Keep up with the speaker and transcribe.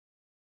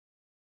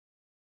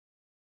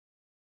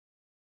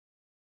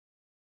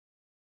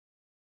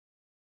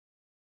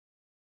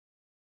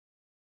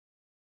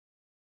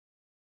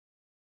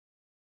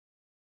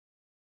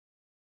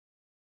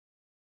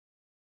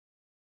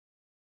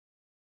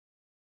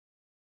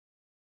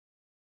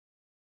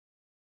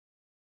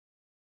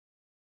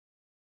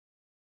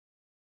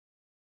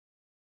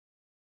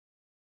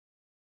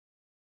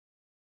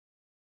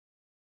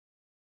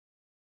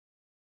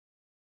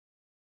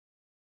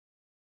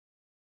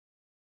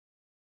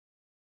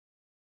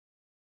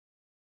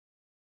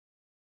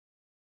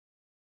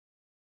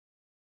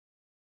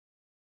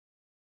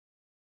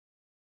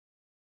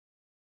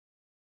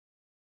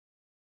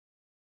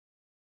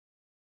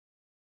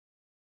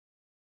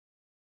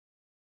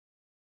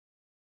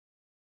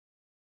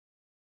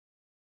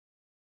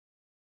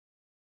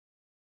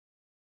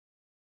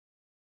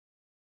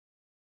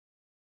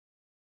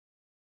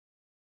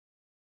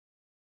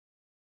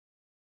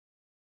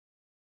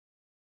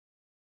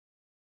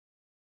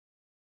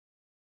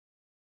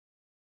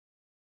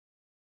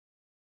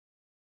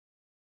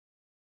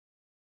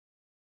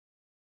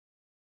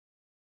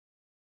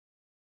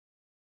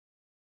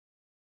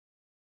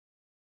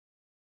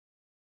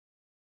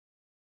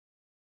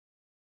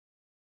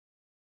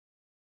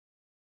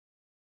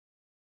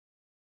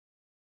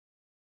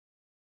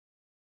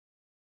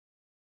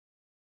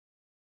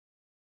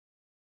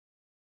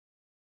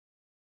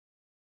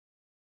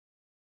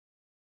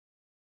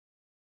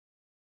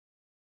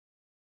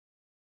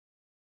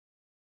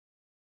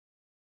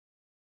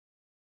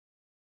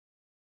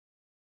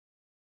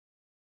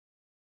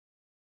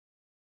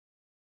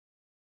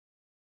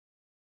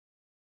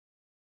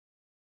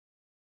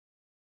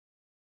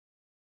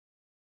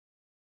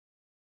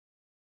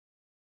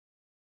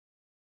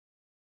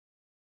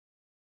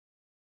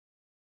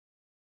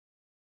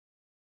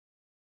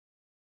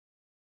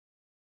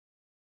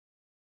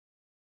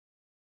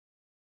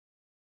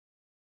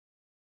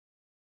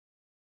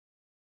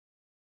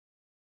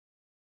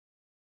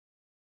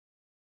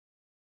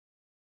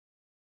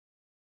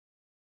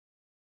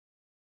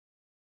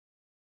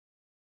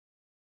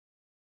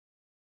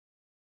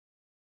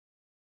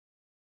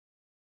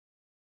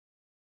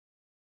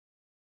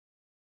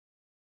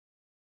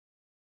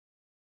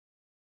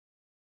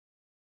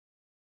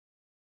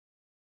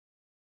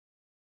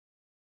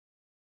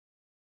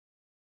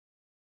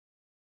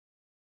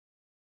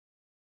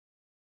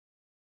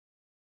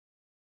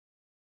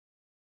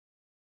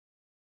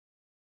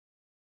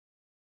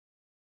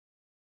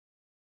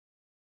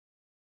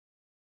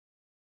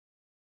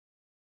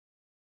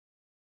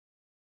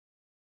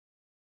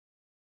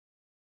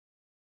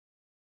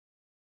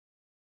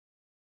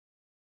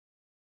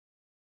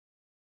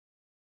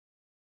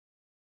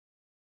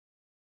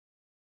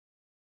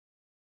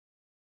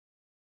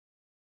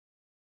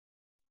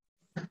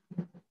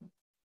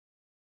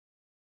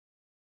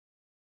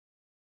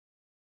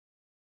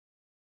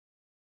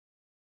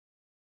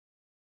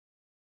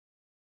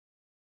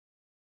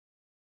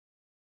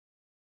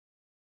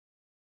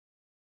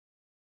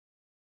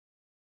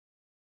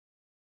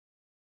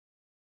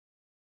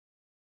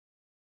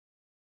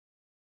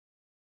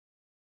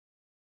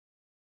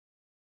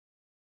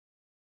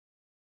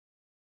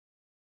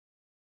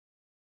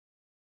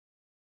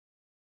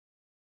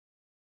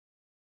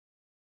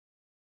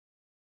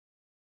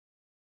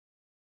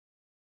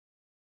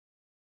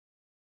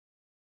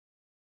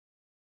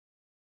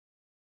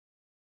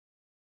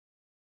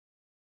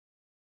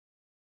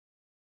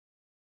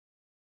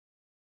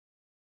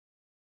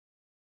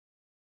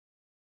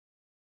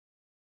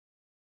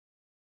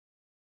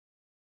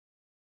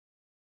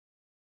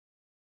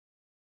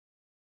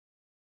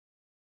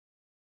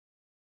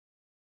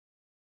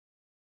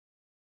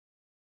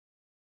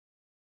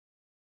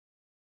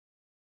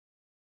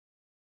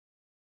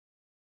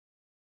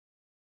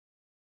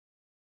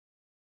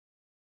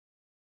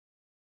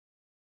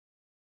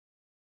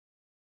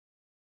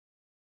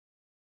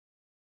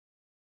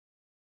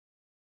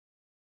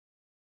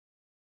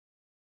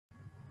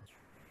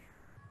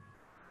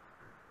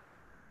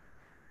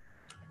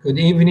Good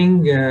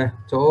evening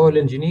to all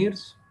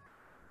engineers.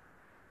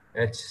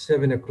 It's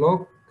 7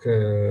 o'clock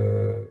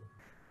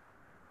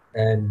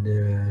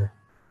and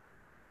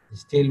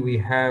still we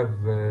have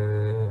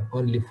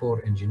only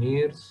 4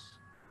 engineers,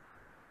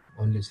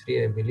 only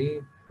 3 I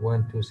believe,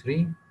 1, 2,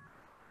 3,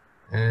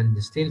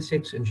 and still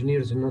 6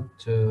 engineers not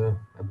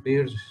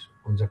appears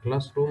on the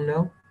classroom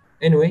now.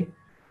 Anyway,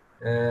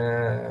 we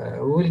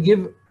will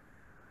give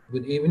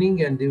good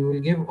evening and we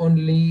will give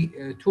only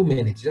 2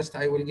 minutes. Just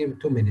I will give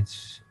 2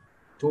 minutes.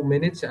 2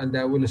 minutes and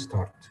I will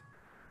start.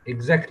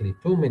 Exactly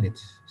 2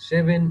 minutes.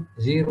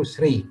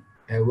 7:03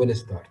 I will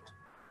start.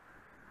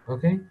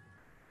 Okay.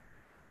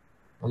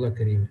 Allah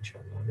Kareem,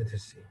 inshallah. Let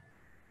us see.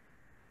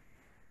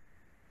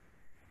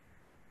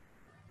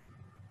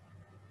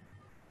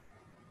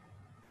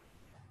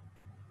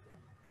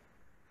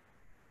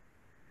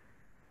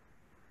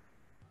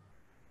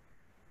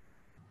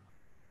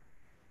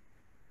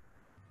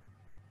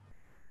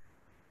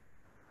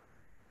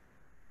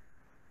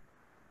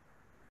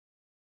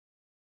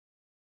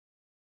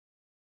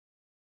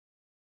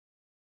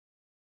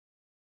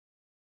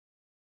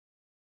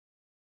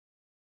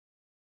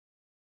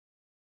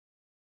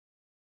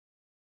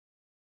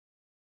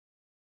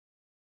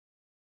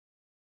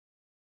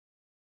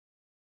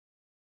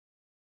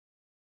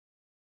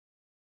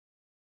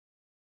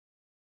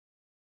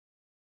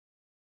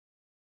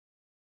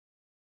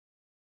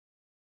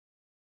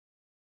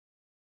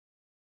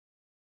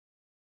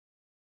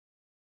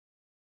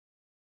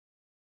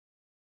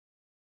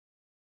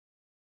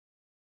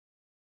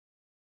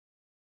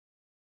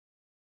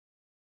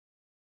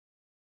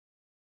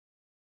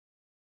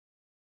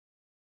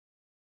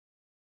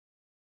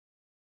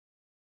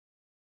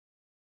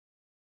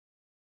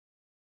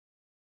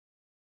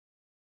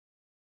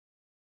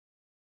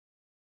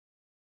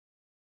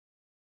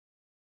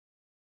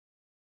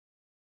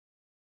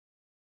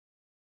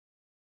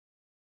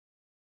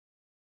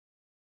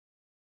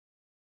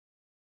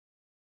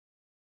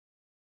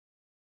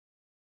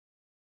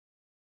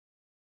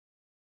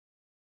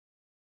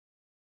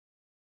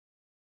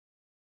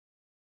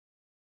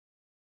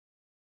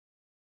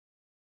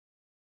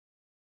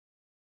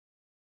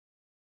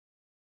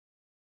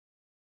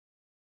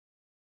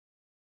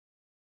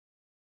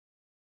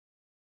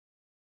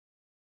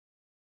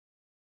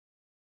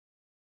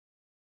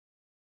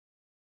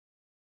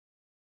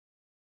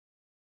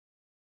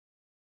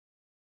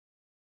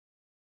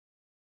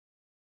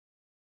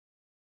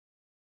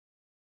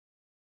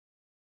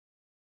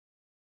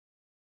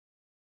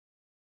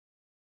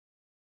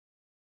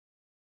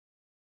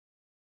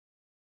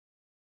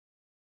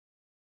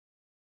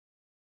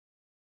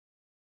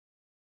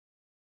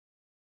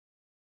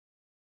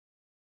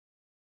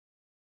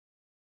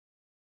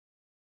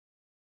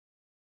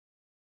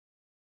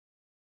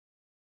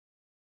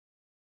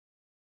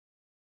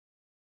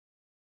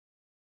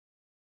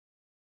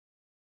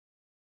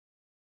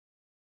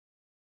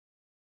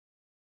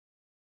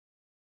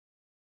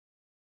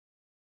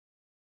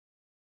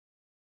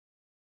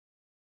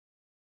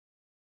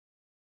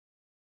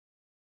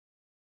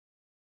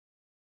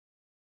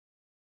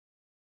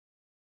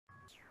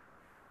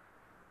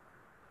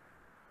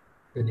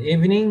 Good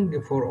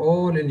evening for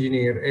all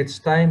engineers. It's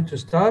time to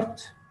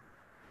start.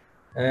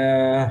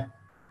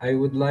 I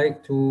would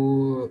like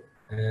to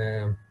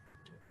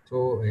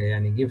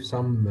give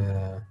some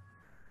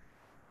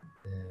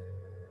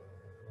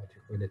what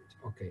you call it.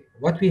 Okay,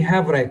 what we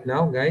have right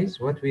now, guys.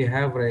 What we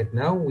have right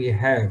now, we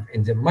have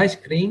in my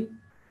screen.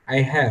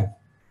 I have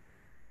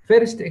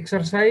first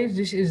exercise.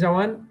 This is the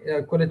one.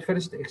 Call it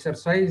first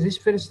exercise. This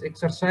first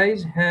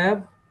exercise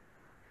have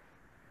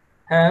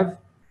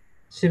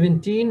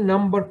 17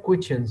 number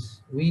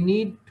questions. We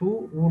need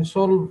to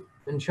solve,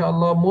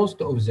 inshallah,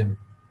 most of them.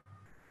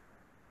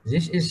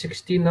 This is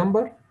 16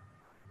 number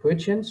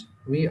questions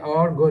we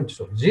are going to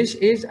solve. This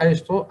is, I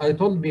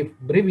told the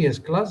previous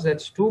class,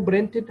 that's 2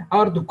 printed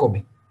hard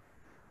copy.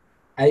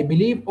 I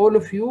believe all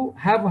of you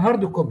have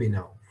hard copy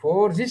now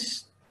for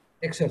this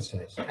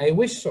exercise. I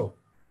wish so.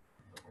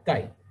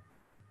 Type.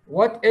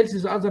 What else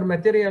is other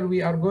material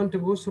we are going to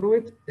go through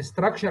it?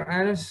 Structure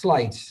and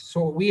slides.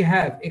 So we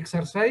have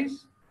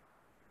exercise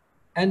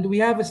and we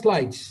have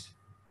slides.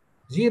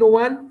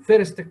 01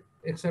 first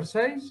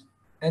exercise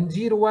and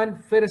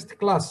 01 first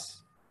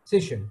class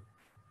session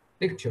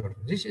lecture.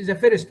 This is the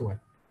first one.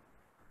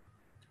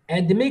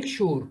 And make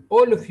sure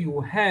all of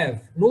you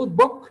have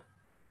notebook,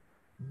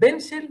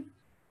 pencil,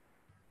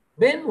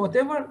 pen,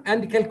 whatever,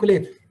 and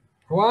calculator.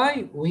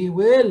 Why? We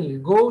will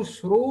go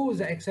through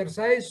the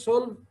exercise,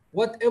 solve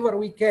whatever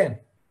we can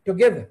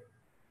together.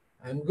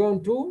 I'm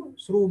going to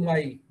through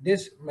my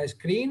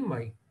screen.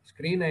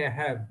 I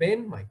have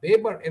pen, my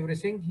paper,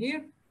 everything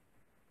here.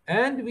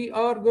 And we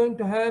are going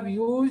to have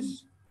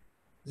use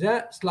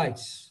the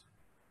slides.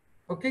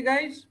 Okay,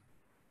 guys?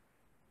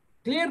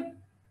 Clear?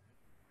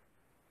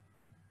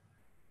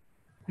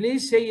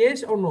 Please say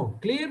yes or no.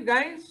 Clear,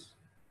 guys?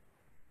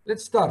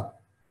 Let's start.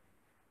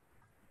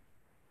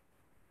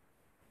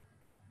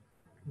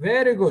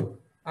 Very good.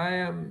 I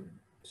am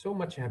so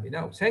much happy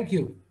now. Thank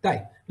you.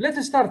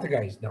 Let's start,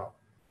 guys, now.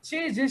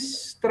 See,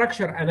 this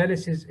structure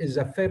analysis is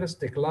the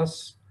first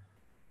class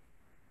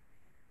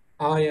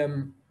I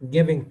am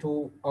giving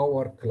to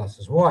our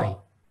classes. Why?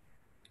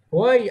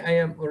 Why I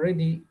am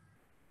already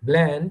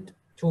planned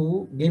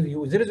to give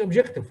you, there is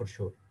objective for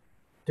sure,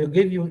 to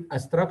give you a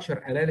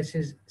structure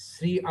analysis,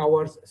 3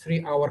 hours,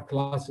 3 hour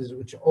classes,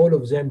 which all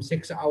of them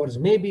 6 hours,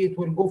 maybe it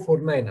will go for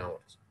 9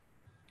 hours.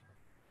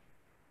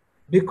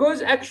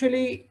 Because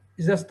actually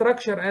the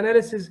structure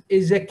analysis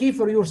is the key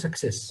for your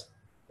success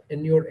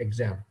in your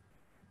exam.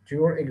 To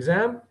your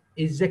exam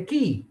is the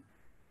key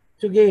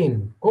to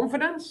gain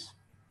confidence,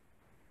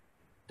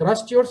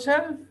 trust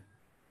yourself,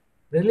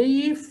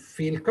 relief,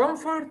 feel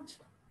comfort,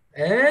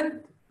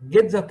 and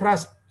get the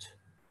trust.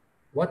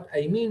 What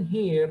I mean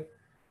here,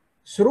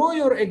 through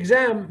your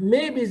exam,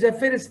 maybe the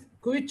first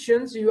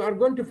questions you are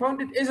going to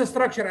find it is a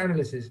structure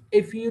analysis.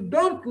 If you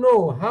don't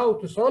know how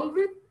to solve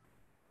it,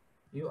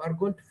 you are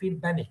going to feel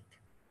panic.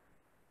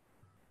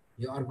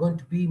 You are going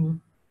to be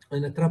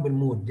in a trouble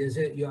mood.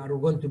 You are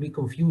going to be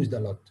confused a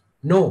lot.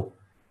 No,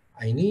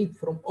 I need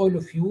from all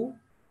of you,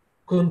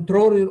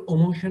 control your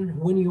emotion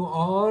when you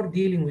are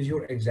dealing with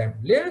your exam.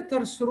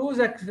 Later through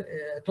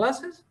the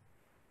classes,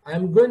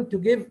 I'm going to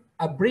give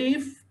a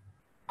brief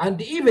and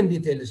even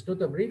detailed, it's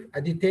not a brief,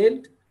 a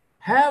detailed,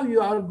 how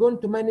you are going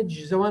to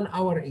manage the 1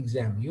 hour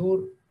exam,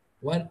 your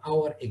 1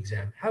 hour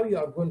exam, how you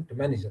are going to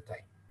manage the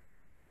time.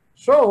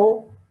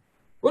 So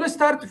we'll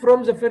start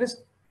from the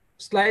first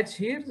slides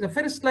here. The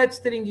first slide is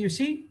telling you,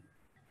 see,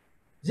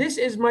 this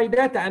is my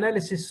data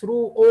analysis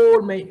through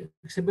all my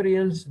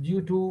experience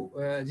due to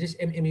this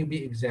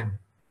MMUP exam.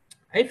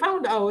 I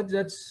found out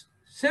that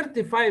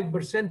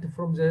 35%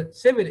 from the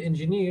civil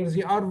engineers,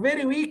 they are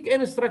very weak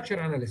in structure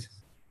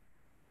analysis.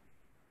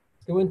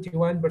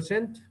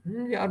 21%,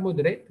 they are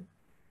moderate.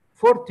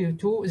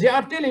 42, they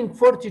are telling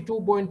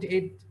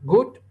 42.8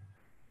 good,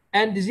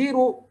 and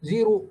 0,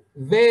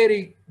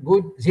 very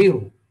good,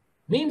 0.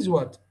 Means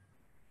what?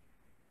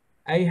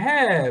 I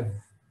have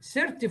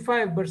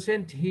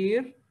 35%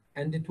 here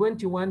and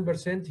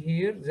 21%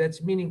 here.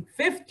 That's meaning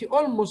 50,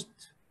 almost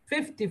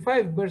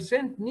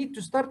 55% need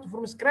to start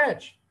from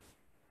scratch.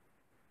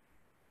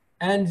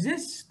 And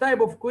this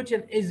type of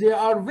question they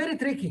are very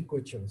tricky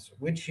questions,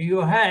 which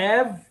you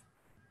have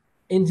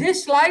in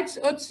these slides.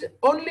 It's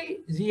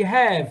only they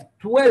have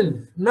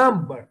 12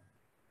 number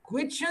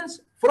questions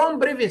from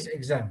previous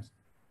exams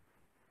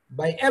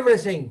by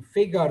everything,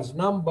 figures,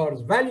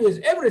 numbers, values,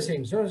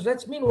 everything. So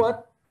that's mean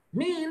what?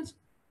 Means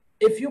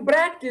if you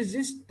practice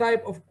this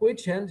type of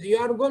questions, you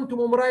are going to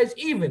memorize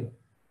even.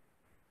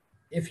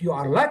 If you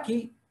are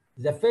lucky,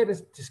 the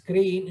first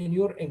screen in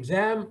your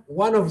exam,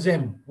 one of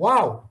them.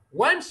 Wow.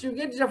 Once you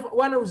get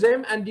one of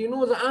them and you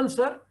know the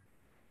answer,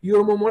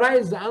 you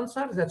memorize the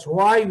answer. That's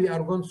why we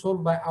are going to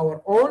solve by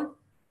our own.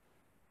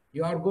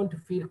 You are going to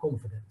feel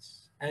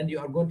confidence and you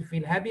are going to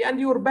feel happy and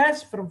your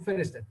best from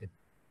first attempt.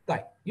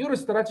 Right. Your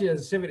strategy as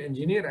a civil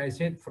engineer, I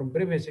said from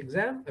previous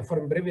exam,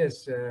 from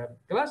previous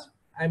class,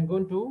 I'm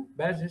going to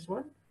pass this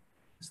one.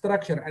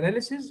 Structure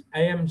analysis.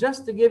 I am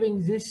just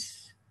giving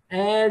this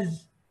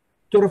as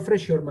to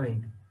refresh your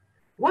mind.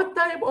 What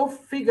type of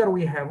figure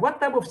we have?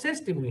 What type of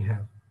system we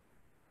have?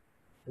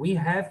 We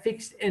have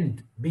fixed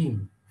end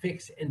beam,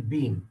 fixed end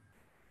beam,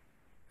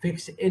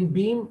 fixed end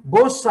beam,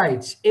 both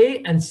sides,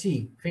 A and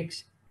C,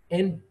 fixed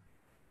end,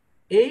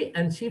 A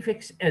and C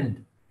fixed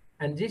end.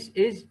 And this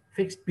is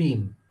fixed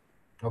beam.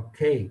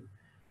 Okay,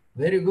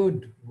 very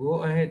good.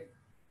 Go ahead.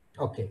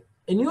 Okay,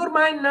 in your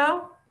mind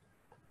now,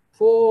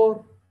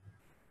 four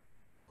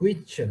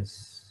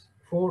questions.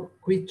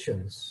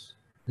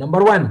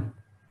 Number one,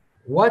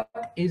 what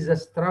is the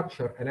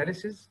structure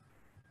analysis?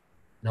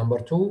 Number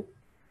two,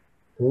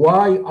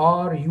 why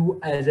are you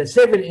as a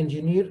civil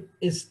engineer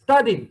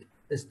studied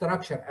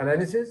structure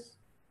analysis?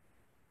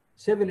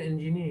 Civil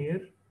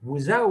engineer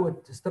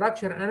without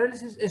structure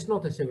analysis is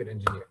not a civil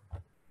engineer.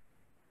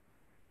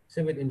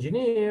 Civil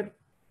engineer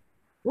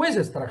with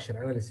a structure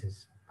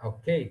analysis.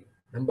 Okay.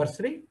 Number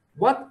three,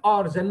 what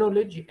are the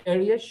knowledge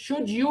areas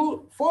should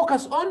you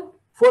focus on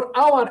for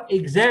our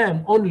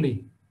exam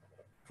only?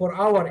 For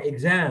our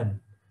exam,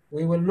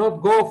 we will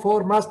not go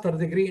for master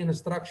degree in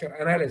structure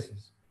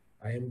analysis.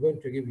 I am going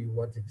to give you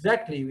what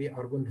exactly we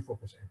are going to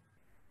focus on.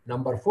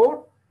 Number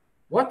four,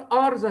 what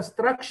are the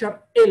structure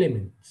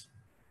elements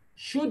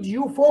should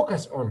you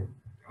focus on?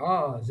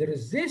 There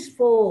is this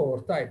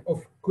four type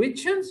of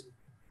questions.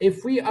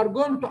 If we are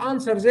going to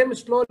answer them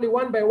slowly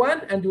one by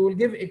one, and we will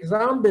give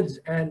examples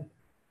and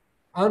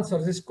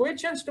answer these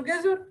questions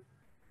together,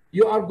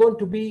 you are going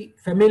to be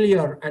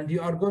familiar and you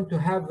are going to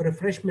have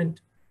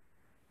refreshment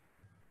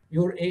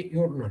your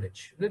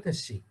knowledge. Let us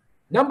see.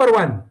 Number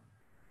one,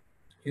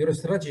 your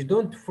strategy.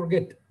 Don't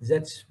forget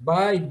that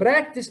by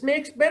practice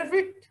makes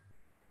perfect.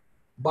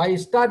 By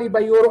study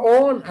by your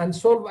own and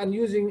solve and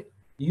using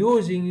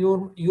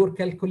your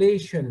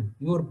calculation,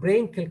 your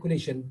brain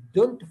calculation.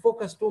 Don't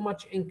focus too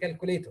much in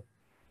calculator.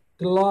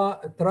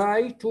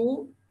 Try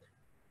to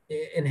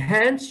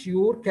enhance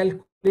your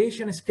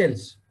calculation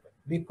skills,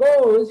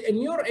 because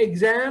in your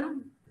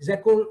exam the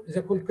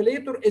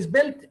calculator is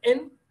built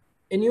in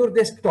your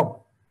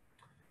desktop.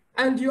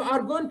 and you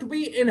are going to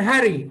be in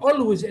hurry,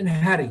 always in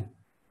hurry.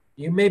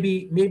 You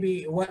maybe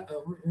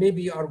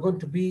you are going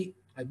to be,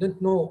 I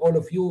don't know, all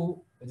of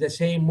you the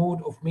same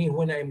mood of me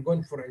when I'm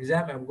going for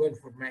exam. I'm going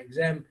for my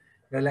exam,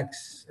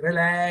 relax,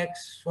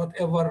 relax,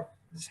 whatever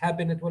is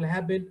happen, it will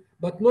happen.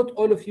 But not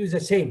all of you the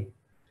same.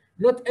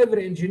 Not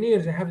every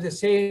engineers have the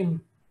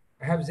same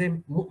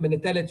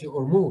mentality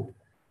or mood.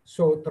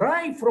 So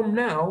try from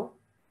now,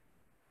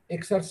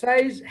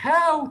 exercise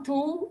how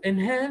to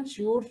enhance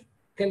your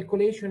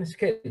calculation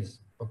skills.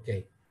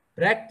 Okay,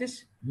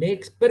 practice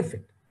makes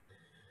perfect.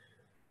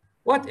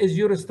 What is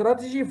your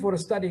strategy for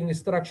studying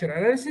structure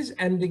analysis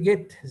and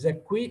get the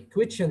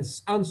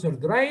questions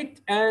answered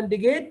right and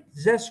get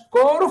the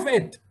score of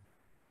it?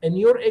 In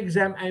your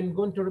exam, I'm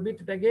going to repeat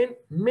it again,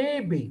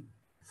 maybe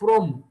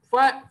from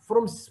 4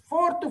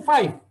 to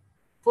 5,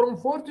 from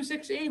 4 to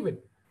 6 even.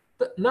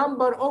 The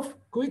number of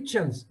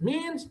questions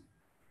means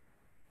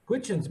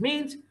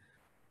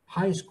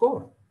high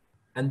score.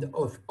 And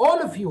if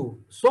all of you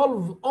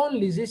solve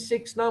only these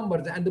 6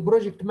 numbers and the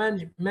project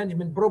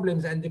management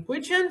problems and the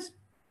questions,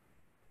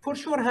 for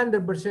sure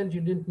 100%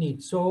 you didn't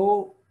need.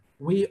 So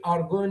we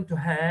are going to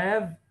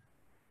have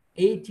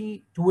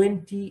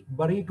 80-20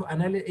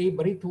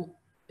 Pareto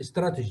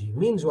strategy.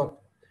 Means what?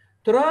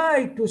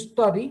 Try to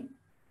study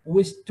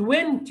with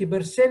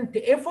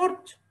 20%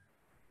 effort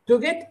to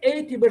get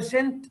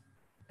 80%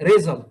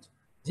 result.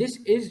 This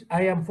is,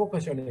 I am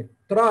focused on it.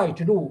 Try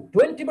to do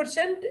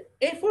 20%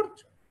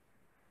 effort,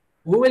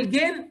 we will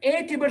gain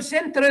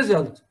 80%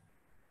 result.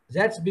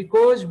 That's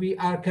because we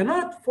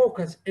cannot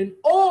focus in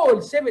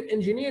all civil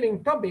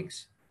engineering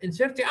topics in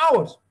 30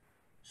 hours.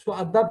 So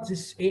adopt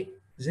this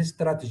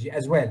strategy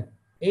as well.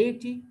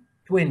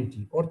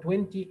 80-20 or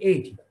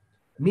 20-80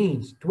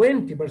 means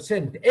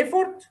 20%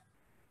 effort,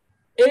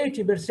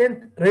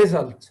 80%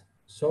 result.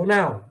 So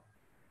now,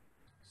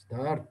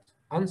 start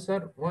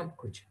answer one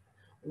question.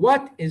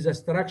 What is a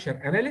structure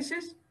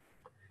analysis?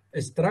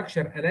 A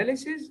structure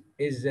analysis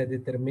is the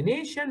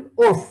determination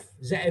of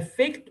the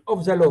effect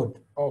of the load.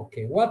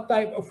 Okay, what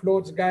type of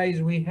loads,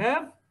 guys, we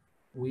have?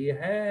 We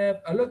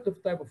have a lot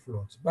of type of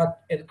loads,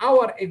 but in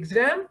our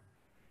exam,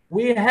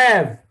 we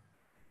have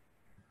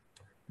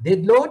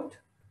dead load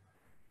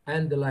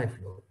and the life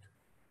load.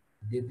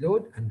 Dead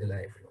load and the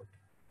life load.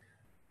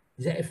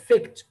 The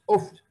effect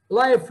of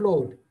life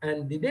load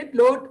and the dead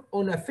load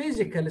on a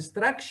physical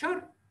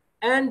structure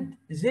and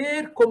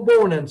their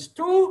components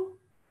to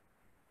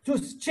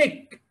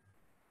check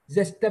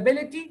the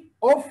stability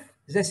of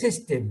the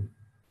system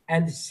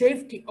and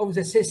safety of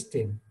the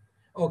system.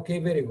 Okay,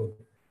 very good.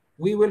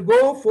 We will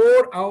go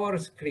for our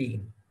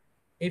screen.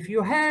 If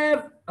you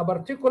have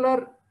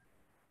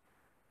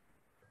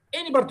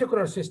any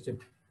particular system,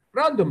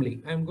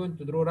 randomly, I'm going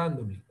to draw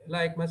randomly.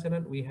 Like,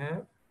 مثلا, we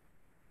have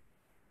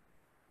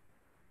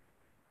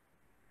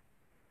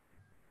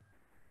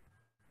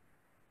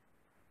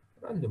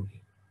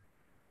randomly,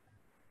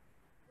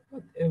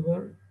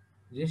 whatever,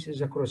 this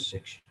is a cross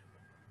section.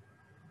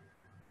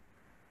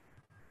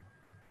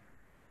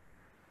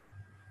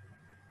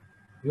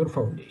 Your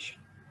foundation.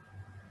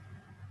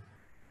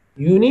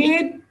 You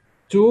need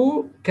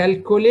to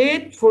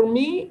calculate for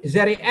me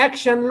the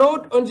reaction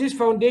load on this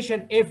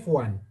foundation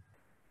F1.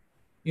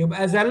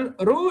 يبقى the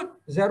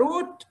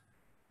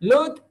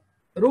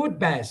root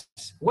base.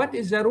 What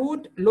is the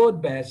root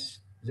load base?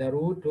 The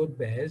root load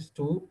base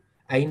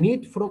I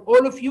need from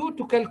all of you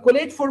to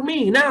calculate for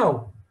me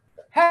now.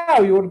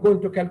 How you are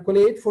going to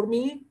calculate for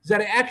me the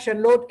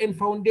reaction load in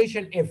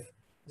foundation F?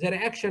 The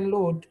reaction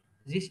load,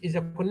 this is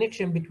a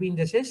connection between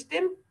the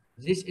system.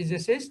 This is a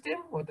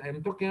system, what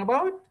I'm talking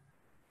about.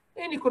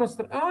 Any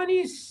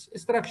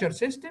structure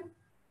system.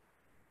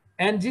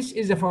 And this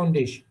is a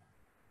foundation.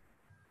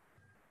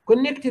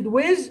 Connected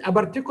with a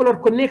particular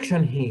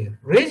connection here.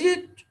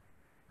 Rigid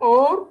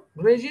or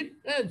rigid?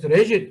 It's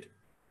rigid.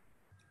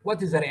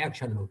 What is the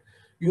reaction load?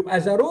 You,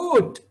 as a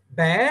root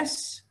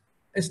base,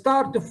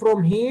 start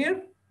from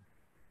here,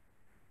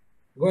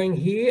 going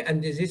here,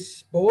 and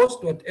this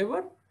post,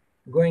 whatever,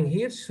 going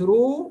here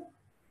through,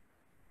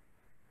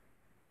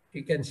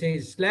 you can say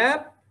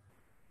slab,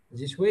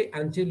 this way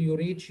until you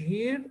reach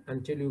here,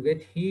 until you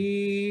get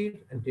here,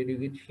 until you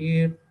get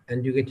here,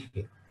 and you get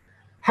here.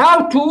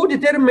 How to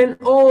determine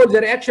all the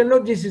reaction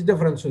load? This is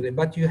different today,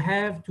 but you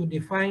have to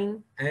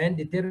define and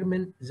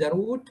determine the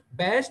root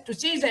base to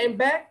see the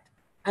impact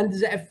and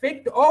the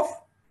effect of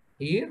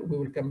here. We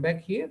will come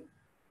back here.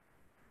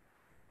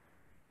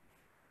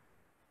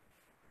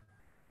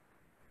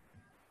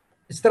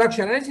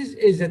 Structure analysis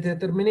is the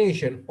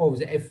determination of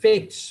the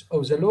effects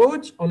of the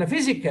loads on a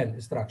physical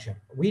structure.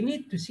 We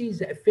need to see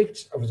the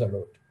effects of the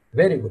load.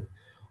 Very good.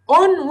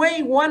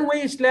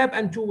 One-way slab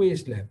and two-way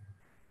slab.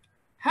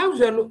 How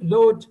the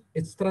load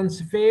is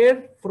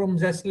transferred from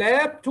the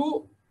slab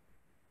to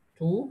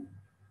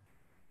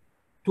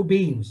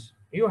beams.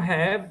 You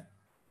have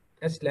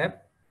a slab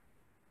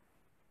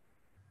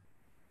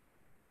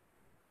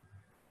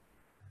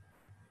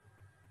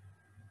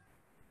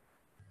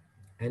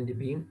and a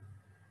beam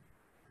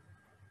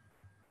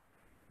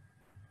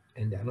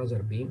and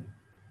another beam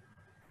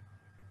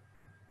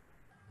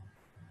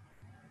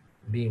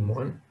beam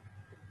 1,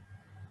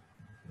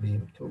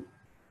 beam 2,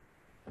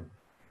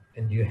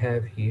 and you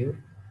have here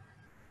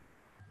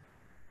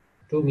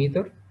 2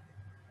 meter,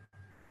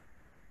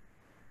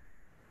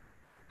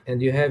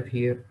 and you have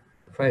here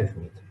 5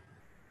 meter.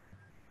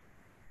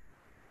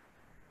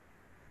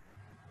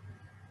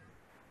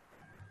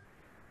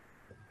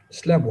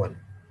 Slab 1.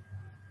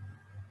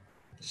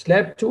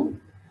 Slab 2,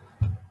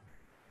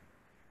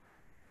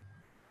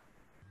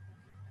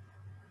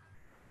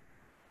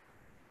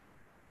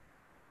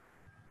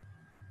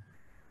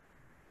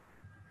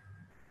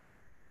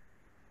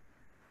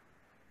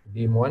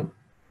 beam 1,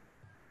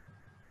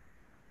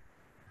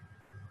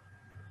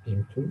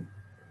 beam 2,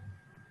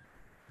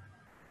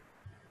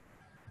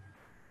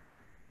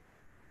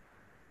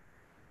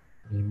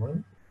 beam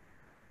 1,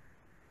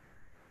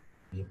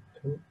 beam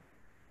 2,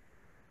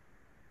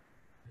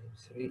 beam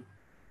 3,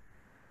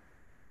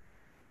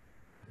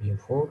 beam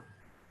 4,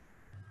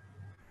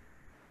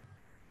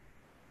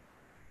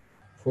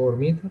 4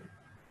 meter,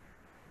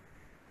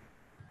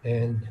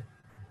 and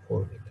 4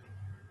 meter.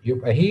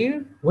 يبقى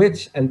here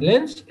width and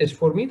length is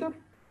 4 meter.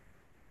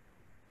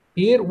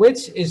 Here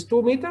width is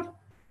 2 meter,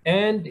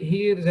 and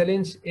here the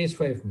length is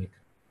 5 meter.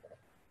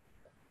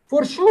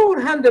 For sure,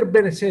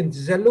 100%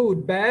 the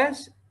load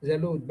pass,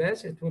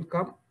 it will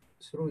come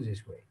through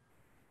this way.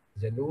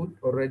 The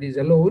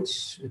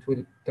loads, it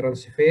will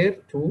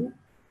transfer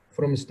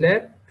from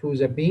slab to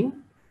the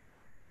beam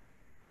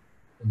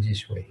in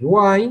this way.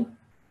 Why?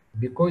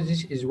 Because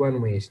this is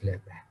one-way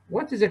slab.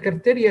 What is the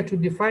criteria to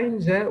define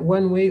the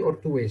one-way or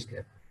two-way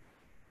slab?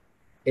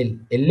 A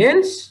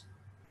length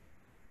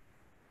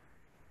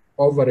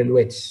over a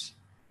width.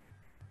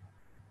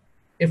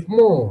 If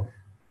more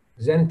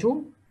than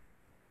 2,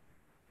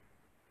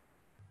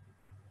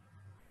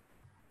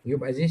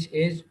 يبقى this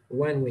is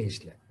one-way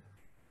slab.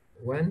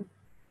 One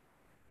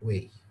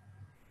way.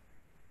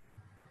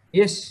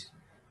 Yes,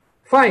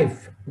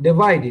 5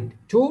 divided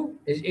 2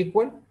 is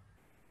equal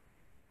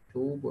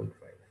 2.5.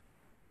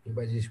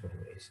 يبقى this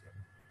one-way slab.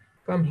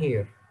 Come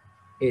here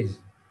is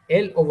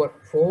L over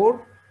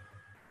 4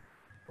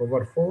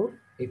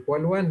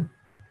 equal 1.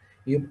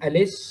 يبقى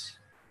less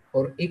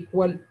or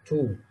equal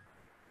to.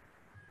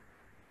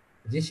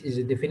 This is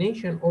a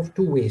definition of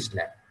two-way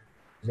slab.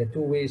 The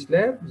two-way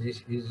slab,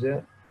 this is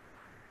the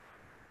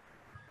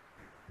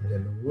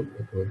load,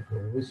 it will go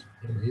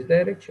in this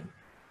direction.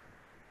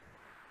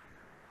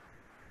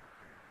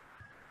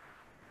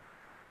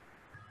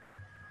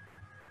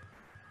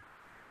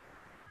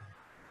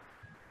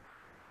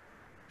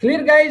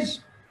 Clear,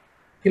 guys?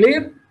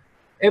 Clear?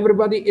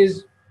 Everybody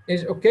is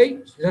okay?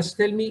 Just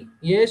tell me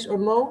yes or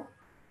no.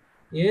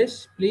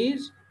 Yes,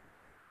 please.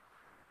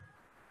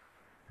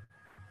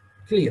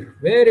 Clear.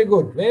 Very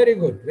good. Very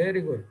good.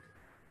 Very good.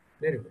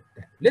 Very good.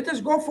 Let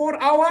us go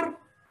for our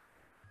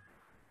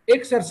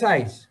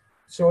exercise.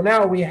 So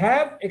now we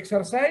have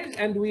exercise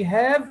and we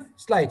have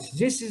slides.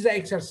 This is the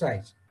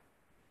exercise.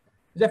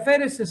 The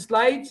first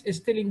slide is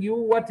telling you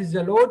what is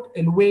the load,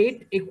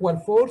 weight equal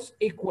force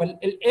equal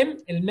M,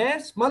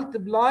 mass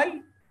multiply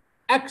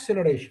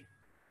acceleration.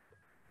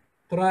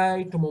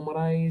 Try to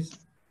memorize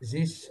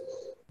this,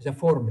 the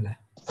formula.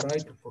 Try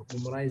to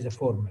memorize the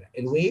formula.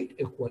 Weight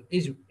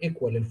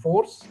equal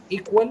force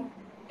equal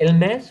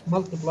mass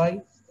multiply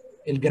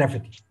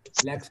gravity.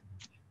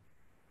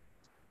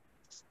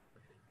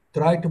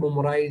 Try to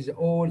memorize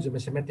all the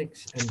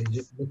mathematics and the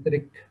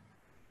geometric.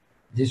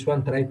 This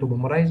one, try to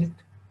memorize it.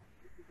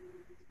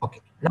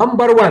 Okay.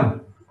 Number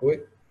 1.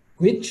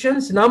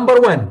 Questions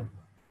number 1.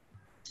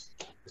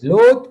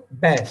 Load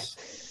pass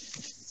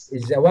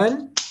is the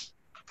one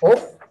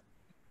of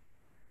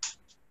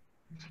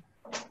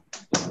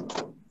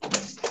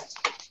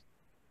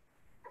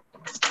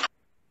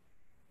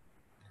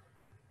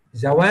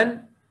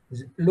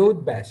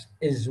load pass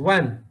is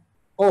one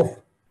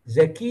of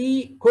the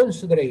key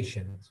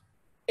considerations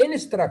in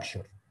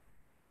structure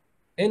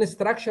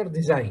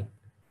design,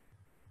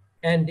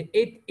 and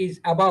it is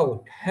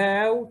about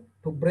how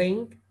to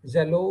bring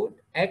the load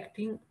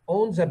acting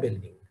on the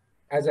building.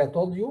 As I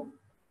told you,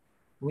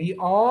 we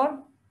are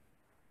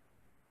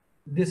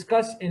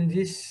discuss in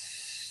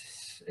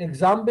this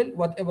example,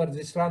 whatever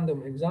this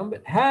random example,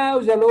 how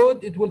the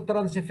load it will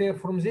transfer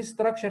from this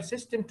structure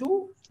system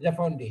to the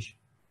foundation.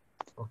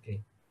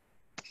 Okay.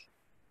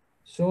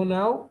 So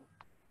now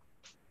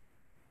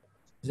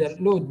the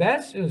load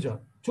pass is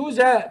to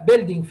the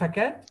building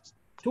facade,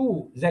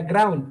 to the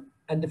ground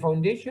and the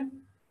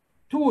foundation,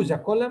 to the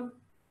column,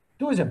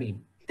 to the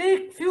beam.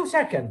 Take few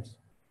seconds,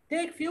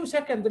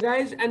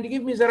 guys, and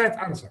give me the right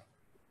answer.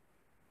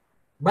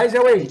 By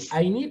the way,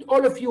 I need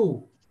all of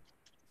you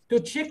to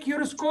check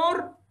your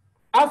score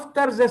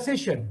after the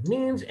session.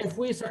 Means if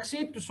we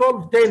succeed to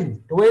solve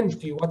 10,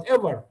 20,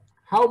 whatever,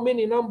 how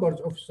many numbers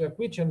of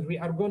questions we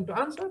are going to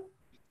answer,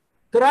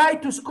 try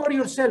to score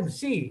yourself.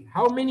 See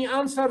how many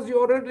answers you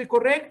already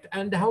correct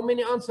and how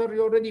many answers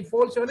you already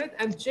false on it,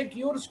 and check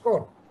your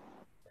score.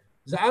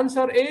 The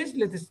answer is,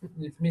 let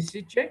me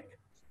see, check.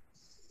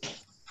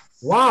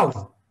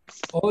 Wow,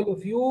 all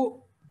of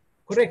you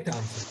Correct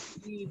answer.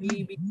 B,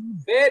 B, B.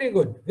 Very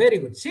good, very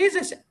good. See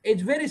this,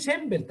 it's very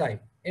simple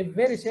type. A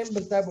very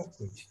simple type of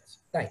questions.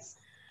 Type.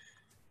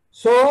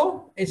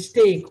 So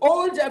take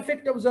all the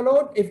effect of the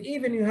load. If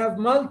even you have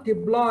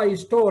multiply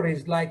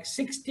stories like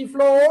 60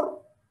 floor,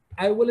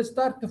 I will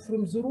start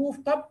from the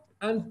rooftop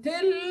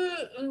until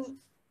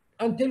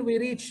we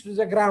reach to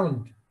the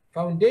ground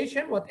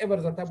foundation, whatever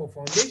the type of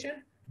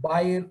foundation,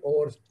 pile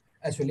or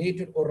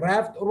isolated or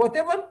raft or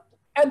whatever,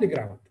 and the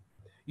ground.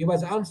 You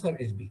the answer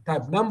is B.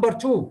 Type number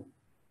 2.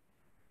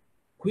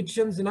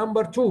 Questions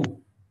number 2.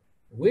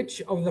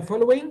 Which of the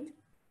following?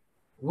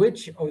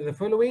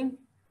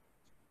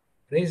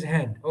 Raise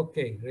hand.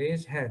 Okay,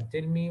 raise hand.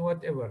 Tell me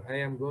whatever. I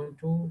am going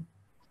to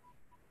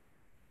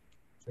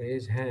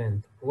raise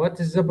hand. What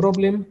is the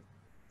problem?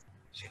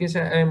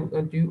 Shakisa, I am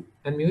going to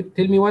unmute.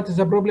 Tell me what is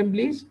the problem,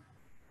 please.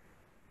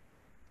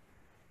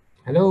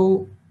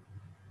 Hello.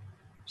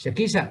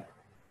 Shakisa.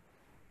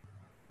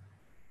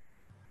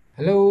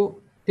 Hello.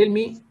 Tell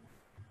me.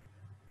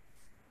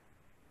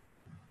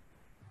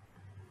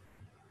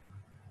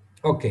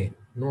 Okay,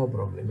 no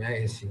problem.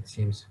 I see. It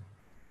seems.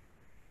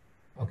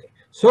 Okay.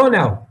 So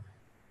now,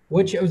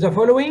 which of the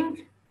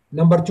following?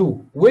 Number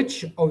 2.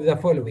 Which of the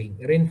following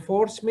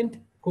reinforcement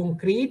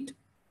concrete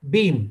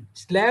beam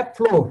slab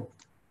floor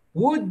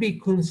would be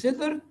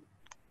considered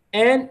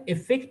an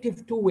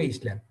effective two-way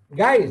slab?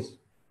 Guys,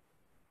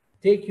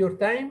 take your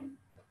time,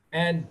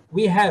 and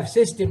we have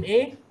system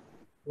A,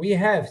 we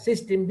have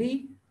system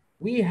B,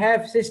 we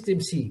have system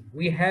C.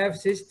 We have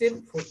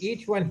system for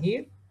each one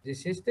here,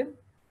 this system.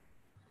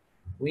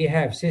 We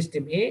have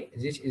system A,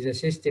 this is a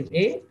system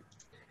A,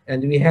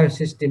 and we have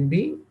system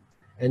B,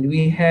 and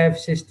we have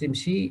system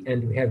C,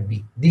 and we have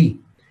B.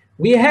 D.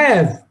 We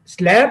have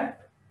slab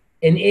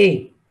in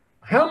A.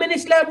 How many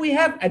slab we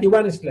have? Adi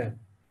 1 slab,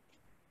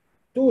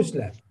 2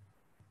 slab,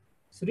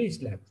 3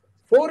 slab,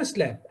 4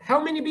 slab.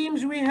 How many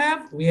beams we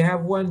have? We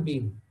have 1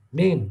 beam,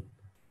 main.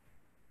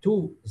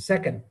 2, the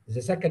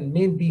second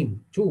main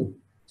beam. 2,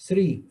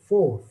 3,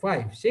 4,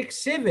 5, 6,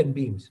 7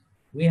 beams.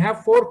 We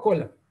have 4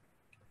 columns.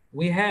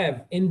 We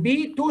have in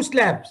B 2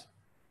 slabs,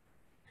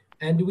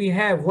 and we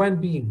have 1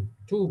 beam,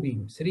 2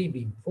 beams, 3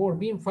 beams, 4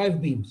 beams, 5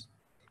 beams.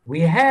 We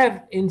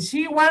have in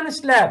C 1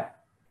 slab,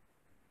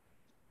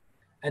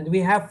 and we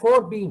have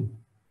 4 beams,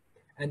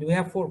 and we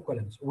have 4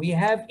 columns. We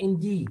have in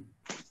D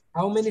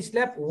how many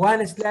slab?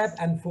 1 slab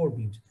and 4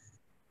 beams.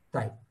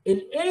 Type.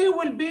 In A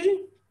will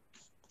be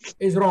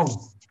is wrong.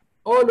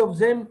 All of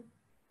them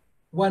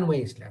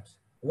one-way slabs.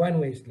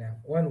 One-way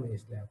slab, one-way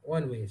slab,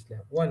 one-way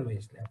slab, one-way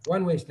slab,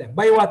 one-way slab.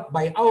 By what?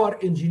 By our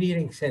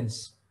engineering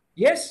sense.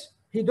 Yes,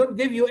 he don't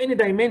give you any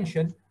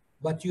dimension,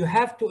 but you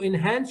have to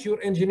enhance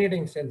your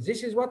engineering sense.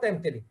 This is what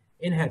I'm telling.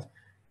 Enhance.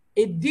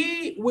 A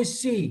D with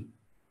C.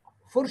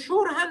 For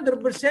sure,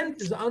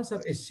 100% the answer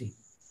is C.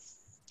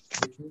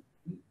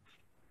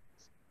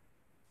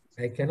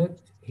 I cannot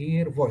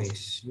hear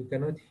voice. You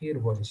cannot hear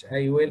voice.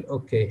 I will.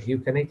 Okay. You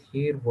cannot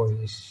hear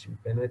voice. You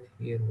cannot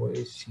hear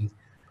voice. C.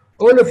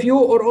 All of you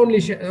or only?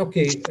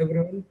 Okay.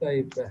 Everyone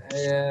type.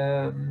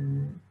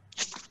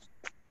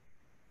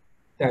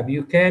 Tab.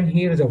 You can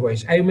hear the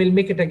voice. I will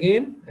make it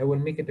again. I will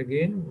make it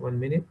again. 1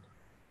 minute.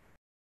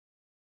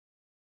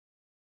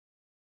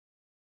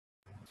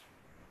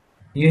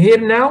 You hear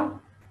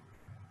now?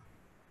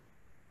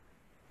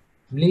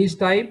 Please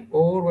type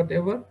or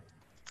whatever.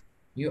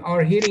 You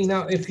are hearing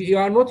now. If you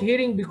are not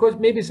hearing, because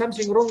maybe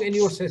something wrong in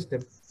your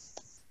system.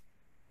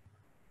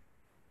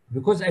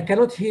 Because I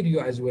cannot hear you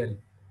as well.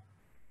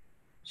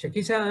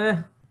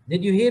 Shakisa,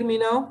 did you hear me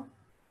now?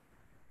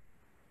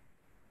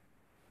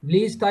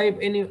 Please type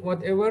any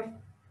whatever.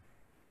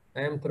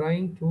 I am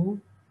trying to.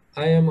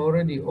 I am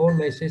already on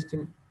my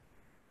system.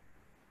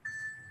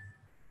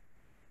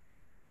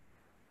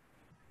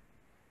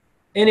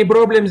 Any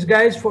problems,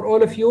 guys, for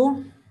all of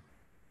you?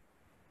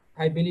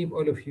 I believe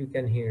all of you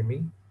can hear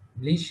me.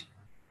 Please.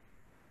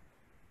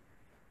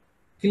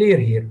 Clear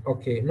here.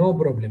 Okay, no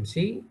problem.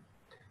 See,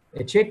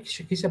 check,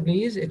 Shakisa,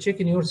 please. Check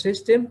in your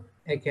system.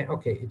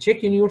 Okay,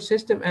 check in your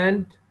system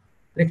and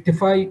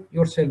rectify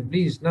yourself,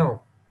 please.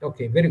 Now.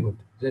 Okay, very good.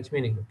 That's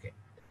meaning okay.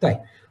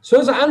 Right.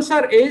 So the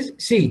answer is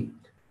C.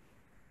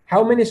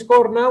 How many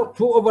score now?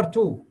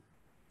 2/2.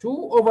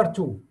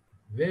 2/2.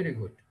 Very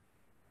good.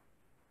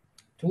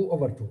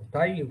 2/2.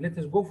 طيب, let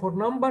us go for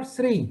number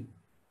 3.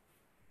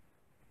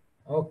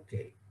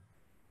 Okay.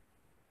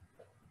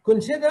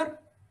 Consider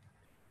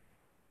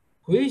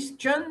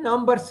question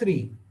number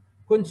 3.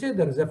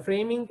 Consider the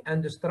framing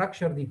and the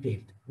structure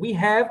detailed. We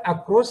have a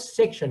cross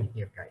section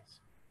here, guys.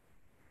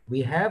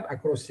 We have a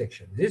cross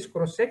section. This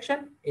cross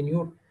section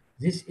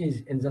this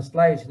is in the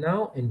slides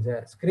now in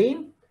the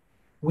screen.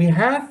 We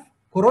have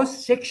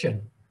cross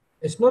section.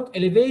 It's not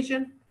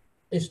elevation.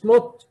 It's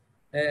not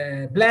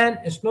plan.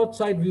 It's not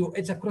side view.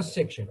 It's a cross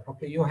section.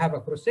 Okay, you have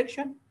a cross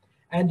section,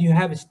 and you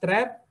have a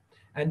strap,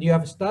 and you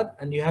have stud,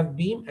 and you have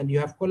beam, and you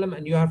have column,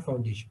 and you have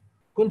foundation.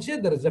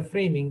 Consider the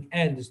framing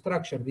and the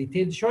structure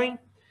detailed showing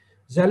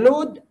the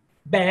load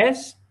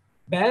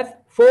path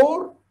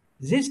for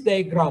this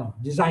diagram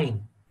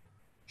design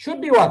should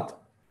be what?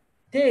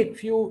 take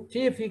few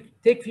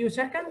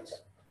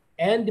seconds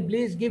and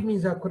please give me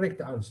the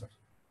correct answer.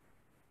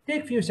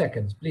 Take few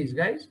seconds, please,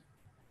 guys.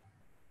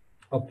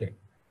 Okay.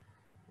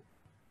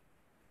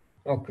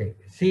 Okay.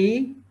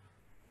 See,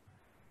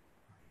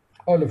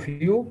 all of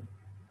you.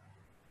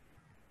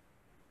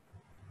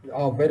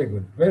 Oh, very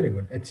good, very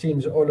good. It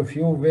seems all of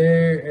you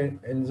were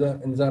in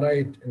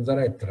the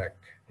right track.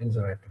 In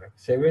the right track.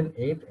 7,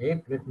 8,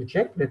 8. Let me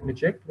check. Let me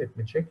check. Let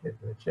me check.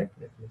 Let me check.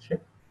 Let me check.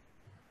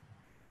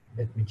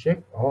 Let me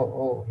check.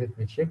 Oh, let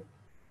me check.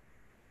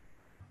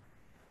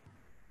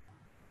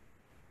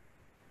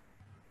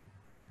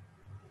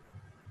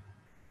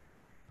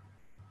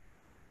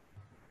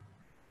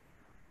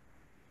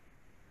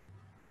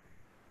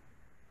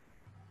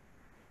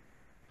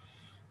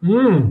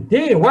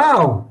 D.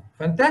 Wow,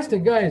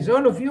 fantastic, guys.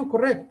 All of you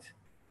correct.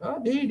 Oh,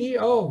 D.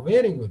 Oh,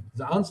 very good.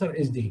 The answer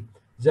is D.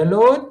 The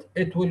load,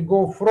 it will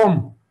go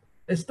from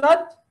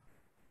stud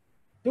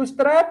to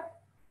strap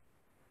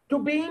to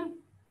beam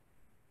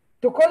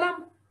to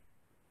column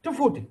to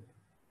footing.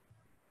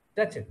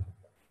 That's it.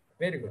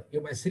 Very good.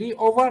 You have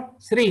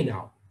 3/3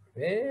 now.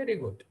 Very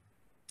good.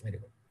 Very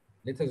good.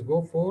 Let us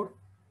go for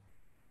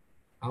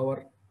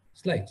our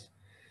slides.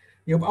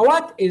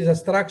 What is a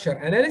structure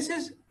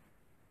analysis?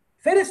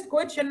 First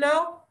question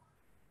now,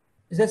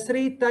 the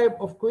 3 type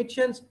of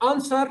questions.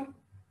 Answer,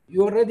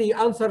 you already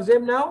answered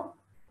them now.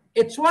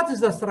 It's what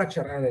is the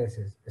structure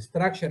analysis?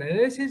 Structure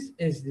analysis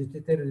is the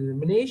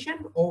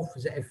determination of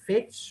the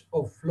effects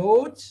of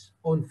loads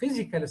on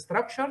physical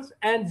structures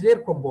and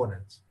their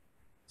components.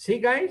 See,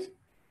 guys,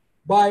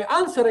 by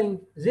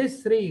answering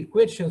these 3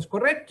 questions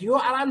correct, you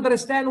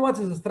understand what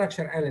is the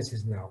structure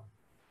analysis now.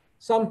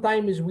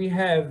 Sometimes we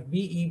have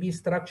BEB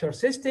structure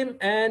system,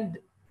 and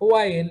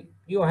while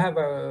you have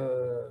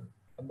a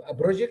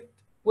project,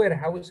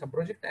 warehouse, a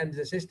project, and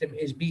the system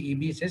is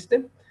BEB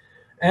system.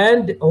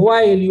 And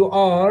while you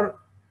are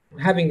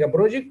having a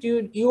project,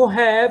 you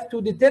have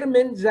to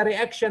determine the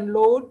reaction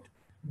load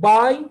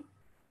by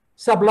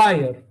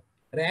supplier.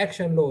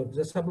 Reaction load.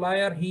 The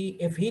supplier,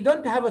 if he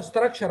don't have a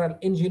structural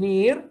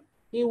engineer,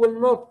 he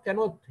will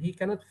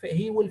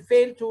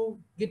fail to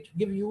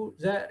give you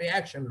the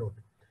reaction load.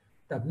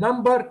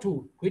 Number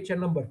 2,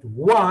 question number 2.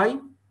 Why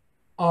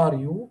are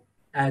you,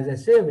 as a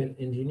civil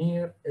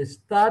engineer,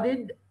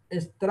 studied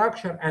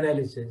structure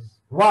analysis?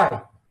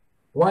 Why?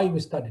 Why we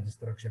studied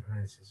structure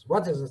analysis?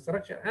 What is a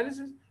structure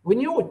analysis? We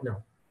knew it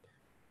now.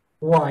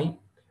 Why?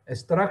 A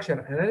structure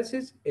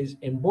analysis is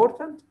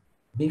important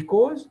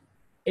because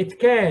it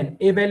can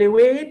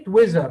evaluate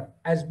whether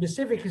a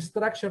specific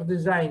structure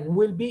design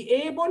will be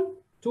able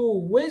to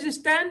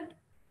withstand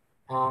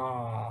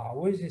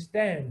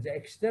the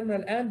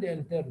external and the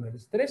internal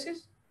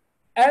stresses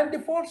and the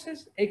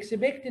forces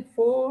expected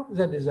for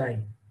the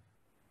design.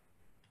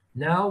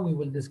 Now we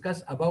will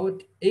discuss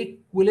about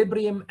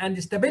equilibrium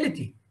and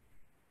stability.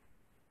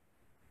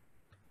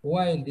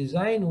 While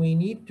design, we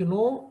need to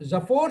know the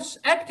force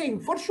acting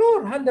for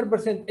sure,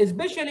 100%,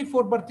 especially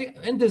for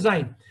in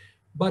design.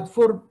 But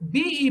for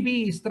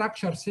BEB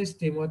structure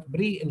system, what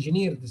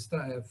pre-engineered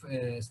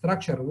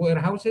structure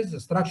warehouses,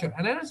 the structure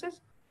analysis,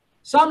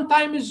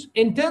 sometimes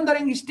in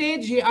tendering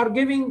stage, they are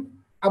giving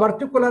a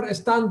particular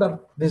standard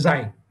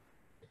design.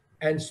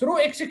 And through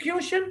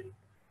execution,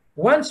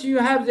 once you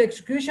have the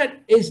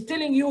execution, is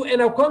telling you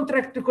in a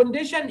contract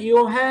condition,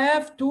 you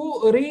have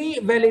to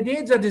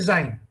revalidate the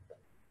design.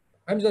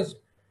 I'm just,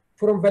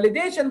 from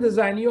validation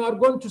design, you are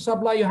going to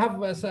supply, you have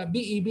a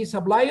BEB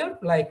supplier,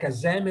 like a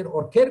Zamir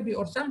or Kirby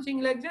or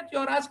something like that. You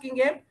are asking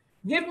him,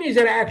 give me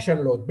the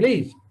reaction load,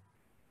 please.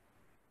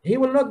 He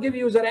will not give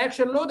you the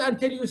reaction load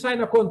until you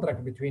sign a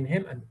contract between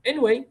him and,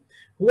 anyway,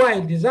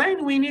 while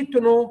design, we need to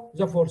know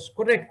the force.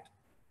 Correct.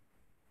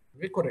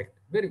 Very correct.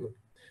 Very good.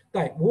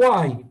 Type,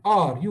 why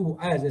are you,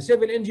 as a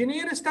civil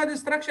engineer, study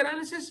structure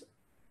analysis?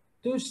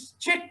 To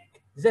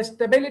check the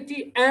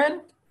stability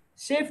and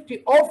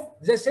safety of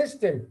the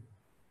system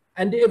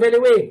and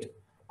evaluate,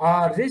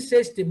 are this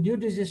system, due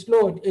to this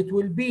load, it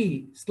will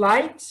be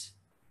slides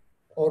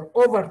or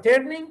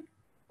overturning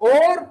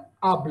or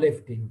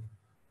uplifting.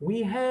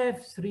 We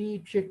have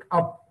 3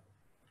 check-up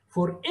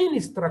for any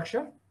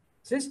structure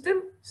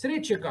system. 3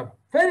 check-up.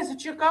 First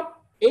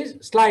check-up is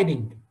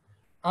sliding.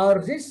 Or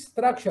this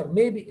structure,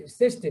 maybe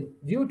system,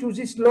 due to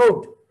this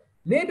load,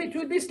 maybe it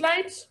will be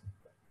slides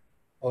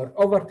or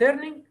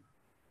overturning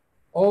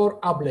or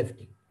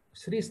uplifting.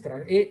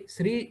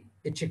 3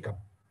 check-up.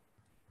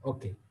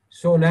 Okay.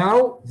 So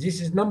now this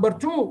is number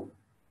 2.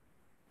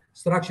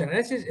 Structure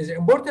analysis is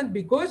important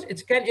because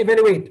it can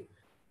evaluate.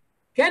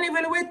 Can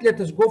evaluate.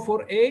 Let us go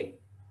for a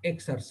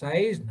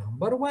exercise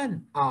number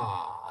 1.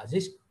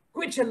 This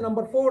question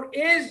number 4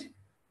 is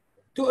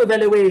to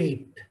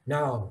evaluate.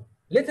 Now,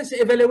 let us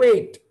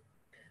evaluate.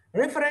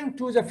 Referring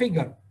to the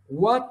figure,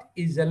 what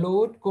is the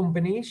load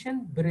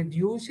combination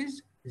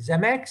produces the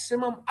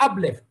maximum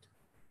uplift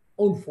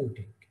on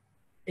footing?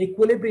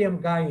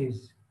 Equilibrium,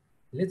 guys.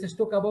 Let us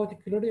talk about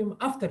equilibrium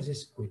after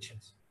these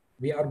questions.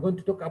 We are going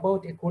to talk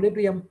about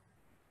equilibrium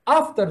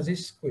after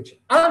this question.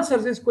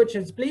 Answer these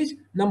questions, please.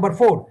 Number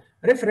 4,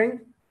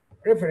 referring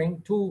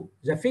referring to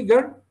the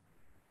figure,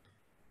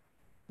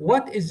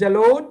 what is the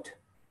load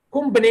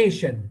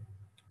combination?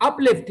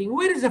 Uplifting,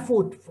 where is the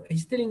foot?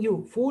 He's telling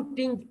you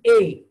footing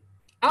A.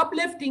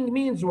 Uplifting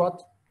means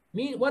what?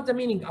 What's the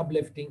meaning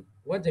uplifting?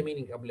 What's the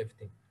meaning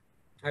uplifting?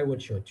 I will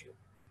show it you.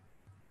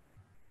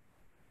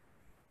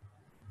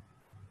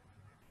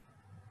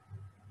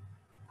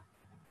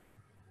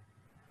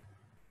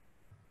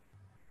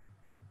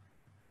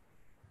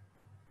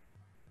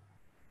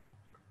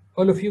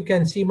 All of you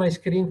can see my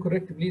screen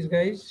correctly, please,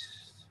 guys.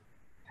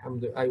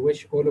 I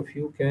wish all of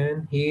you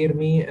can hear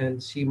me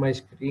and see my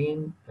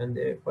screen and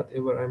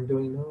whatever I'm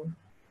doing now.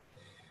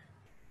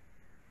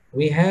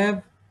 We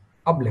have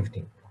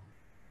uplifting.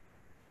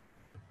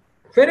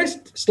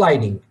 First,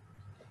 sliding.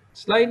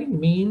 Sliding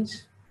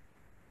means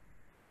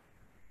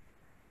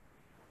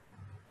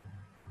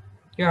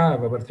you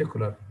have a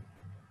particular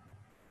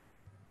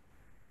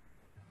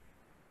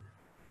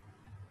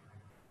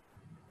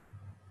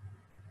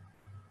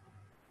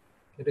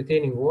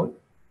retaining wall.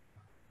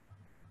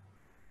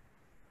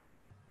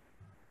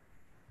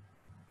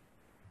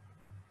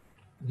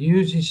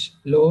 Uses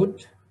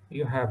load.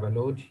 You have a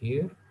load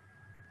here.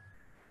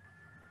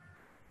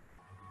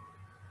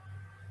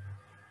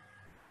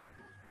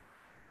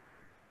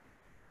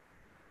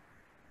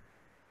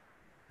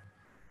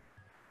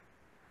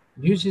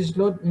 Uses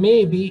load.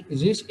 Maybe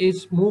this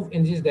is move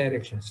in this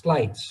direction.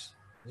 Slides.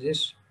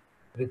 This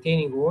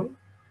retaining wall.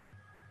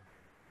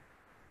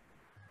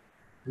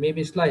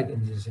 Maybe slide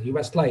in this. You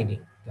are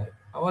sliding.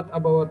 What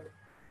about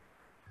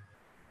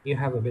you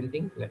have a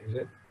building like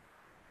that?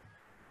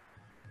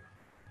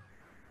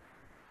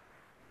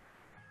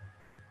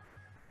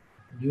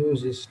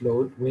 Uses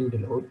load, wind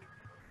load.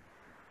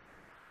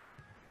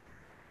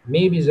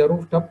 Maybe the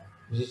rooftop.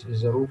 This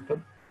is the rooftop.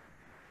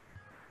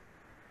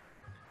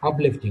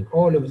 Uplifting.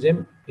 All of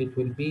them, it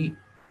will be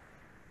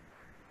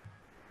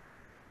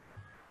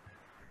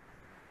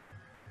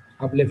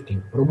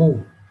uplifting.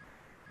 Remove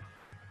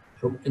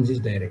from in this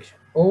direction.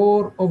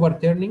 Or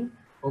overturning.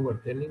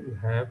 Overturning, you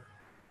have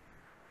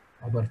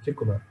a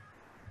particular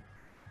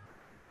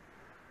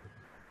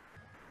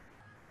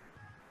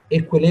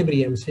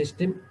equilibrium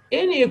system,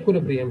 any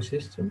equilibrium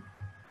system,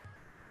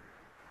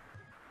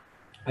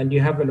 and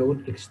you have a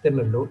load,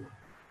 external load,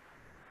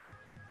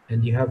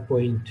 and you have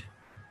point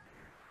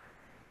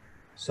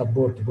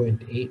support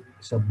point A,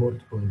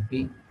 support point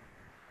B.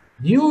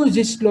 Use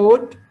this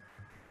load,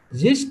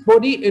 this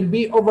body will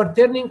be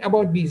overturning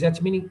about B.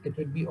 That's meaning it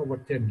will be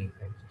overturning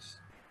like this.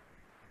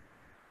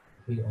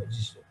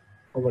 This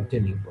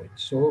overturning point.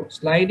 So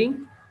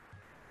sliding,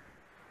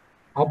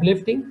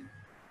 uplifting,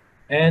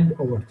 and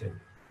overturning.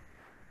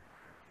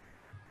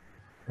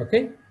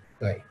 Okay?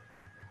 Right.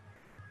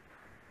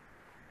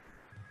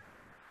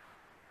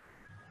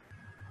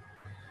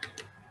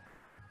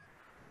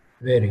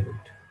 Very good.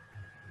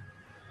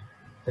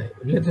 Right.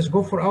 Let us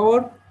go for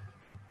our.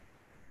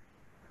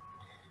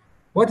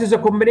 What is the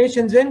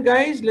combination then,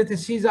 guys? Let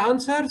us see the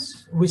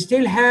answers. We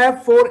still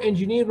have 4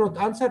 engineer not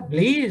answer.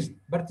 Please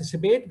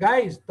participate,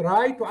 guys.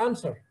 Try to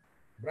answer.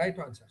 Try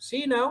to answer.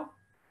 See now,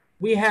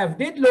 we have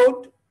dead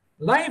load,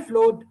 live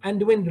load,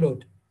 and wind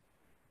load.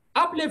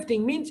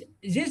 Uplifting means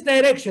this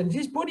direction,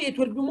 this body, it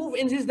will move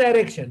in this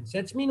direction.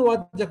 That means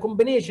what? The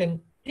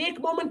combination. Take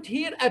moment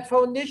here at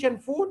foundation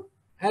foot,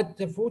 at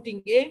the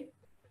footing A.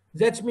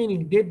 That's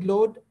meaning dead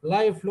load,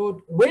 live load,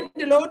 wind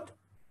load,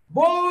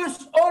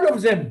 both, all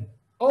of them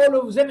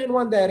in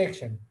one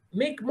direction.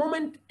 Make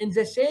moment in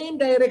the same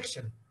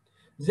direction.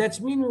 That's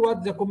mean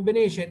what? The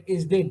combination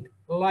is dead,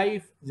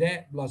 live,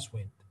 the plus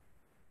wind.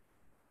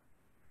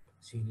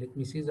 See, let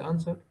me see the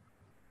answer.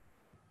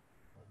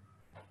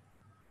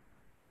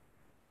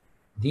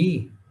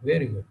 D,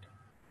 very good.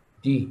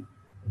 D.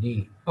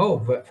 Oh,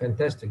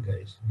 fantastic,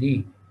 guys.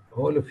 D.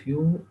 All of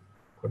you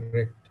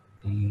correct.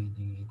 D.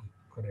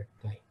 Correct.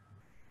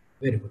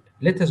 Very good.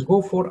 Let us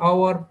go for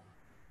our.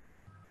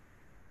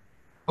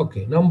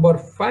 Okay, number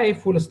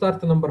 5. We'll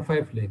start number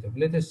 5 later.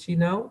 Let us see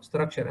now.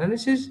 Structure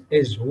analysis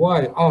is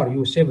why are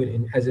you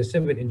as a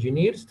civil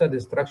engineer study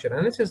structure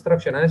analysis?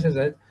 Structure analysis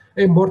is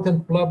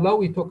important. Blah blah.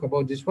 We talk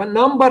about this one.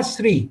 Number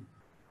 3.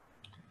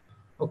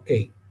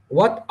 Okay,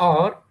 what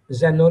are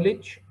the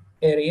knowledge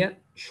area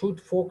should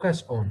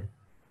focus on?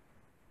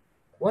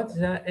 What's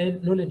the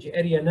knowledge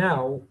area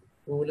now?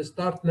 We will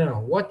start now.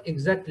 What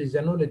exactly is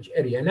the knowledge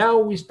area? Now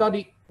we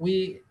study,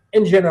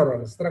 in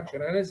general, structure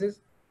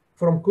analysis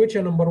from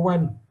question number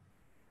 1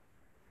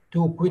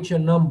 to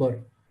question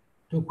number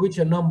for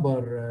question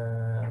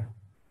number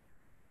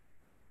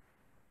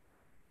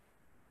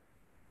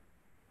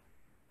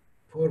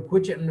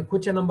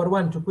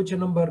 1 to question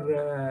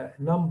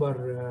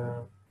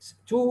number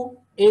 2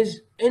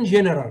 is in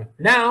general.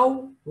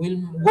 Now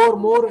we'll go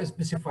more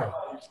specified.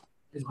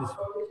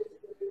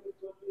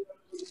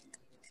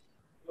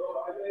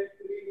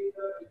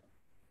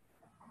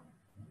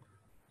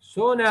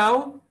 So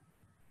now,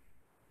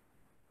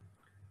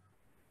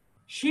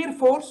 shear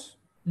force,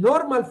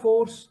 normal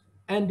force,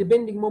 and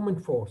bending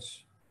moment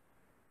force.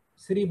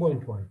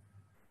 3.1.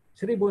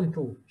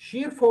 3.2.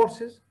 Shear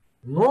forces,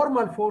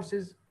 normal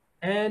forces,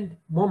 and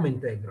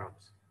moment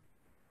diagrams.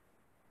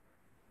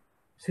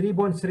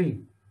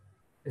 3.3.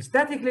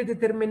 Statically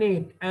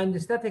determinate and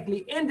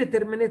statically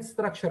indeterminate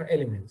structure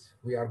elements.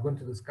 We are going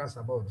to discuss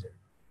about them.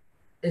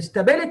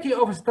 Stability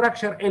of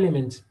structure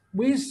elements.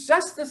 We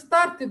just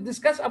started to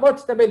discuss about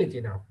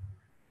stability now.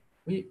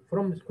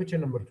 From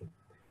question number 2.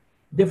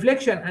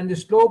 Deflection and the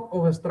slope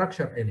of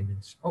structure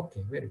elements.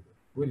 Okay, very good.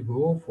 We'll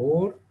go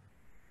for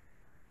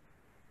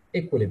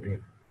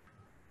equilibrium.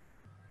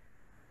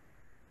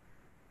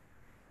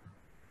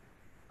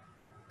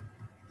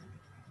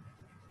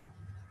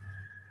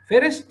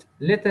 First,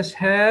 let us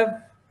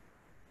have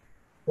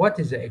what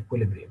is the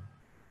equilibrium.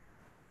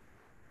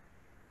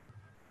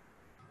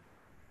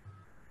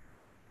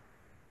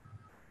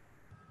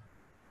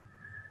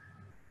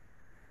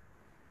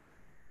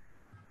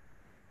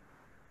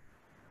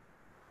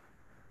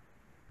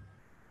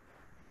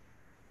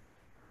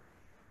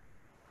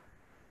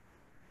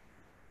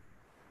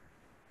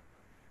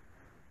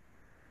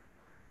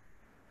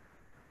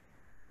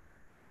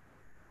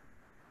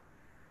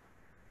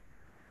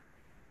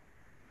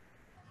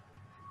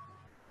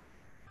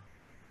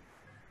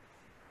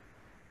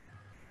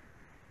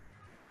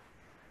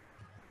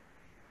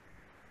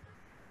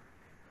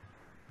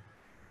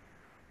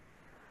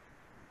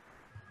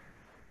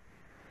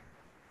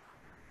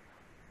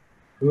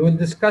 We will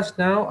discuss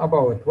now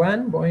about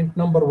point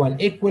number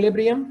 1,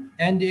 equilibrium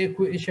and the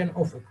equation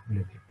of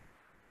equilibrium.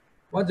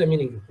 What's the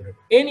meaning of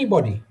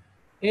equilibrium?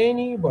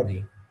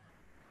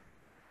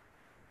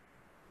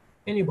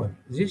 Anybody.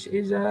 This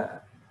is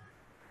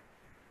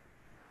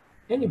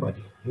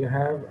anybody. You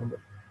have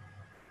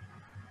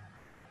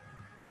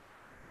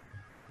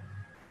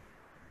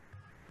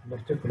a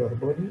particular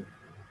body.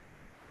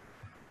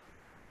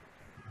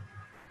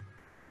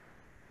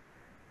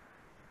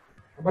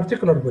 A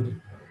particular body.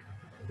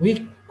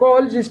 We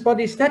call this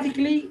body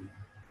statically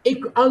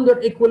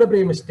under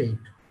equilibrium state.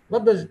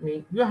 What does it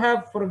mean? You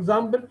have, for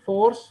example,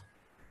 force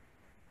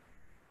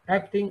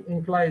acting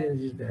inclined in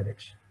this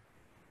direction.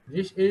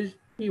 This is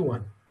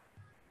P1.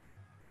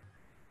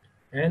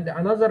 And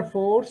another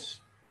force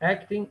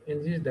acting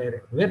in this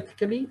direction,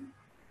 vertically,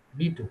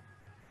 B2.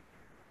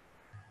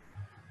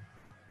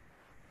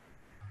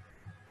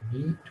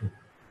 B2.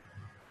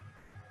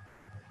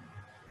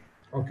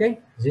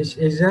 Okay, this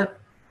is a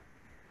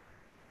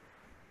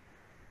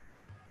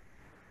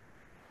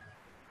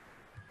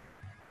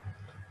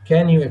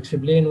Can you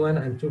explain 1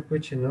 and 2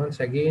 question once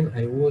again?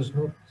 I was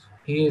not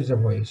hear the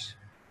voice.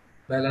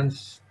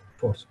 Balanced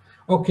force.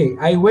 Okay,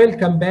 I will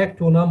come back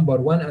to number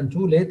 1 and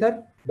 2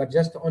 later, but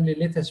just only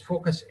let us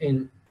focus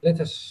in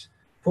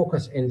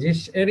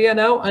this area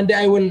now, and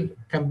I will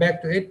come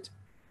back to it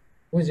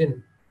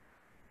within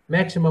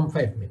maximum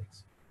 5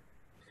 minutes.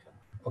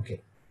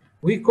 Okay,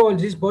 we call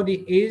this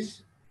body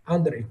is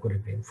under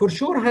equilibrium. For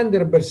sure,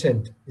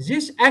 100%.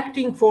 These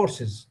acting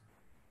forces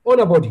on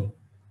a body,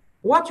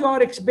 what you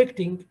are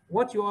expecting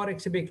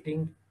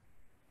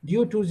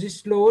due to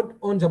this load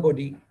on the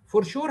body,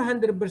 for sure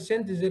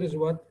 100% there is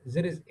what?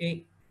 There is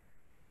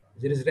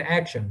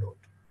reaction load.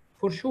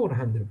 For sure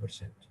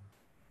 100%.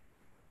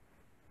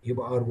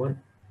 You are R1.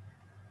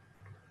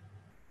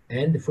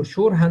 And for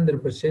sure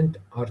 100%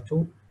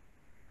 R2.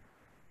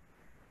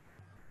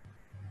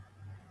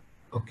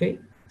 Okay,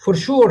 for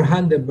sure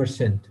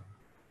 100%.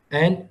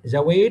 And the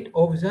weight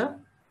of the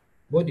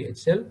body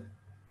itself,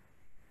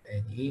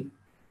 and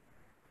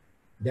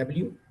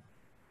W.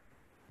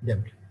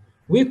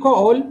 We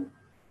call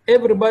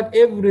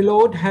every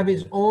load have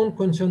its own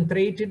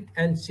concentrated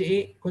and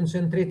say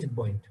concentrated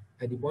point.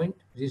 At the point,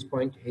 this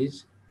point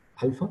is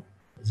alpha.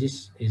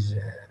 This is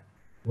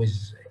with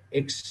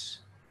X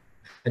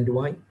and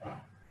Y.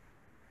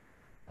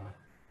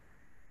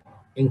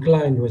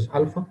 Inclined with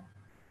alpha.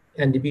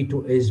 And the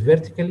B2 is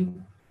vertically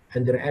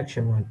and the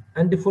reaction 1.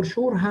 And for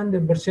sure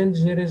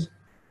 100% there is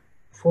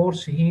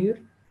force here,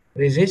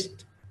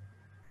 resist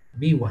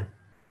B1.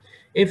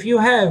 If you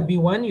have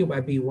B1, you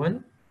have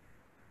B1.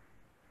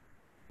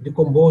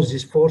 Decompose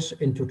this force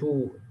into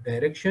 2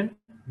 directions.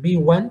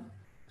 B1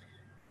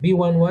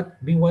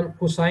 what? B1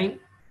 cosine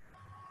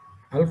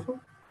alpha.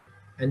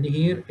 And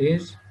here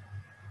is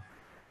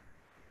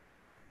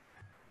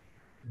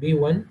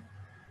B1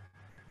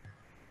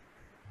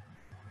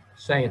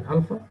 sine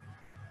alpha.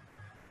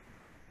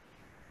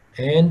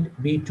 And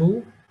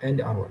B2 and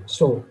R1.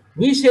 So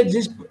we said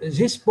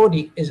this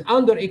body is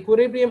under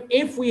equilibrium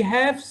if we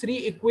have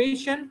 3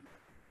 equations.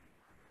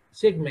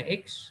 Sigma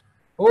X,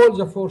 all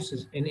the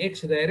forces in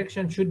X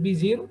direction should be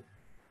 0.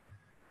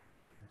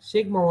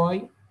 Sigma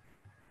Y,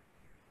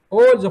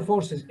 all the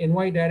forces in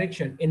Y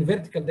direction, in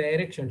vertical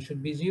direction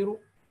should be 0.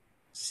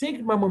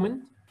 Sigma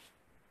moment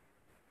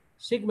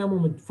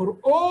for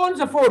all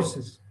the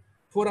forces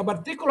for a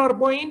particular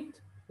point,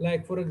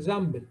 like for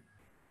example,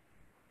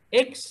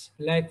 X,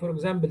 like for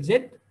example,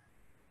 Z,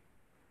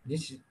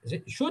 this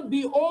should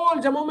be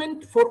all the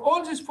moment for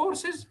all these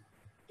forces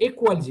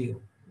equal 0.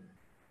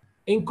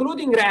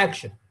 Including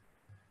reaction.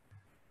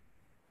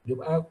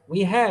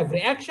 We have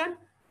reaction,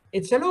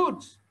 it's a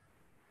load.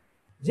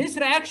 This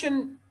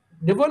reaction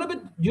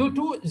developed due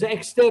to the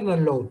external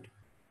load.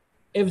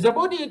 If the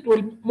body it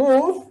will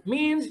move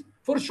means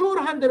for sure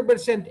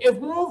 100%. If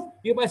move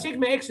يبقى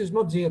sigma x is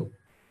not 0.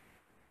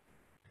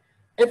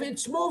 If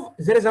it's move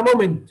there is a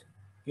moment.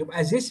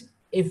 يبقى this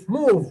if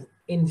move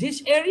in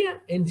this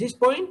area, in this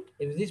point,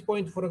 if this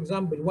point for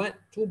example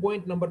 2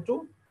 point number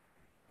 2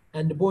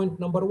 and point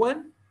number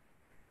 1,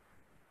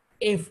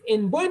 if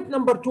in point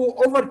number 2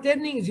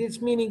 overturning,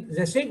 this meaning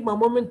the sigma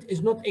moment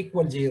is not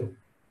equal 0.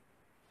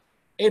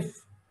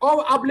 If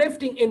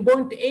uplifting in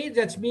point A,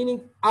 that's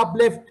meaning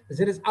uplift,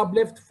 there is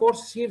uplift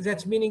force here,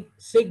 that's meaning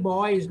sigma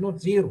y is not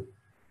 0.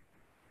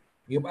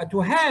 يبقى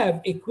to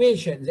have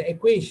equation, the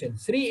equation,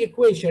 3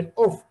 equation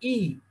of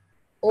E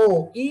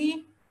O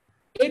E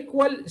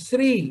equal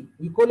 3.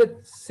 We call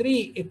it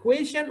 3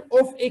 equation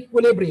of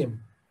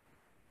equilibrium.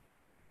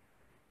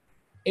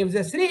 If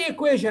the 3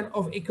 equation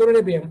of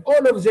equilibrium,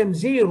 all of them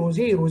 0,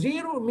 0,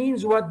 0,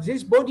 means what?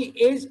 This body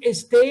is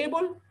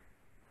stable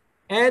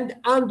and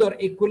under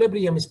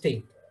equilibrium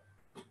state.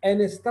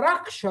 In a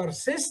structure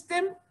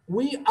system,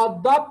 we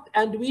adopt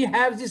and we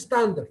have the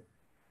standard.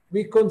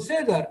 We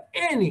consider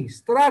any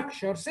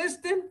structure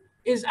system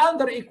is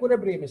under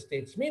equilibrium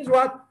states. Means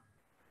what?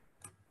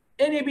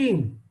 Any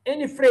beam,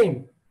 any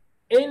frame,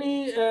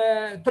 any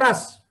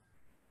truss,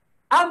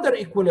 under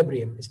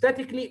equilibrium,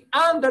 statically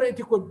under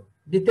equilibrium.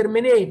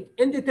 Determinate,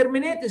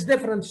 indeterminate is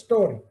different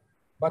story.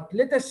 But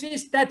let us see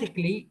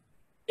statically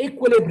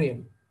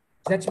equilibrium.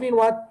 That means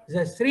what?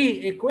 The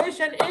 3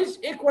 equation is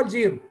equal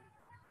 0.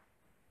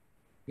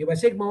 يبقى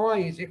sigma y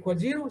is equal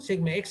 0,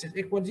 sigma x is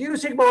equal 0,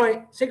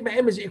 sigma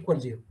m is equal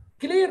 0.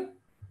 Clear?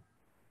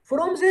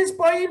 From this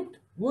point,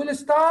 we'll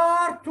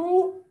start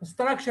to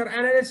structure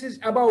analysis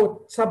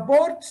about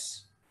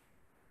supports,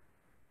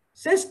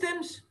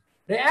 systems,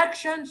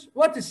 reactions.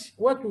 What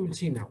we will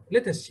see now?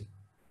 Let us see.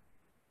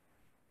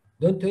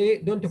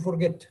 Don't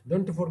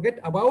forget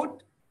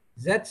about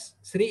that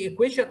 3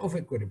 equation of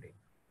equilibrium.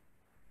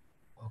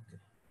 Okay.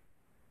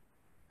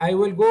 I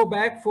will go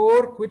back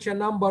for question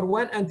number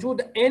 1 and 2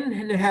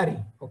 in a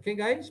hurry. Okay,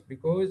 guys,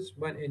 because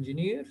one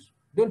engineers.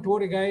 Don't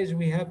worry, guys.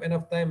 We have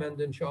enough time,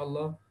 and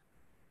inshallah,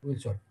 we'll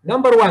solve.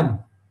 Number 1.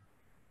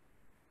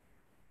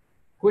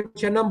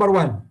 Question number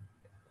 1.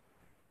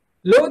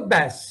 Load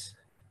pass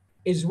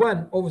is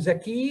one of the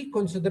key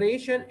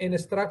consideration in a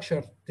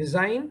structure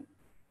design,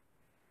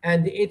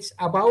 and it's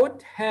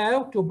about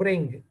how to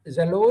bring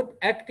the load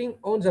acting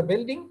on the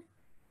building.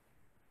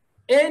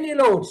 Any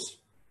loads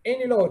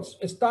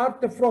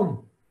start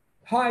from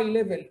high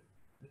level,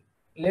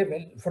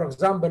 for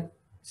example,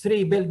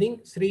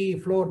 3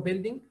 floor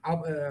building,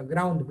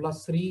 ground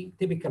plus 3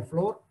 typical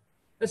floor.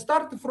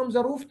 Start from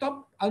the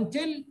rooftop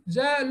until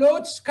the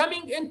loads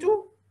coming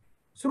into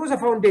through the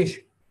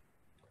foundation,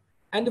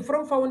 and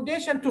from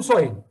foundation to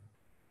soil.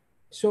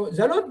 So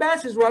the load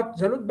pass is what?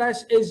 The load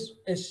pass is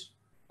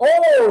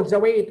all the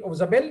weight of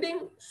the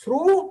building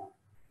through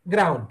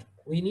ground.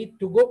 We need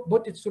to go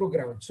put it through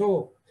ground.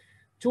 So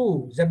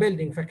to the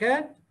building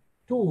facade,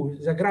 to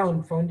the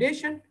ground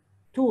foundation,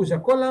 to the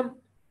column,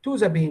 to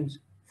the beams.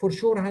 For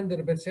sure,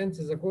 100%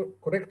 the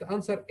correct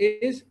answer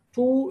is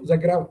to the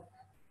ground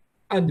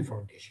and the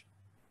foundation.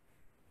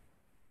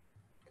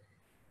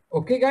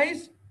 Okay,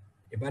 guys?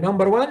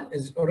 Number 1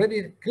 is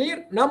already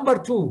clear. Number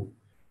 2,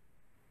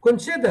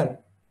 consider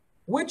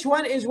which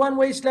one is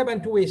one-way slab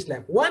and two-way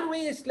slab.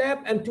 One-way slab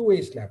and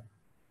two-way slab.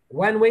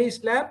 One-way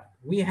slab,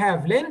 we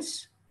have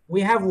length,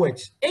 we have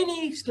width.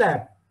 Any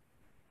slab,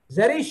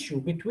 the ratio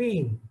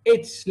between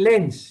its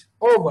length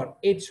over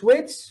its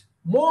width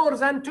more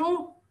than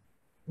 2,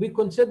 we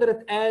consider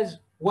it as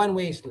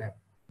one-way slab.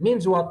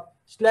 Means what?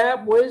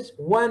 Slab with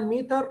 1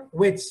 meter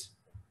width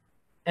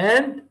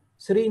and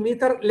 3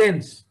 meter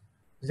length.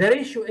 The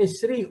ratio is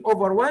 3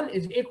 over 1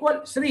 is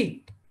equal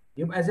 3.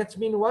 That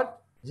means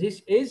what?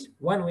 This is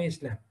one-way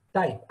slab.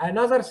 Type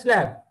another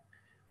slab,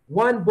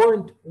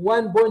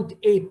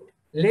 1.8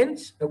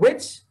 length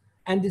width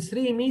and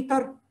 3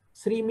 meter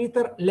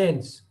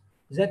length.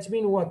 That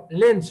means what?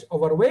 Length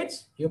over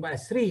width.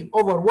 3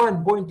 over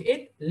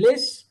 1.8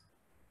 less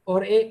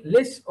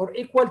or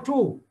equal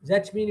to.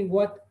 That's meaning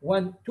what?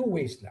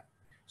 Two-way slab.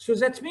 So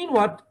that means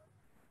what?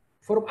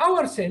 From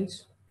our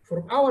sense,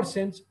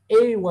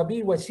 A,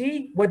 B,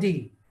 C,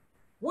 D.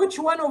 Which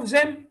one of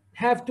them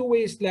have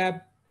two-way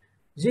slab?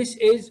 This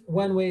is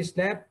one-way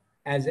slab.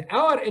 As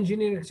our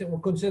engineering will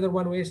consider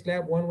one-way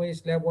slab, one-way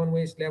slab,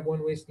 one-way slab,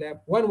 one-way slab,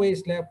 one-way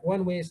slab,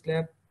 one-way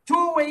slab,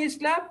 two-way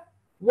slab,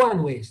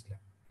 one-way slab.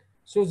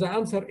 So the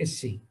answer is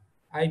C.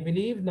 I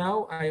believe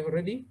now I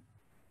already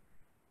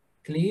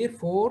clear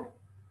for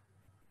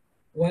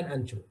 1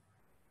 and 2.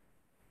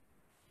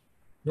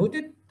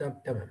 Noted?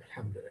 Tamam,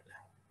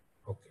 alhamdulillah.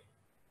 Okay.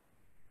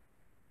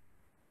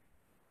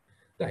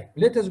 Right.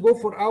 Let us go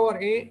for our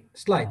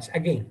slides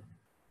again.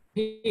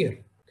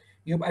 Here.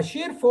 يبقى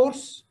shear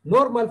force,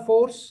 normal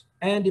force,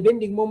 and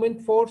bending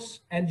moment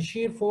force, and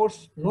shear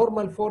force,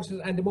 normal forces,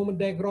 and moment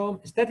diagram,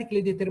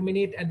 statically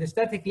determinate and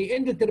statically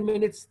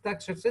indeterminate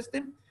structure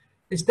system,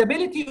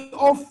 stability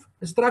of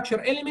structure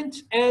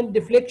elements, and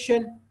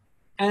deflection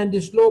and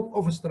the slope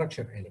of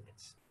structure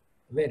elements.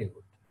 Very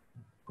good.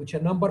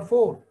 Question number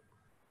 4.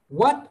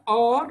 What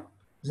are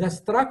the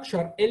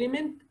structure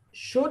element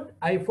should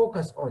I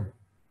focus on?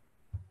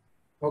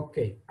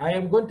 Okay, I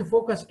am going to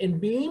focus in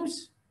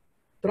beams,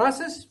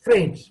 trusses,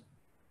 frames.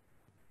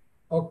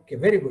 Okay,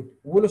 very good.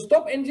 We'll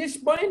stop in this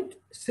point.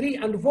 3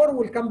 and 4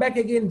 will come back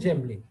again,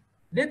 gently.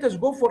 Let us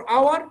go for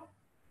our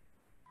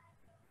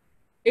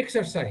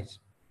exercise.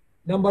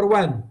 Number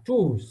 1,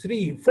 2,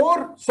 3,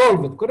 4,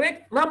 solve it,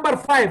 correct? Number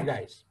 5,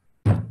 guys.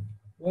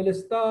 We'll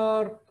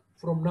start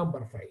from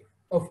number 5.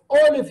 If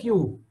all of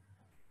you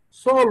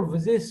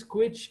solve these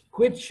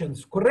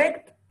questions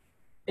correct,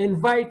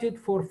 invited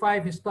for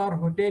 5-star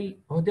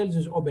hotels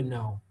is open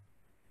now.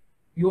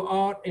 You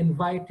are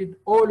invited,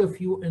 all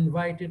of you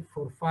invited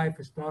for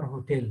 5-star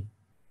hotel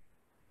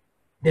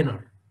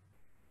dinner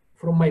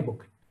from my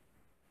book.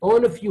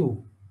 All of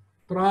you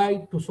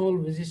try to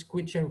solve this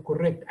question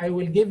correct. I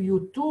will give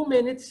you 2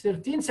 minutes,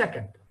 13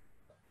 seconds.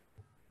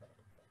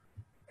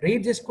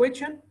 Read this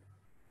question,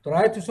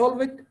 try to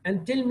solve it,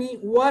 and tell me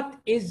what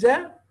is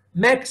the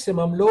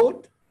maximum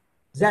load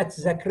that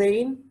the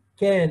crane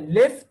can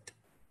lift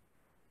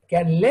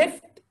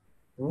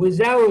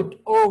without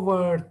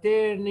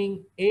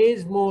overturning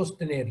is most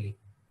nearly.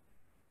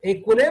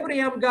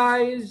 Equilibrium,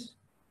 guys,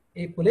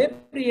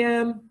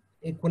 equilibrium,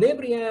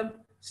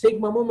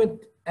 sigma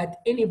moment at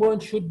any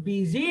point should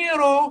be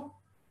 0,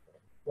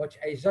 which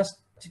I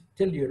just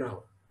tell you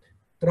now.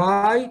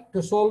 Try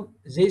to solve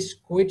this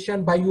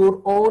question by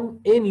your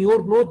own in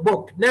your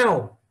notebook.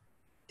 Now,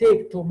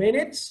 take 2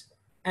 minutes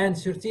and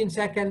 13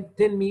 seconds.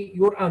 Tell me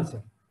your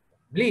answer,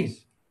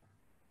 please.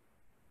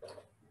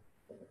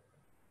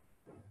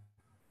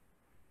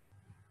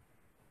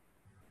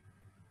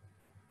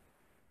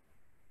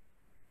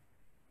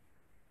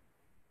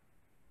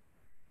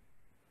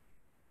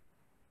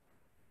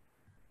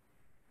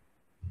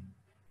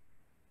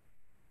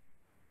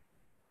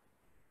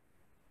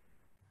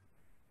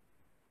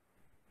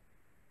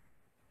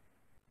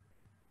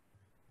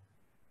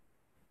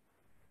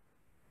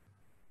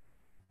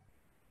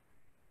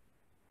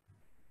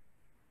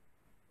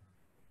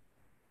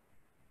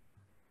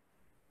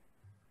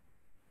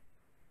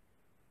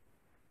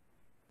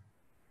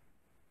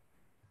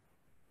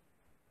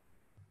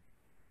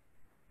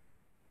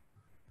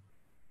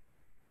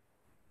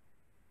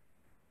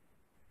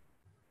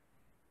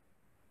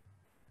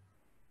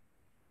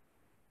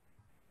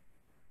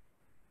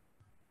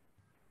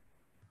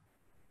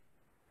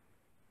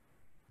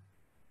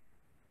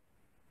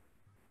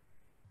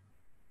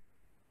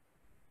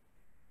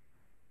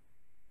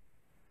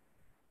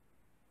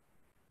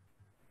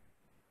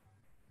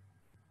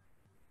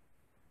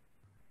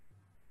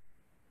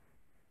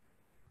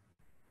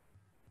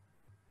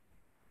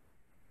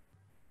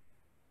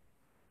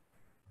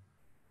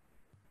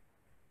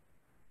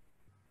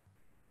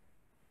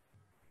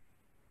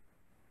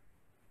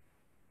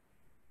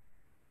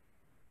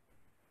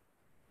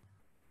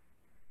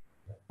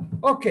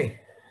 Okay.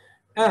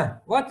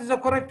 What is the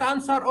correct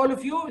answer, all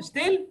of you?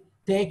 Still,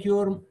 take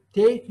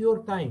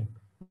your time.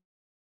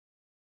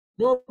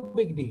 No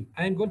big deal.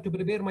 I'm going to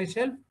prepare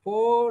myself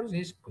for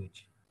this quiz.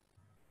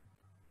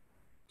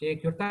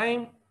 Take your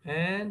time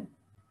and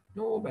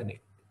no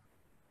panic.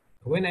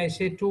 When I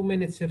say 2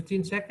 minutes,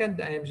 13 seconds,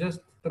 I am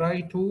just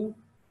trying to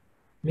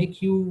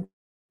make you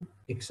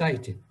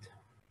excited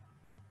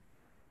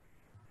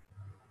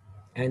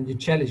and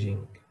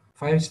challenging.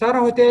 5-star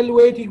hotel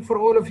waiting for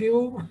all of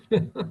you.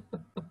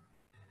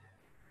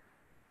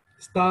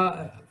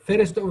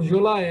 1st of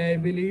July, I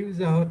believe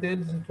the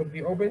hotels will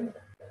be open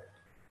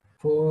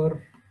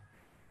for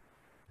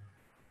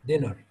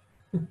dinner.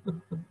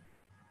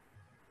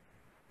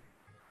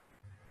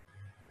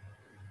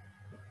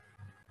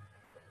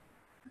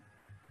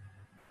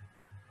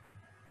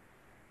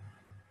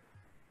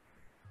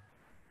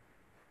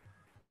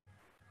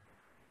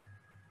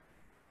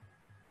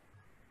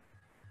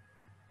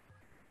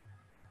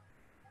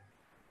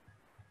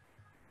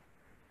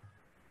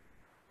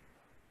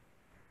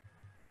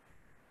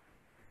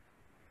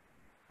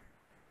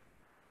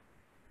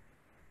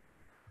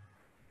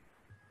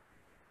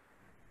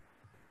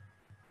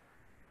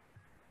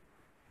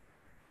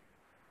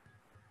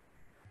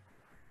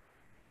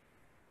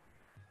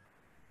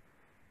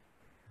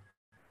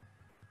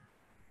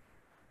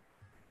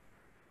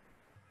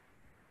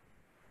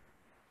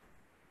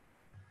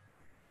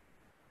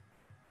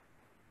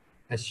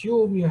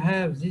 Assume you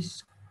have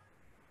these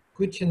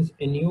questions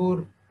in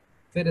your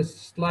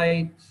first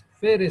slide,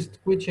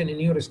 first question in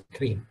your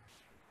screen,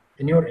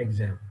 in your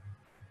exam.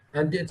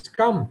 And it's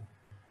come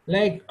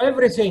like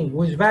everything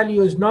with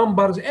values,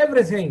 numbers,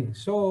 everything.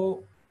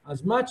 So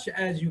as much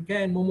as you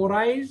can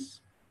memorize,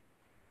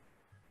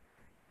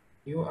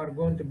 you are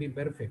going to be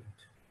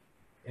perfect.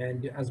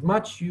 And as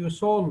much you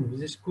solve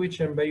this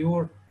question by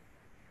your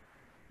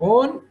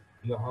own,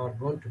 you are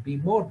going to be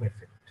more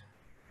perfect.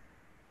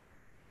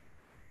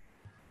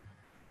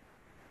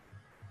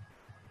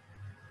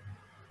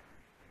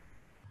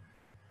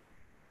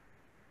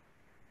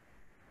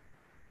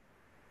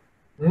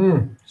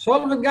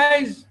 Solve it,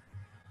 guys.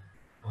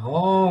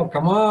 Oh,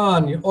 come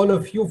on. All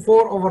of you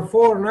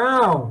 4/4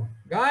 now.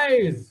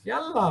 Guys,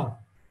 yalla.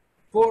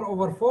 4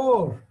 over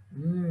 4.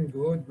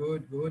 Good,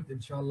 good, good.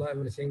 Inshallah,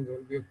 everything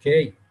will be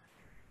okay.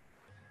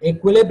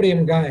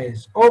 Equilibrium,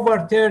 guys.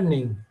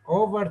 Overturning,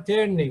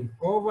 overturning,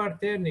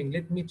 overturning.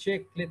 Let me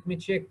check, let me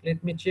check,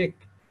 let me check.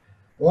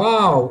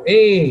 Wow,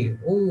 A.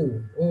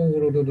 Oh,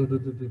 oh,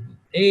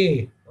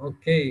 A.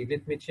 Okay,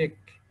 let me check.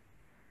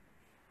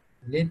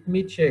 Let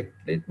me check,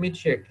 let me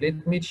check,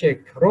 let me check.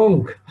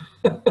 Wrong.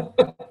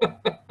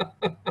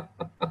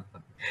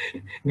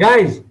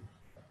 Guys,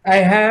 I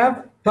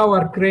have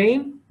tower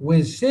crane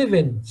with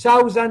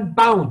 7,000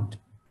 pound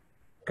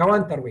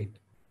counterweight.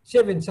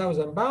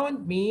 7,000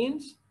 pound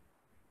means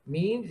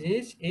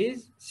this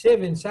is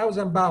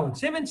 7,000 pound.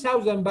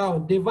 7,000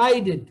 pound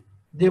divided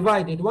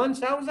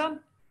 1,000,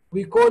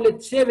 we call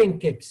it 7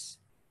 kips.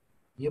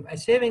 يبقى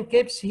 7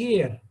 kips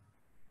here.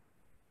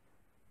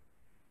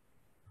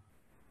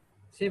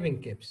 7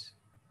 kips.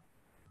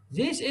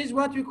 This is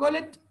what we call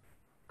it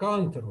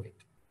counterweight.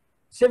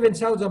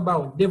 7,000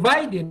 pound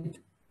divided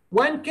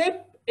 1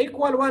 kip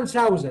equal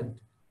 1,000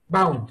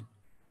 pound.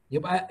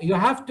 You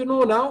have to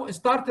know now,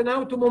 start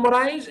now to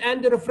memorize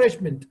and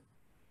refreshment.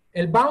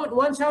 الباوند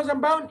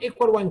 1000 pound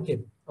equal 1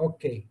 kip.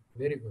 Okay,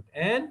 very good.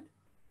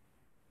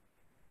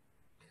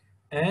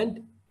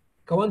 And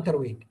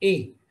counterweight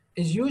A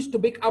is used to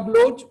pick up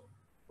loads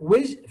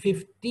with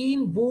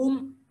 15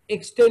 boom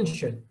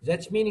extension.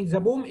 That's meaning the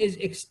boom is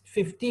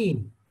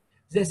 15.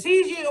 The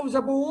CG of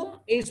the boom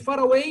is far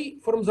away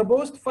from the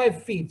post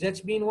 5 feet.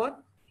 That's mean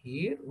what?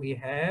 Here we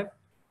have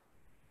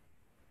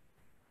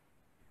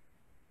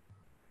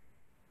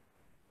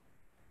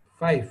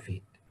 5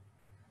 feet.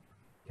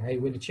 I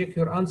will check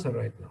your answer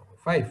right now.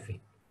 5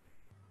 feet.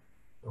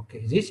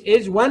 Okay, this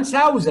is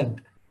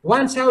 1,000.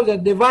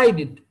 1,000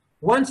 divided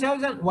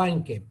 1,000,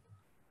 1 kip.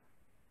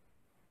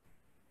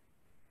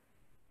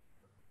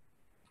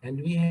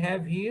 And we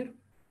have here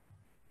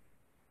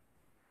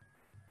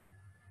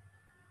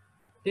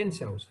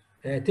 10,000.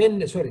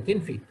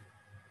 10 feet.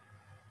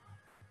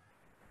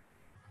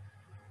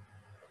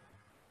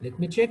 Let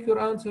me check your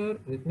answer.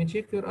 Let me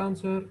check your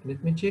answer.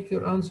 Let me check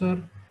your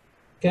answer.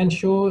 Can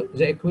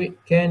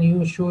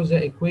you show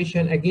the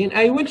equation again?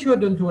 I will show,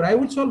 don't worry. I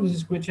will solve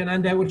this question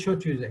and I will show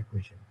to you the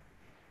equation.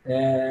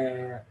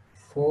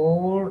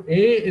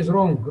 4A is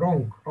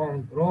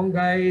wrong,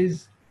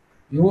 guys.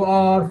 You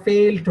are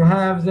failed to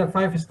have the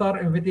 5-star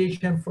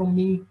invitation from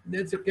me.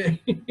 That's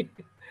okay.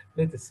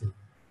 Let us see.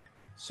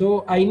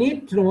 So I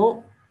need to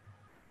know.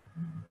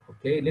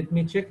 Okay, let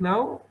me check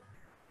now.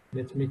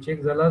 Let me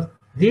check the last.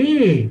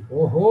 D.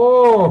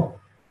 Oh,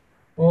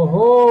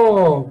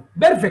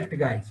 perfect,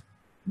 guys.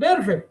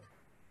 Perfect.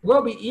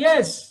 Gobi,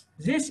 yes,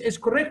 this is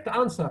correct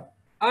answer.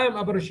 I am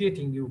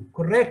appreciating you.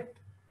 Correct.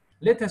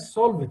 Let us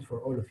solve it for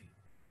all of you.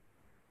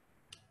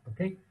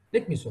 Okay,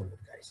 let me solve it,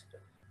 guys.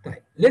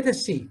 Right. Let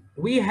us see.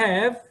 We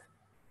have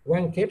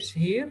 1 kips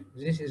here.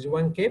 This is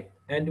 1 kip,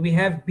 and we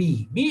have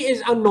B. B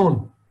is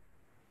unknown.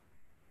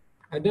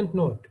 I don't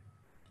know it.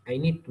 I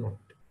need to know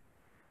it.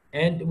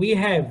 And we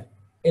have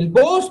the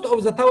post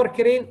of the tower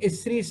crane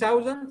is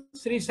 3,000.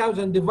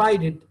 3,000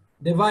 divided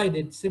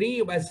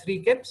 3 يبقى 3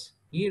 kips.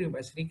 Here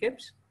يبقى 3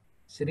 kips.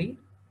 3.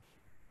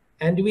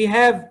 And we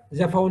have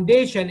the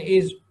foundation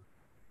is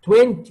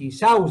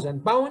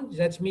 20,000 pounds.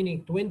 That's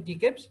meaning 20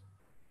 kips.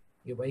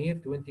 يبقى here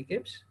 20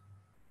 kips.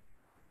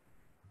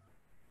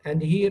 And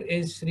here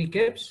is 3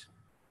 kips.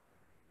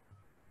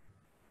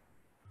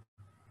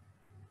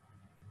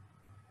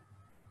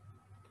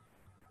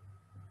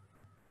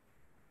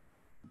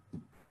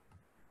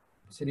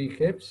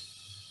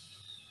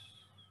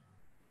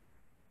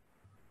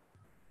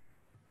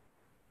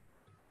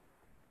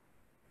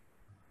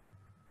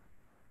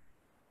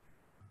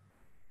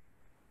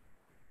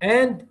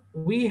 And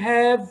we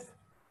have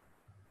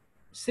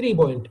 3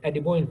 points at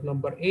the point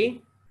number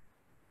A,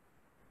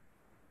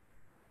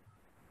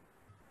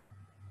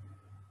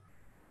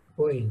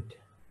 point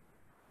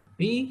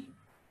B,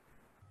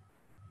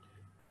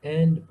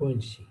 and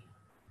point C.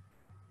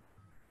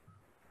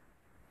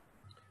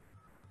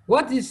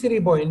 What is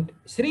 3 point?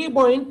 3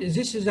 point,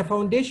 this is the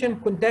foundation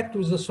contact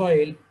with the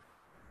soil.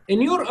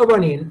 In your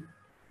opinion,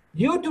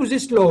 due to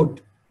this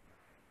load,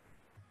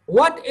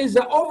 what is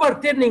the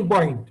overturning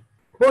point?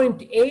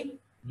 Point A,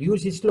 due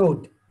to this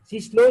load.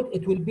 This load,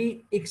 it will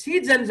be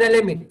exceeds the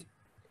limit.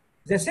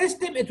 The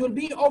system, it will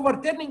be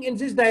overturning in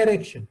this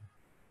direction.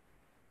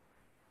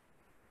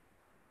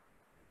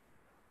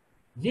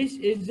 This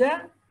is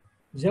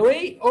the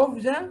way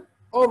of the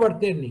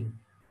overturning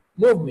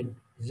movement.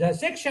 The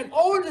section,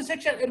 all the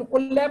section will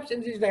collapse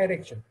in this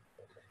direction.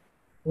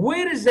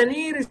 Where is the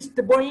nearest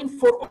point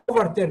for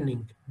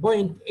overturning?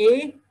 Point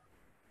A,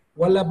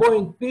 wala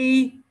point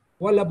B,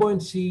 wala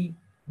point C.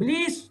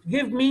 Please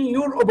give me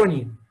your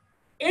opinion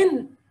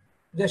in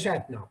the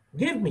chat now.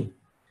 Give me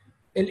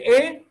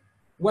A,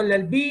 wala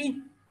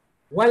B,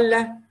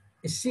 wala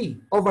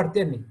C,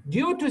 overturning.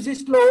 Due to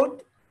this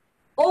load,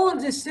 all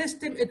the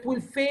system, it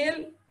will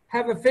fail,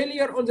 have a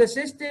failure on the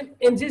system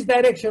in this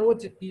direction.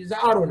 What is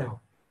the arrow now?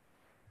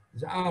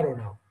 The arrow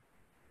now.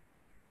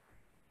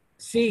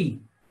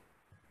 C,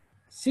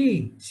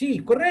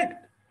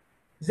 correct.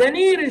 the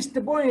nearest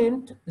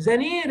point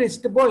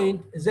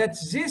that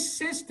this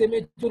system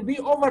it will be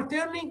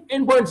overturning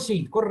in point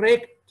C,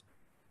 correct?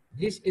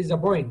 This is a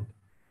point.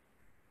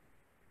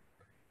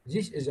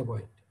 This is a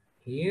point.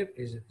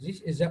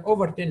 This is the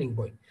overturning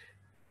point.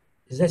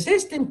 The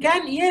system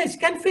can, yes,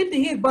 can fail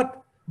here,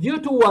 but due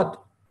to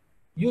what?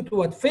 Due to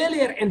what?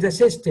 Failure in the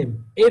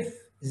system. If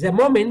the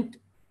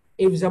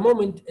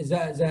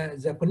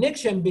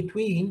connection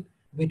between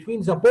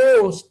the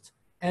post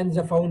and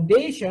the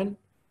foundation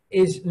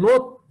is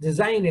not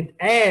designed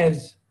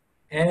as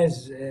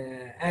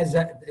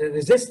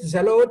resist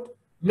the load,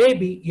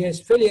 maybe yes,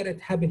 failure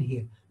it happened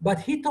here. But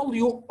he told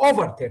you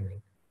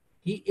overturning.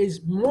 He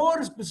is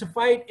more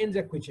specified in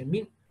the question.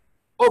 Mean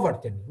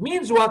overturning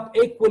means what?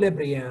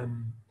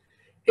 Equilibrium.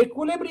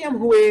 Equilibrium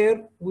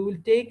where we will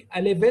take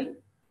a level.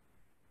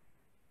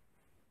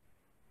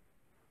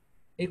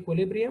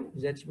 Equilibrium,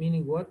 that's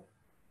meaning what?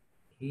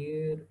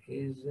 Here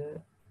is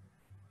a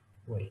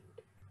weight.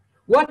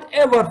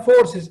 Whatever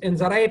forces in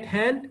the right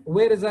hand,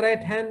 where is the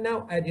right hand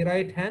now? At the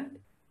right hand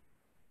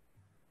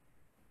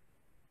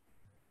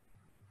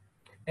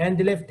and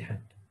the left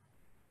hand.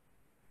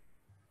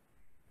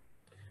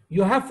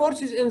 You have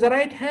forces in the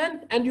right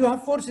hand and you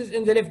have forces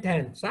in the left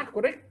hand. صح?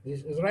 Correct?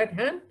 This is right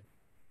hand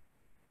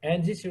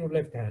and this is your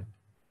left hand.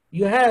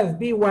 You have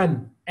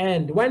B1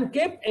 and 1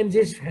 kip in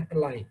this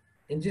line,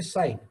 in this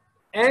side.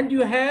 And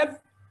you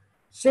have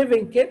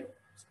 7 kips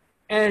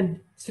and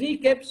 3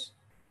 kips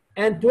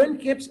and 20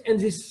 kips in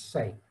this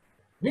side.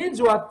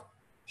 Means what?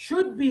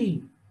 Should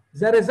be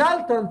the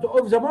resultant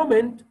of the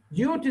moment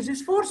due to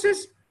these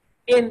forces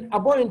in a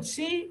point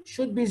C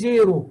should be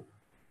 0.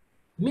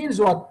 Means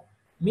what?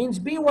 Means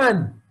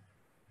B1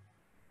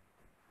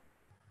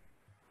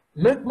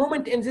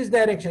 moment in this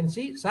direction.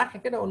 See, صح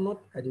كده or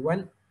not? ادي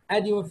 1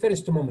 ادي your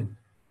first moment.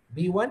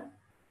 B1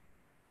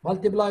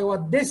 multiply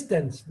what?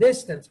 Distance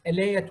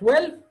اللي هي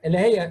 12 اللي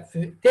هي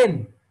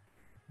 10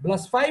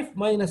 plus 5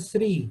 minus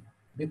 3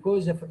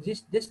 because of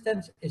this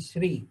distance is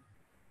 3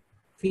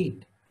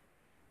 feet.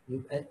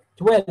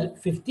 12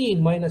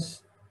 15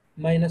 minus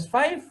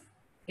 5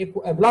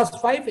 plus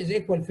 5 is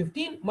equal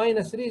 15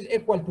 minus 3 is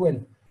equal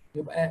 12.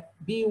 يبقى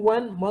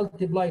B1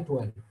 multiply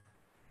 12.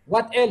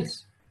 What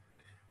else?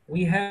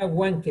 We have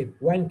 1 kip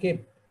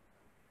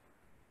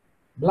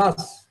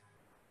plus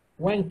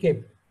 1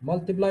 kip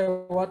multiply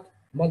what?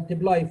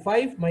 Multiply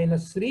 5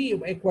 minus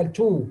 3 equal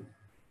 2.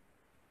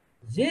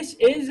 This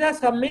is the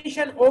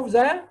summation of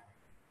the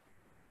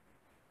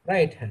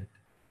right hand.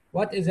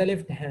 What is the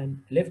left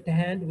hand? Left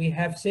hand we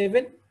have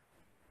 7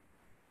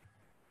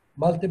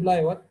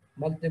 multiply what?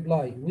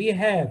 Multiply. We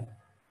have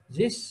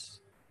this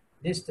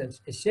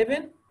distance is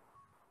 7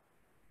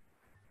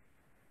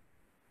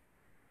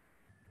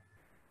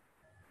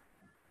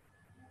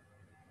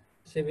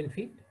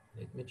 feet.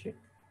 Let me check.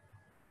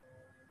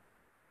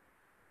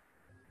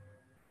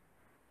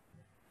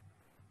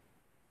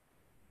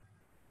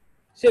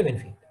 7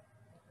 feet.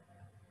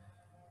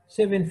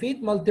 7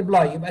 feet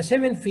multiply يبقى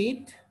 7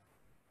 feet.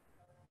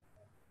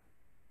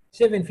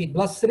 7 feet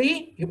plus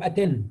 3 يبقى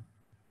 10.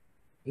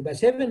 يبقى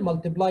 7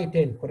 multiply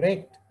 10.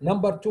 Correct.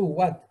 Number 2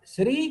 what?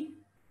 3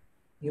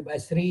 يبقى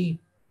 3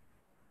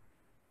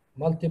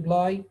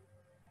 multiply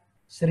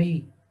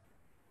 3.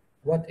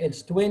 What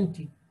else?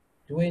 20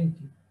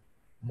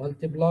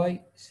 multiply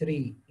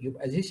 3.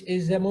 يبقى this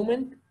is the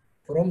moment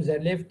from the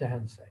left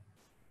hand side.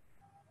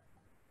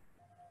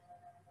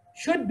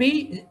 Should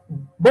be,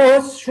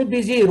 both should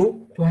be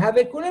 0 to have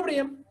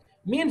equilibrium.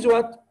 Means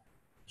what?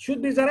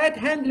 Should be the right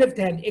hand, left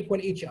hand equal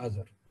each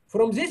other.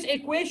 From this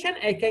equation,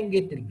 I can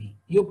get to B.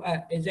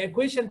 Is the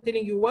equation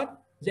telling you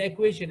what? The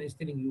equation is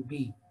telling you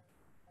B.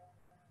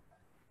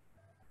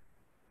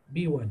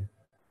 B1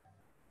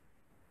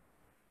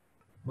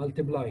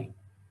 multiply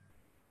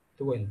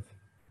 12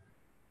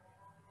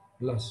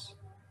 plus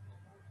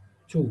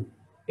 2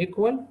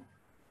 equal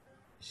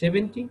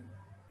 70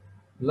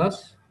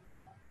 plus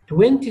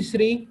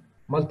 23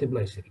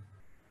 multiply 3.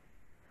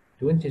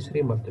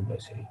 23 multiply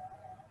 3.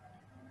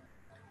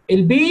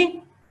 El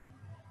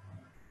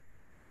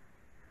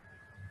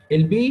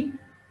B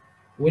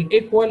will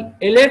equal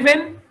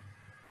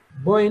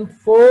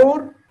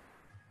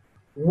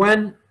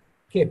 11.41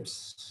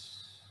 kips.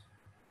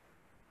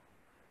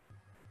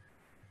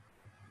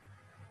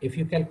 If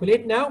you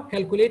calculate now,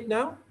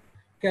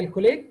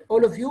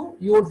 all of you,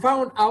 you will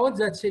find out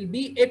that cell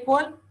B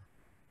equal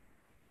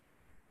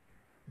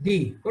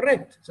D.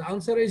 Correct. The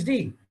answer is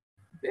D.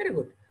 Very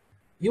good.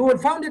 You will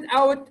find it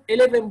out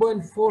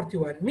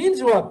 11.41.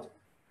 Means what?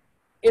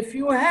 If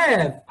you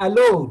have a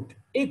load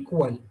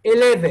equal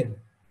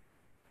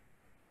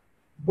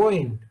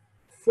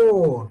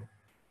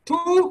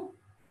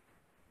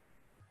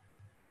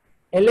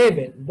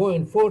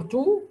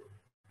 11.42,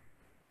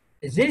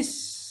 this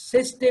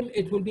system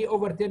it will be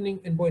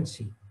overturning in point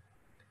C.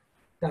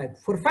 Type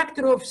for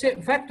factor of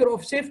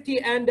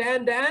safety and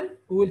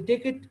we will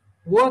take it.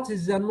 What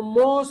is the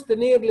most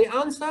nearly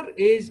answer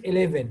is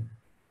 11.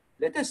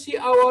 Let us see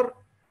our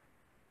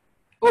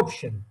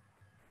option.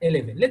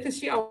 11. Let us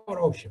see our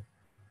option.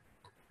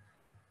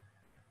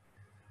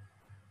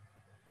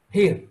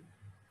 here.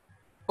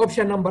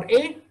 Option number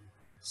A,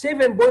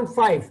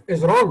 7.5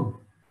 is wrong.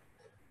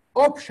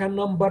 Option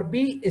number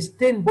B is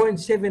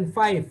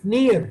 10.75,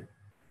 near.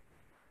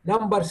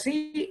 Number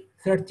C,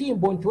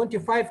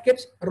 13.25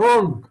 keeps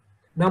wrong.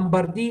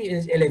 Number D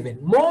is 11.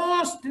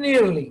 Most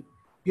nearly.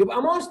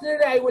 يبقى most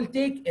nearly I will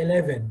take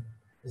 11.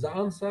 The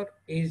answer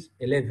is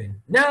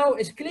 11. Now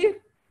is clear?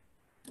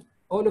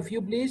 All of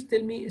you please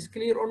tell me is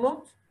clear or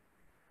not?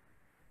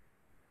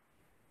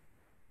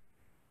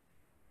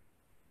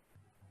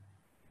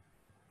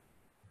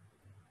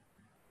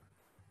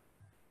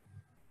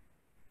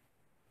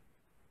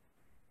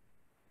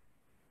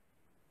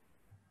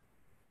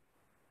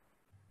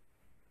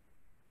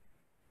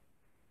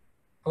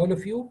 All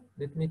of you,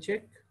 let me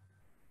check.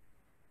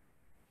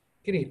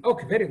 Clear.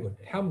 Okay, very good.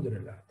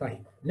 Alhamdulillah.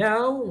 طيب.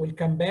 Now we'll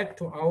come back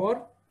to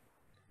our,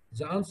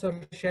 the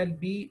answer shall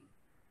be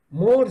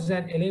more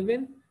than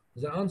 11.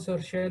 The answer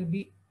shall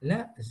be,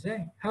 لا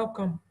ازاي? How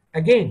come?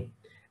 Again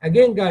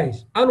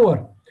guys,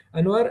 Anwar,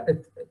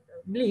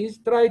 please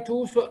try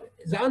to, so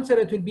the answer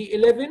it will be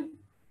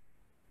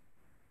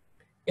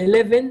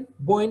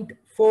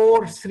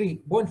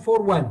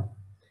 11.41.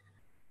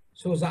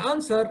 So the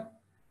answer,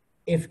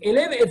 if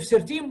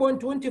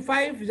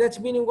 13.25, that's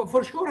meaning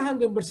for sure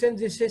 100%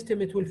 this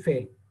system it will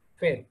failure,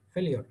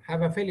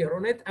 have a failure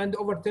on it and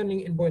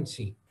overturning in point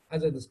C,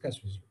 as I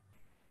discussed with you.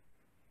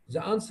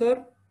 The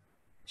answer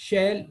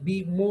shall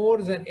be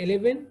more than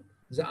 11.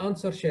 The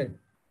answer shall.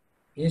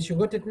 Yes, you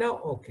got it now?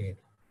 Okay.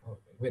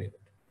 Okay, very good.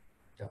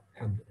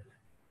 Alhamdulillah.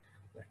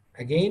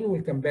 Again,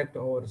 we'll come back to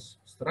our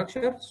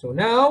structure. So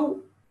now,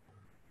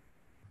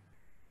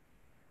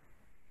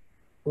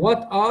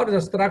 what are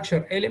the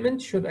structure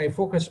elements should I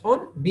focus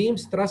on?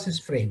 Beams, trusses,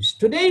 frames.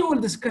 Today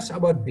we'll discuss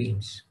about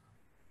beams.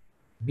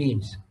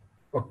 Beams.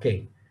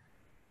 Okay.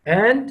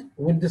 And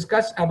we'll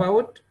discuss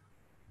about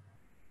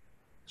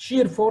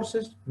shear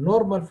forces,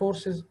 normal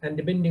forces,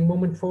 and bending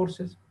moment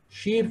forces,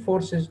 shear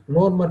forces,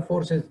 normal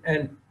forces,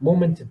 and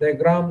moment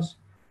diagrams,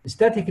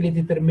 statically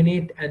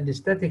determinate and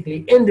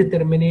statically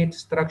indeterminate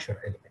structure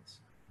elements.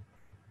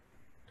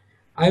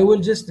 I will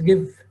just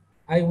give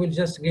 5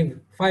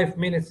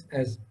 minutes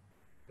as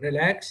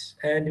relax,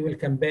 and we'll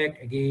come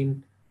back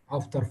again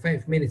after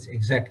 5 minutes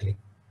exactly.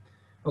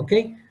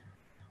 Okay,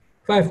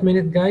 5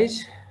 minutes,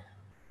 guys.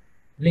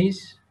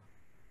 Please,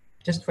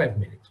 just 5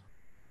 minutes.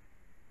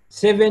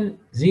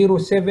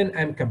 7:07.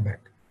 I'm come back.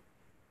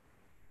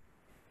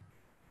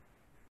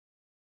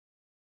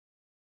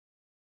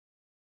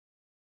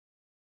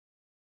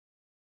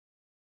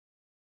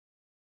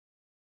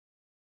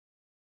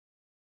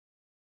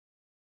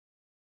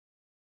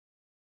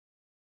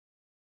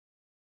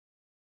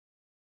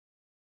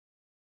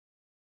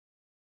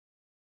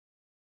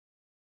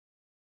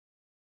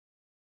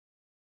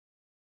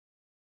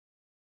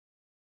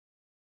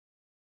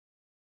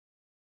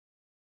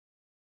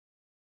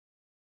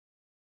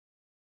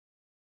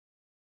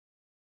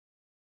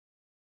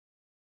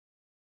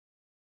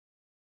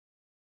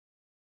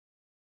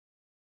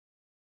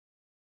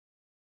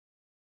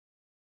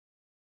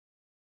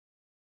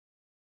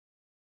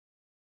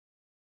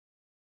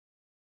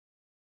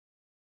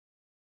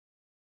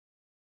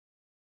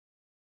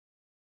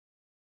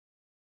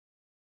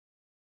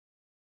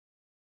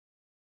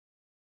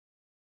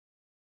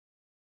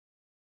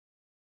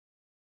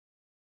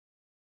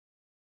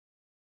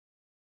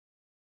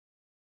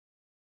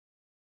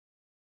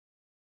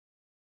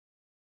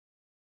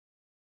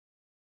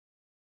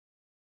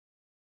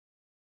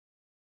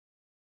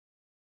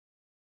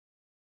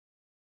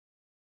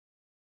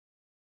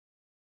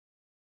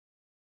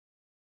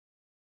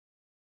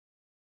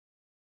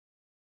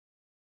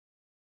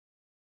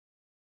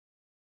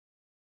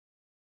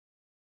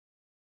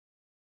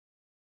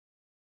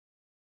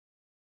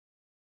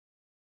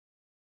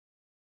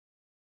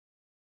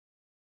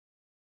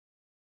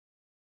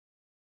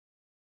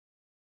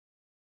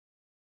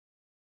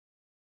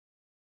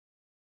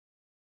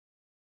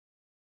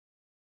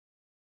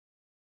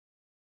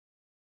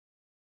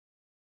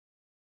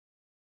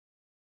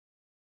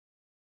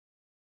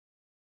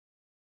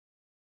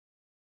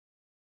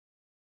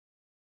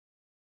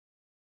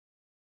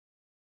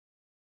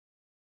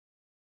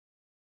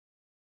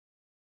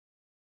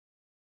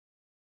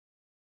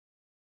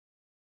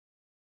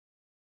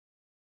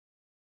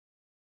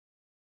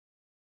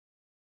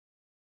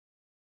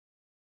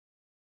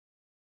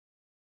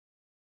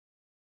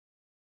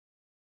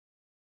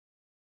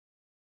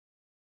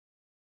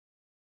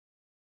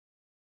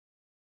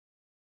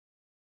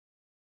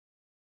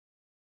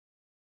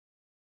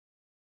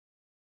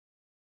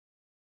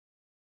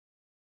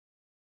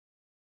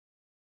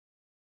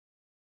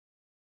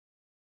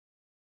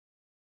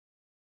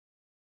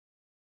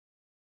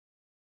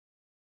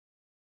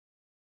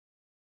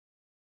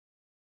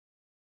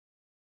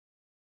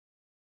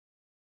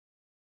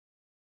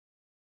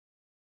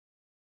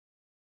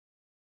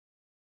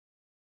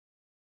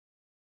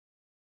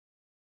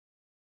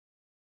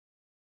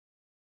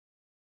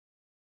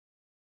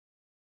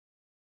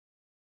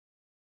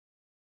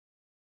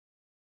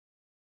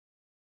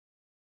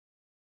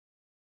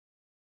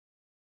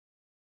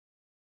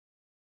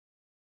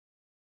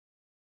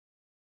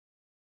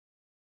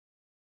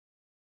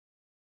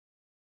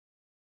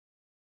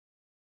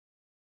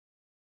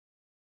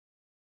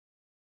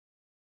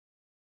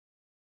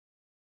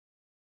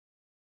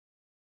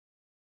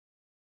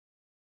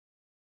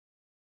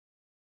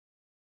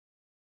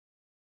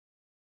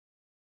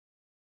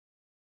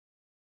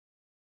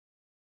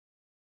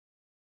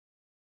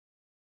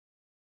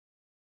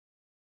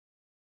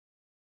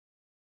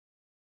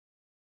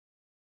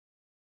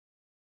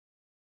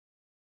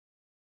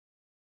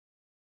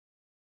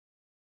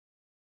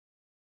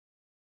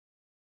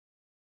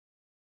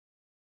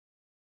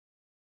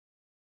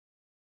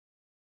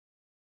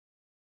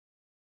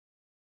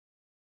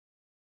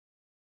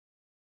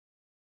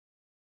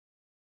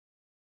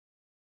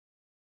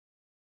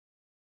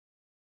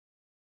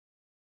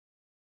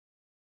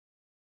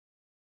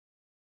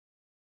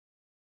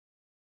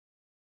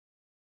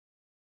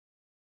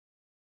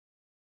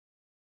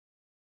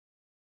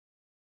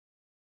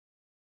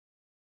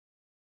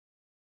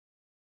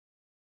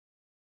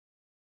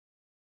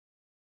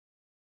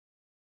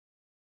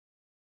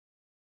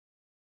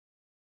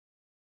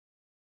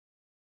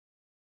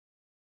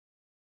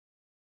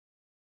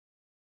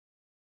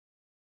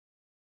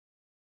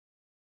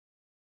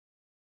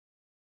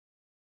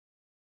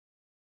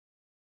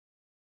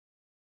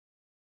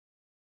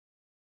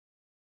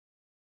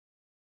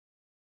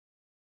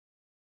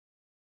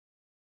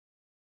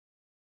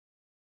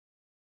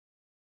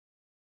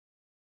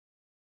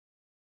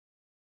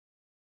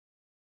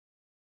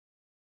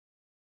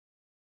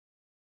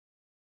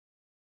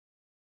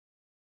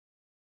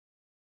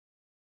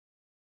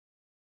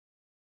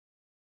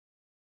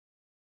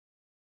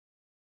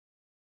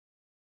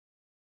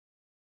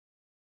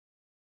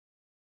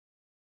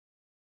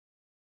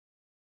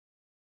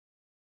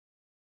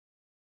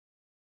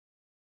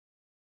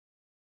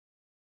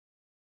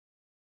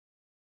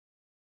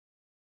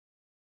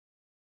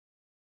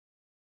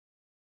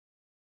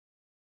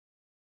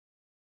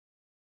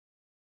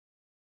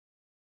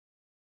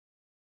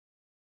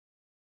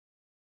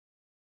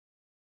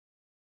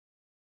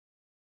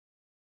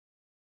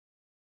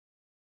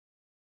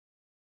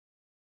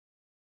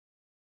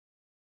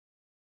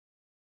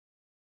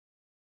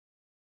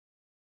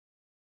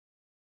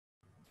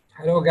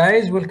 Hello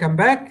guys, welcome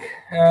back.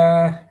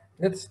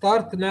 Let's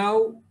start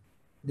now.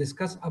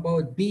 Discuss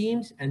about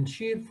beams and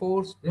shear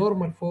force,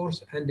 normal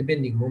force, and the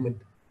bending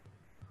moment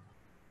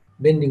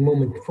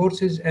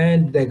forces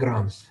and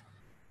diagrams.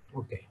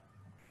 Okay.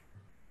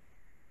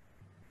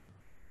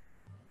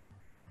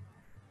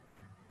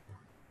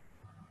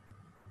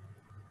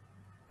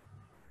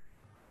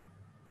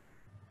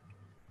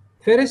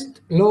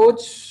 First,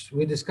 loads.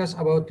 We discuss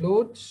about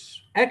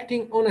loads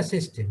acting on a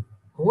system.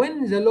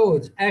 When the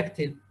loads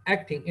acting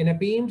in a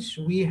beams,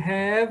 we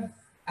have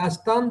a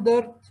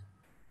standard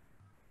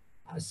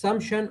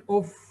assumption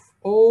of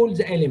all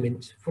the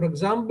elements. For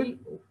example,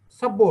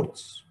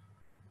 supports.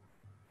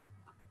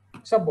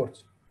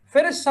 Supports.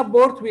 First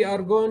support we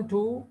are going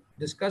to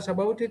discuss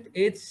about it.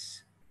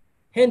 It's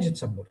hinged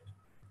support.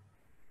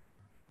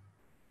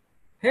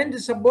 Hinged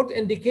support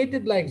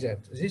indicated like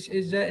that. This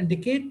is the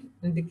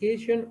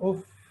indication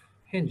of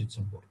hinged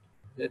support.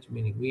 That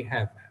meaning we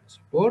have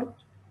support.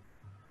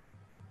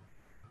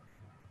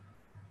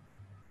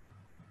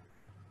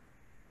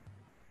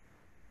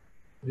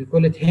 We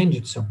call it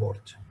hinged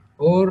support,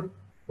 or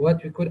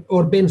what we call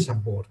or bin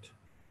support,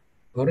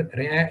 or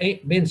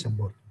bin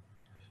support.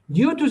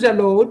 Due to the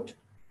load,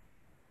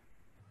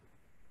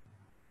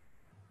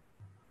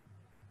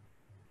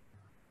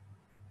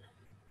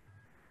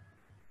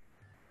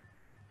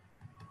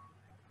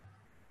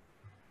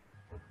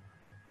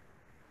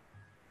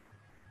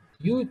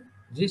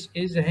 this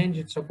is a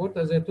hinged support,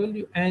 as I told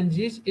you, and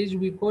this is,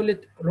 we call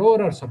it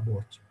roller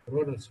support.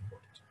 Roller support.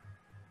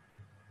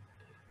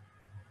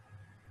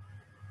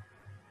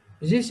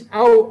 This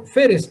our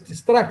first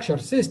structure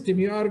system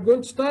you are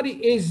going to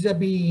study is the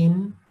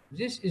beam.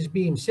 This is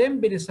beam,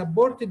 simply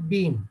supported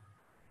beam.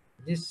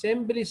 This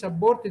simply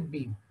supported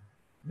beam.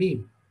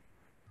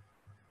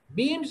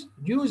 Beams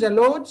due the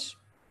loads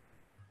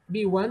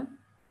B1,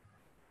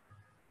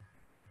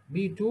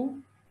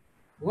 B2,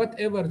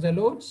 whatever the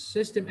loads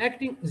system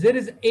acting, there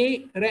is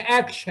a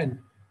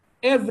reaction.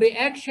 Every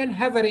action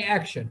have a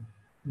reaction.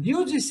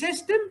 Due to the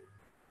system,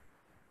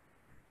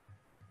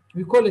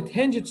 we call it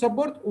hinged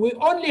support. We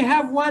only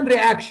have one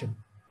reaction,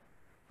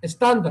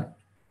 standard.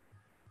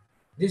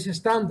 This is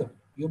standard.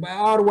 يبقى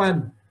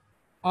R1.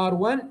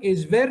 R1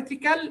 is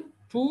vertical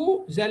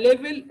to the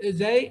level,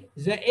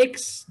 the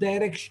X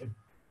direction.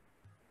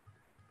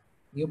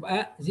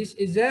 يبقى this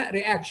is a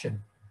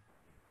reaction.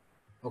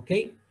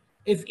 Okay?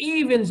 If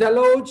even the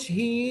loads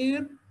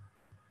here,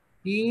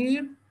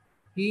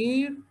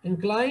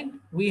 inclined,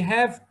 we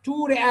have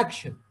two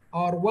reaction,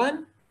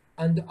 R1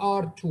 and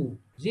R2.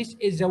 This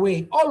is the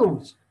way,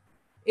 always.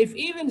 If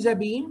even the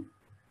beam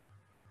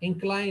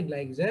inclined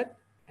like that,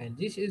 and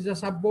this is the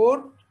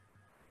support,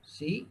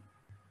 see,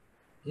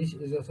 this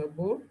is the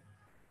support,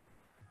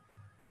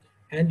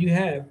 and you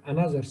have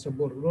another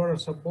support, roller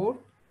support,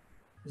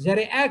 the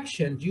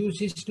reaction due to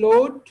this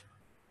load,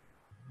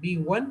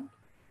 B1,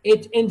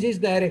 it in this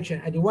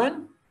direction, at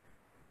 1,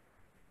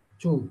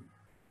 2.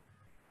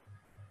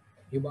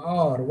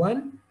 يبقى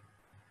R1,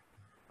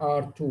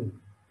 R2.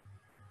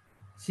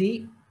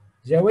 See,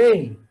 the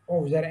way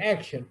of the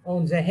reaction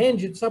on the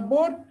hinged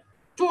support,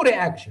 two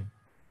reaction.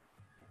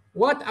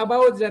 What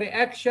about the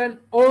reaction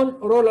on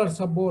roller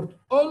support?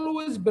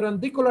 Always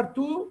perpendicular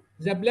to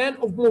the plane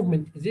of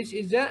movement. This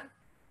is the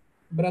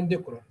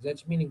perpendicular.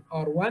 That's meaning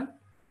R1,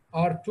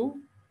 R2,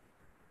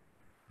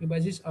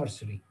 يبقى this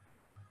R3.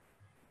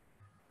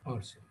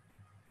 R3.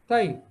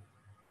 طيب.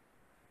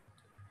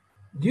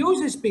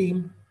 Due this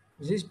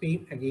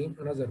beam again,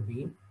 another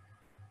beam.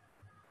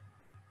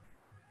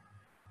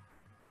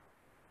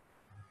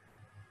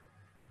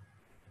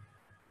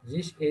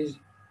 This is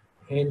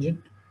hinged,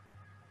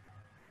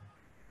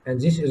 and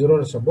this is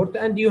roller support,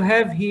 and you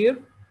have here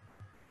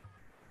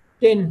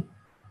 10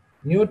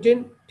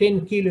 Newton,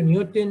 10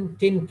 kilonewton,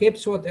 10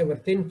 kips, whatever,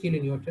 10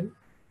 kilonewton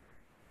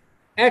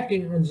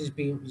acting on this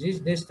beam. This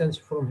distance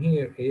from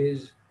here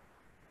is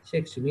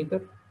 6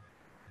 meters,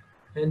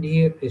 and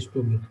here is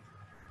 2 meters.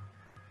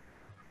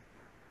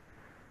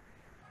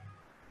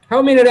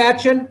 How many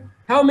reaction?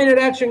 How many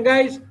reaction,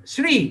 guys?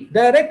 3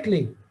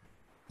 directly.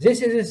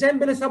 This is a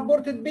simple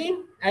supported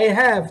beam. I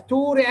have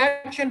 2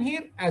 reaction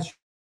here.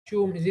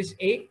 Assume this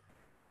A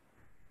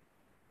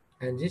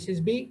and this is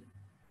B.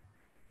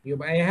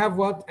 I have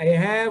what? I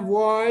have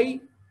Y,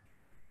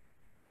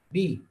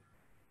 B.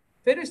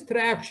 First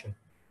reaction.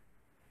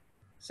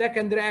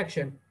 Second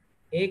reaction,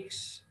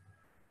 X,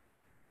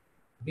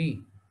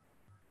 B.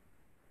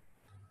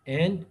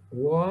 And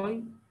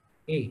Y,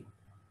 A.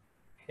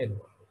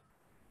 حلو.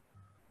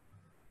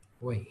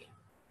 Y.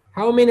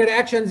 How many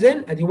reactions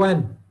then? Adi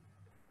 1,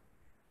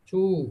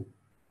 2,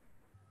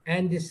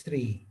 and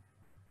 3.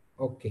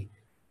 Okay.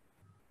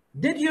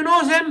 Did you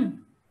know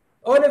them?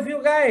 All of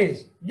you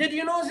guys, did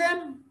you know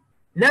them?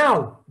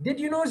 Now, did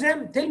you know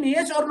them? Tell me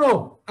yes or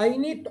no. I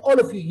need all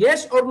of you,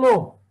 yes or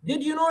no.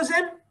 Did you know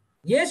them?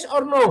 Yes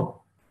or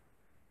no?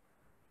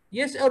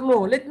 Yes or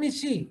no? Let me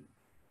see.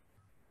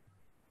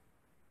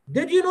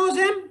 Did you know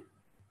them?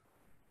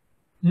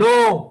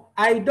 No,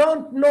 I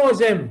don't know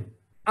them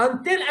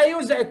until I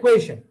use the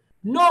equation.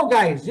 No,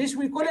 guys, this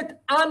we call it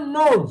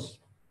unknowns.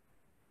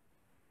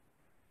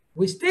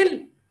 We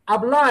still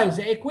apply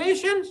the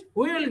equations,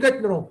 we will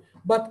get wrong.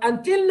 But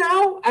until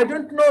now, I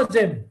don't know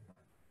them.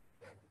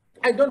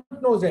 I don't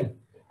know them.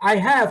 I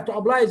have to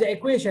apply the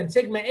equation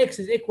sigma x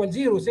is equal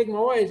 0,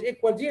 sigma y is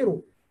equal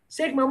 0,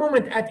 sigma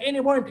moment at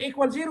any point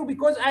equal 0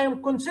 because I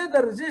am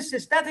consider this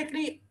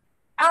statically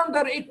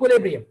under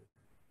equilibrium.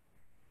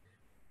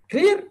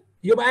 Clear?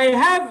 I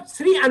have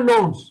three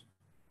unknowns.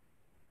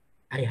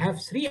 I have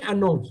three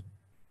unknowns.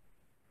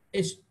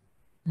 Is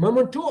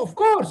moment 2, of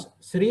course,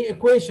 three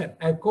equation.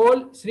 I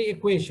call three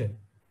equation.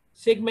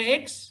 Sigma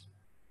x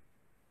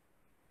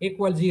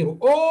equal 0.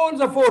 All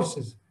the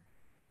forces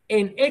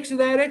in x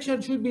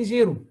direction should be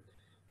 0.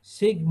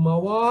 Sigma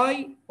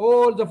y,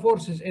 all the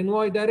forces in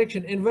y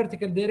direction, in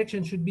vertical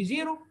direction should be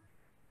 0.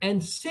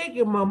 And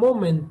sigma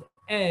moment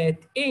at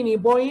any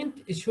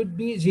point should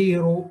be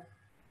 0.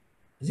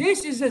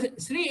 This is the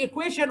three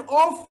equation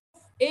of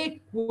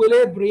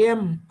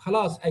equilibrium.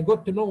 خلاص, I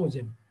got to know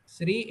them.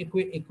 Three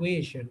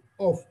equation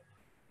of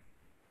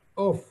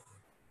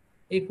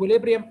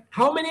equilibrium.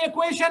 How many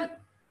equation?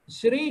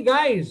 Three,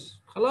 guys.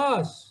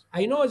 خلاص,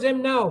 I know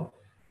them now.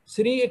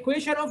 Three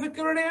equation of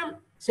equilibrium,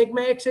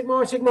 sigma x, sigma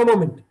y, sigma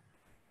moment.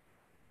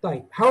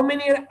 طيب, how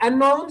many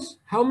unknowns?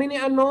 How many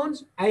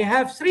unknowns? I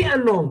have three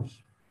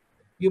unknowns.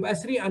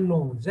 يبقى three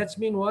unknowns. That's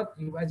mean what?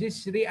 يبقى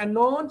these three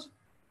unknowns.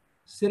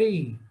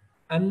 Three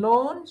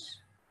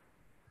unknowns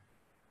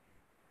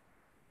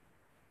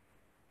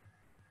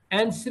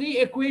and three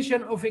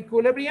equation of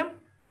equilibrium.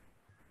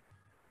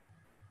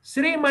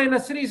 3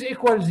 minus 3 is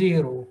equal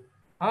 0.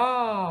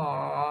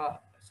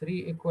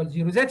 3 equals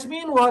 0. That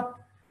means what?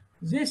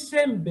 This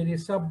simply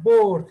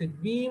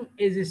supported beam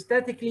is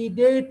statically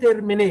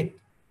determinate.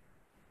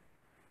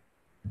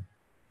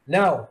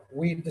 Now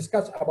we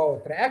discuss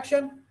about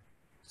reaction,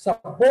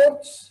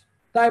 supports,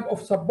 type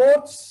of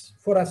supports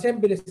for a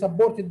simply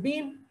supported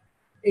beam,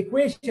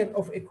 equation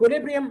of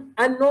equilibrium,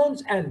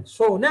 unknowns, and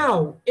so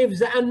now if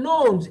the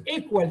unknowns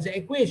equal the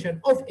equation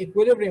of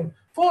equilibrium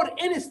for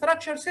any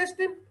structure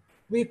system,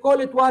 we call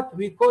it what?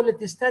 We call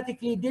it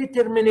statically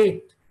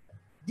determinate.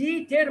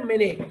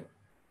 Determinate.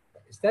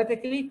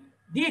 Statically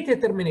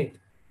determinate.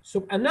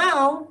 So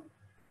now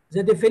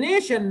the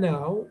definition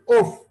now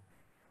of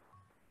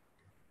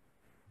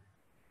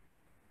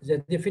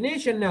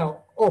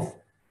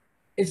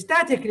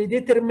statically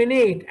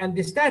determinate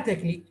and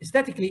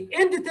statically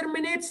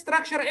indeterminate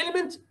structure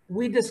elements,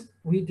 we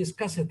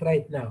discuss it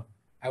right now.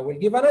 I will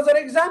give another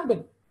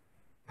example.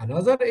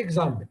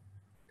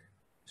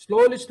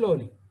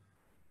 Slowly.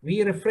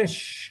 We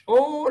refresh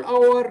all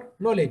our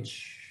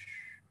knowledge.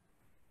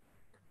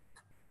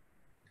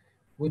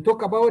 We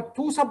talk about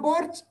two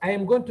supports. I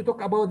am going to talk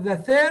about the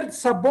third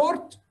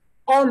support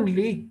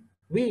only.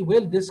 We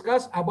will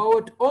discuss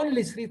about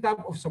only three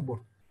types of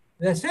support.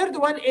 The third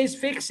one is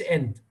fixed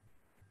end.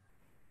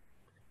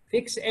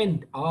 Fixed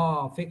end.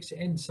 Fixed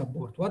end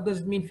support. What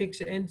does it mean,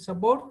 fixed end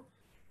support?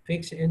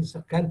 Fixed end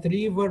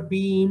cantilever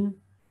beam.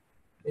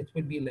 It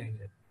will be like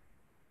that.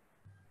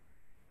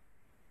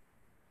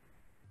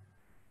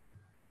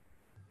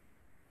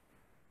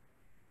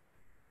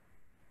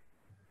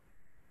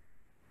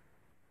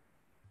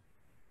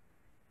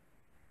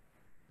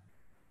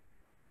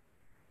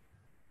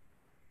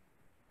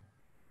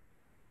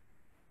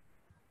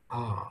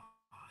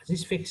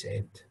 This fixed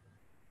end.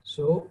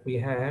 So we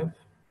have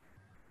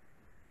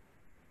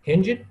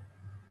hinged,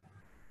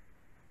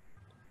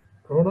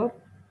 roller,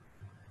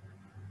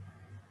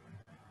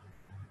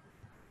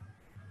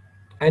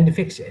 and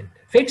fixed end.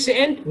 Fixed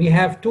end, we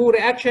have two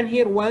reaction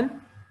here,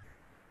 1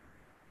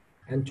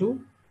 and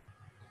 2.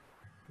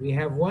 We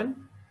have 1.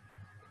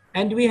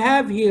 And we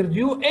have here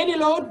due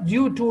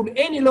to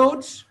any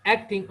loads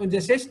acting on the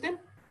system,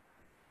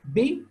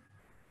 B.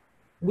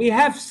 We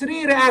have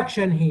 3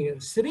 reaction here.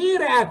 3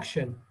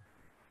 reaction.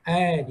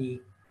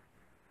 ادي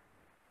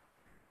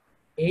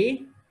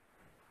A,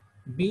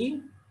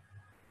 B,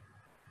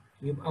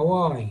 يبقى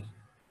Y,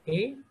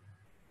 A,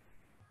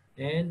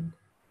 and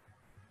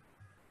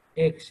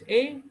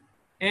XA,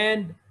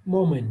 and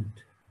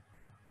moment,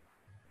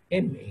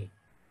 MA.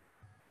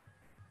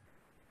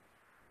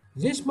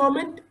 This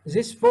moment,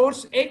 this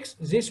force X,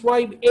 this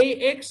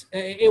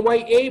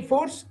YA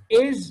force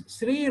is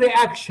 3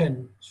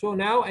 reaction. So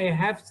now I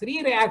have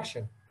 3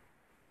 reaction.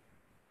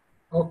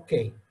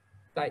 Okay.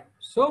 Right.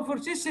 So for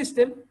this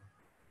system,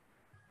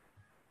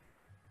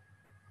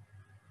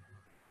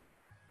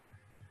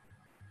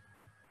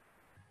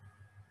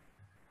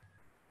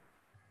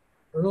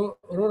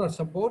 roller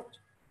support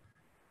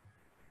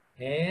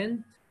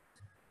and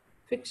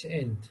fixed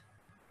end.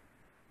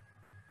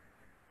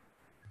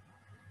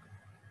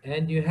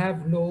 And you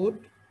have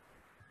load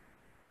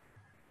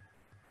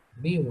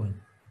B1.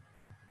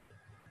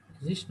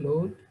 This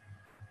load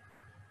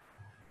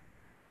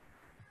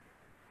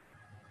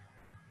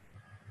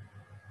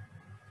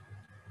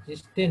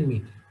is 10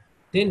 meter,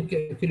 10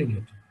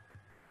 kilonewton,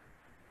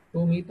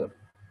 2 meter,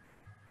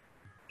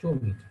 2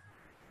 meter.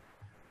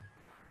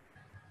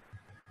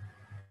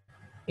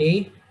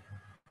 A,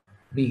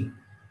 B.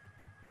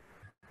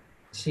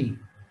 C.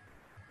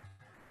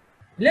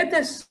 Let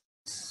us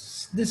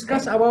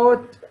discuss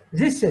about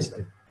this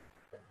system.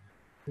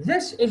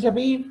 This is a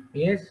beam,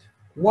 yes.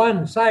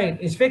 One side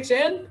is fixed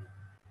end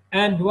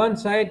and one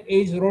side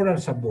is roller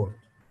support.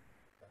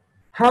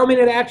 How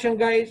many reaction,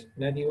 guys?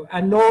 That you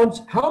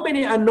unknowns. How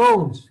many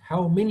unknowns?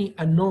 How many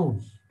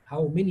unknowns?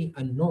 How many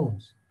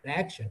unknowns?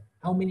 Reaction.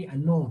 How many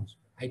unknowns?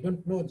 I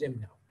don't know them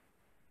now.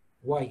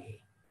 YA.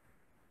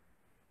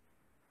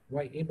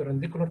 YA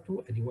perpendicular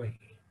to the YA.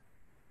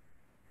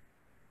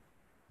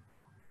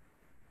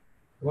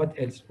 What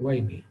else?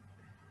 YB.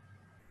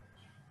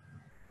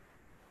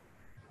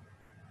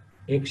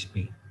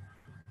 XB.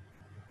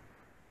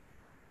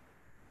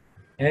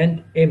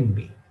 And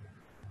MB.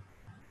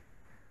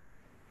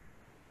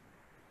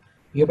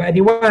 يبقى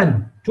دي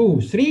 1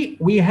 2 3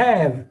 we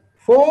have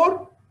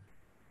 4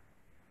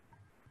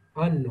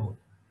 unknown.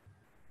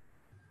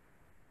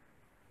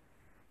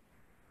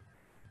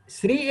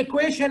 3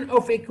 equation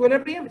of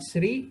equilibrium.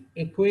 3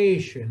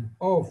 equation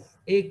of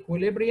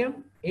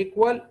equilibrium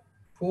equal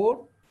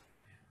 4.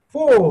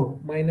 4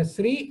 minus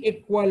 3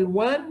 equal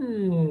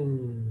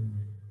 1.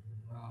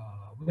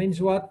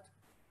 Means what?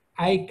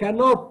 I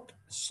cannot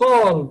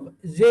solve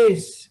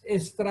this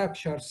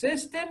structure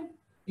system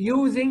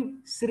using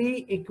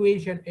 3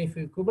 equation of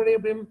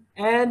equilibrium,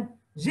 and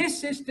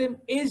this system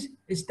is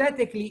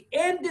statically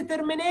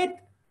indeterminate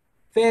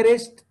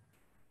first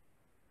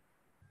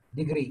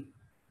degree.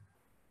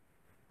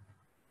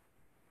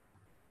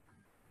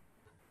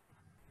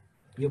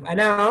 يبقى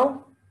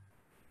now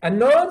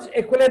unknowns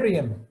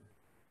equilibrium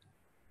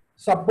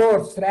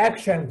supports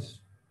reactions.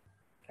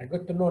 I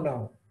got to know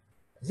now.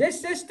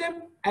 This system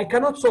I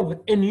cannot solve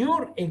it. In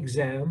your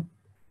exam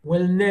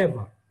will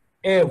never,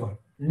 ever,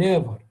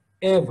 never,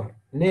 ever,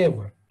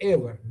 never,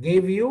 ever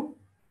give you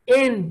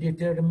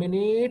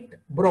indeterminate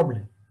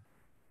problem.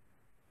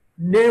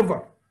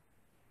 Never.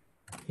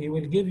 He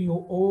will give you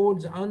all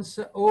the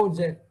answer, all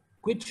the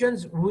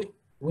questions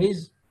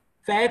with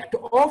fact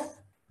of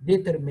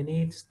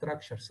determinate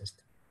structure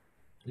system.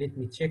 Let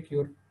me check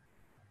your.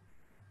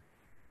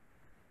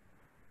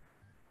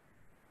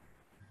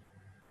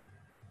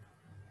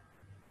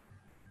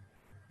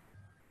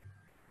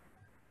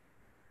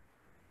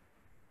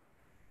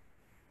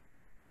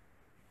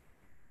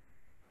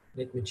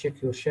 Let me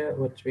check your share,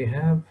 what we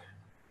have.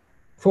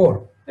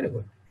 4. Very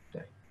good.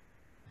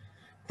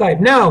 Type.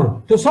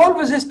 Now, to solve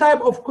this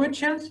type of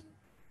questions,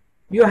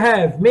 you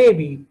have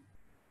maybe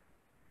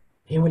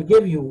he will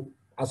give you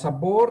a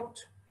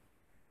support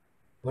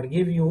or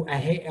give you a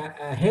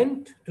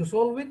hint to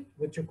solve it,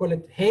 which you call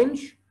it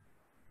hinge,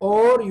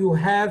 or you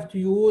have to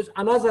use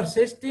another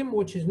system,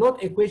 which is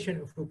not equation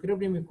of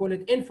equilibrium. We call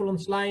it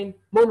influence line,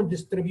 moment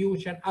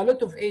distribution, a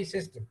lot of A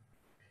system.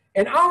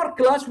 In our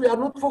class, we are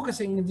not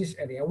focusing in this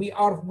area. We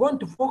are going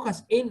to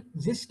focus in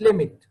this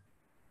limit,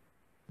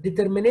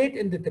 determinate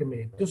and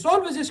determinate. To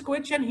solve this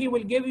question, he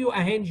will give you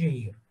a hinge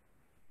here.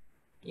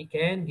 He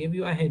can give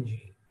you a hinge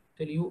here.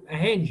 Tell you a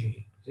hinge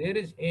here. There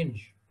is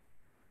hinge.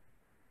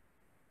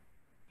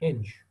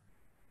 Hinge.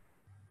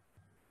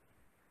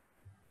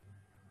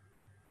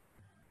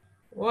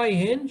 Why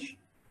hinge?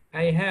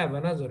 I have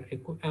another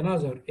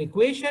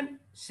equation.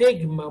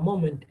 Sigma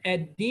moment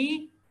at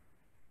D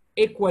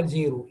equal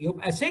 0.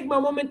 يبقى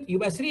sigma moment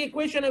يبقى 3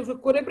 equation of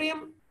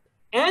equilibrium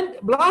and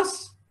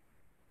plus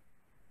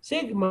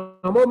sigma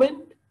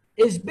moment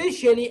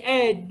especially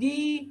at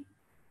D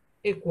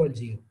equal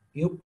 0.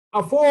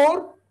 يبقى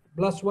 4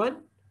 plus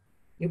 1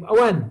 يبقى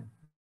 1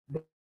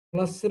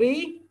 plus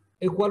 3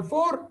 equal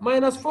 4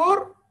 minus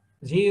 4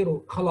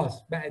 0.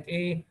 خلاص بقت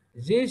ايه؟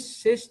 This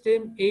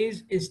system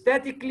is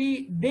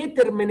statically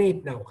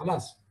determinate now.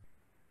 خلاص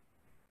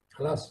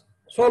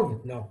solve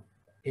it now.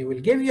 He will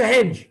give you a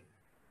hinge.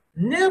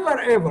 Never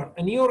ever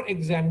in your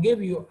exam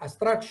give you a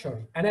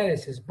structure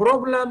analysis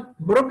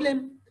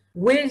problem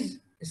with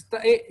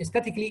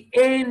statically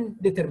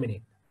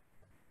indeterminate.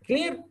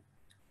 Clear?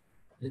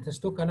 Let us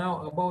talk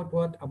now about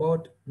what?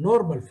 About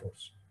normal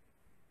force,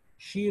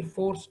 shear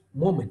force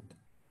moment.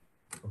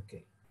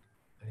 Okay,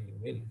 I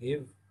will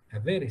give a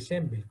very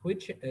simple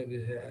question,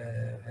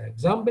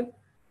 example,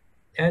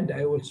 and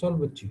I will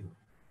solve it to you.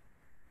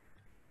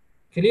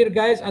 Clear,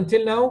 guys?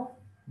 Until now,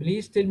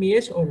 please tell me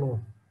yes or no,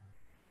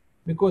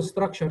 because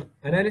structure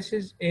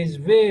analysis is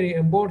very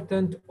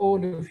important.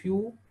 All of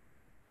you,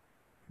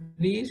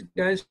 please,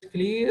 guys,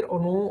 clear or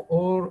no,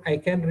 or I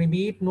can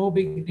repeat, no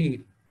big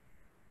deal.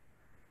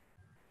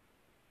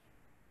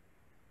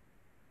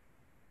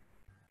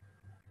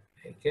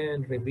 I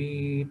can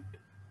repeat,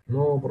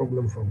 no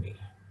problem for me.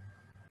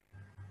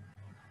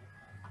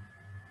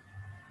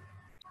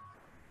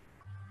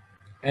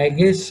 I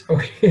guess,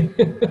 okay.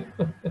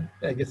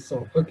 I guess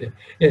so. Okay.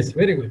 Yes,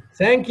 very good.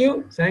 Thank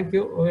you. Thank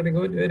you. Very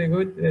good. Very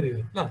good. Very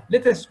good. Now,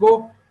 let us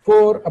go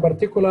for a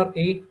particular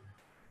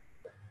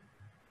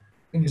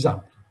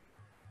example.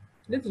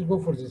 Let us go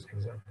for this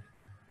example.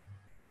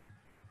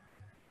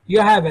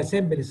 You have a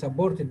simply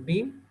supported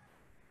beam.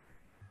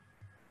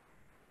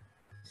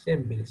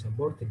 Simply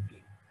supported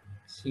beam.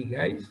 See,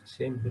 guys,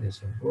 simply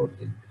supported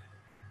beam.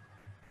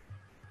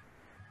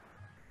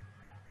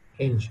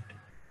 hinged,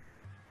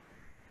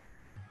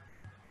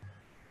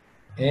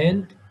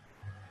 and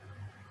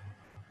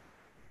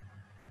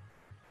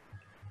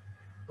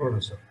roller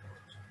support.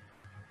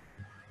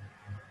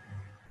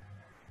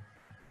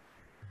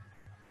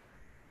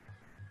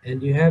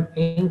 And you have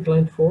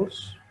inclined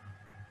force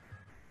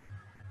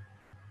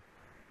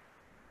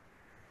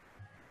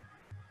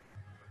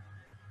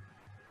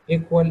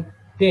equal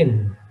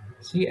 10.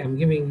 See, I'm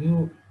giving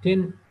you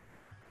 10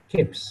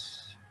 kips.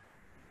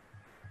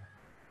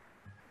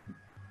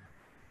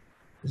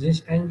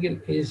 This angle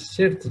is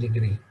 30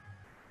 degree.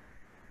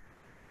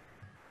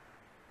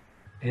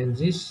 And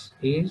this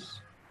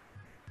is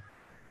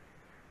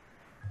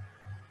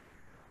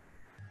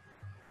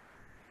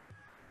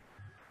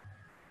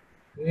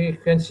we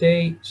can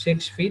say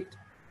 6 feet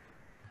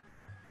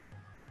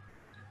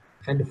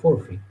and 4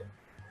 feet.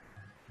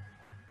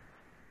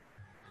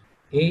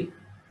 A,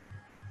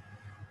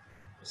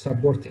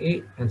 support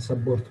A and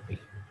support B.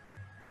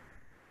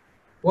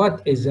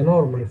 What is the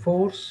normal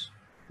force?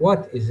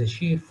 What is the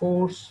shear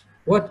force?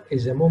 What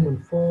is the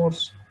moment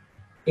force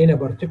in a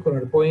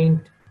particular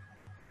point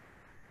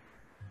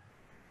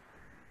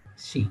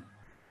C?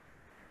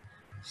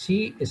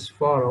 C is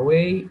far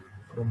away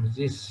from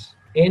this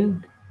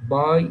end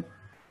by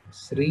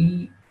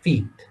 3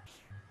 feet.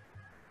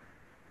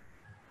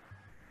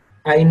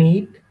 I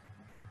need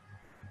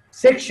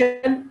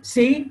section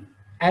C.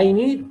 I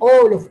need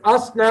all of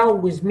us now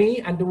with me,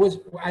 and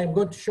I'm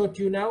going to show it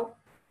you now.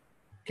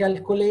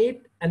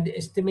 Calculate and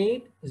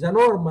estimate the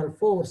normal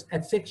force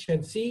at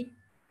section C,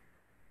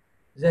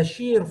 the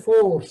shear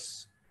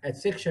force at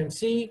section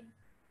C,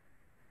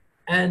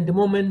 and the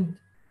moment,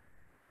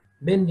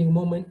 bending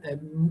moment,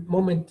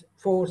 moment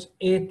force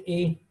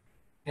 8A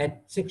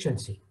at section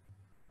C.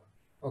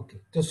 Okay,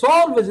 to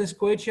solve these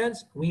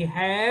equations, we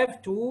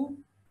have to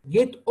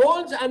get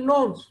all the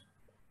unknowns.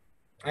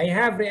 I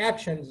have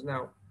reactions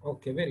now.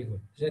 Okay, very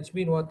good. That's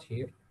mean what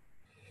here?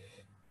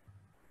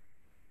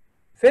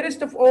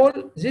 First of all,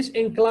 this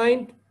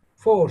inclined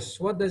force.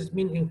 What does it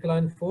mean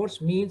inclined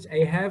force? Means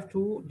I have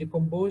to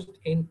decompose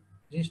in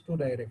these two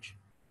directions.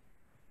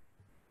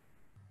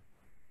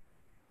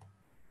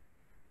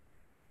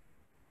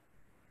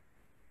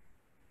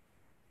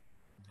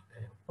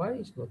 Why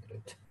is not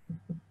red?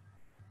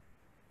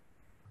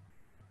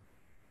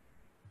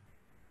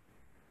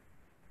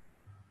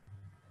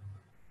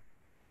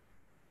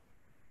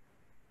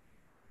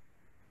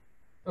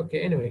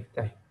 Okay, anyway,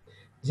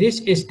 this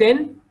is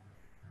 10.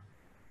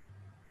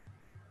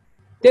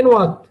 10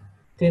 what?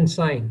 10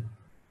 sine.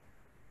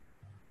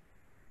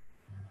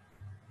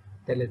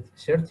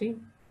 30.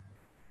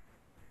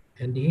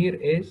 And here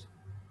is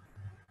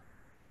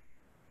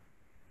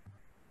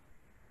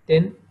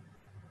 10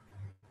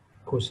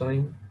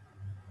 cosine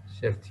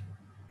 30.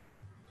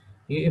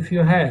 If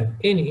you have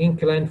any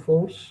inclined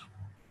force,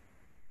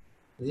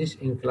 this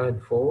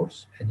inclined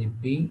force at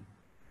B,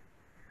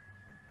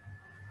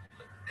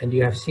 and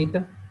you have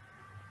theta,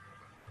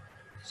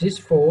 this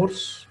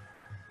force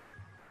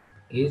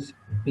is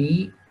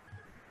B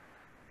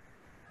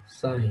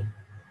sine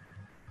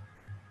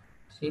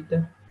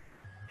theta,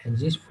 and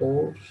this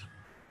force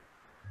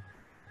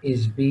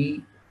is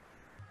B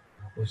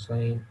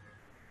cosine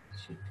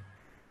theta.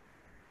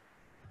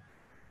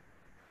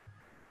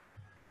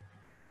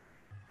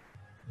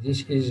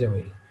 This is the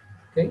way.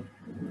 Okay,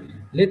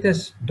 let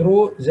us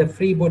draw the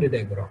free body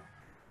diagram.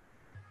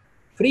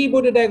 Free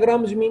body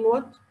diagrams mean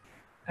what?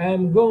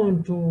 I'm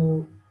going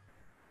to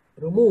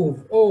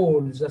remove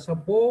all the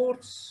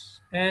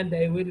supports and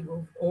I will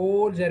remove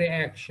all the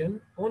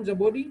reaction on the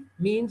body.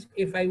 Means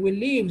if I will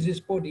leave this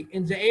body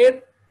in the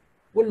air,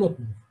 will not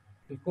move,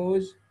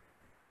 because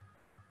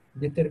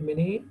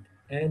determinate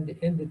and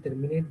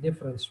indeterminate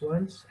difference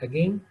ones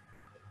again.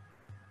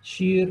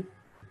 Shear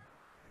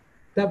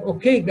tab.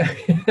 Okay, guys.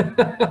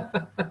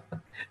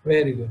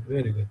 Very good,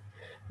 very good.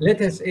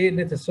 Let us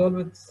solve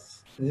it.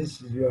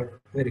 This is your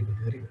very good,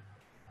 very good.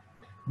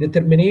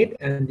 Determinate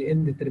and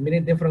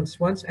indeterminate difference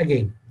ones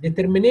again.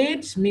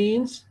 Determinates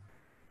means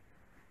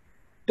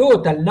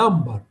total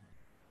number.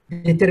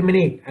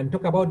 Determinate, I'm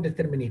talking about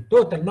determinate.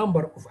 Total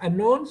number of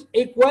unknowns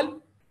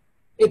equal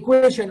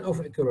equation of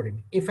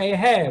equilibrium. If I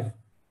have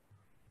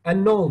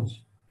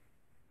unknowns,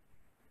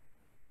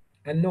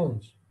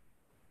 the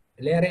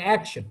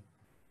reaction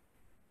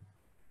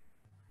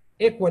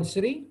equals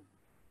 3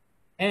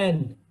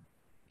 and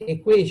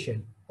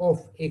equation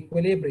of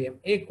equilibrium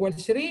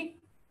equals 3,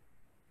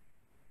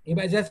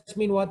 يبقى that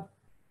mean what?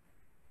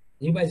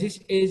 يبقى this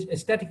is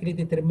statically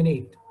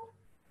determinate.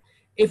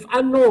 If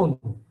unknown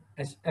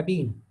as a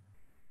beam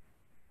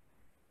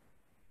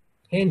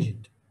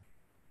hinged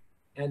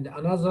and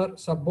another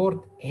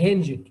support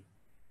hinged,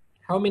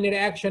 how many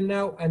reaction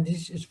now? And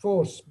this is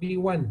force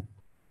B1.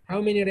 How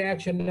many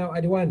reaction now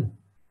at 1,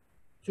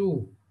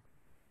 2,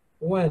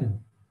 1,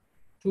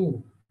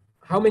 2.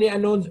 How many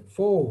unknowns?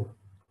 4.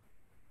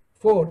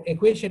 4.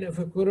 Equation of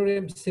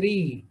equilibrium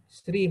 3.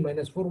 3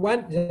 minus 4,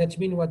 1. That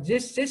means what?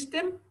 This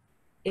system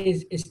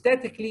is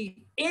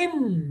statically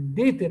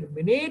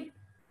indeterminate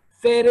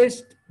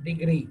first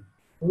degree.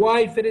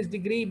 Why first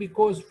degree?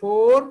 Because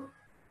 4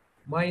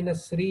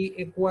 minus 3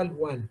 equal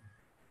 1.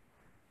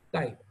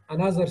 Type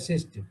another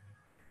system.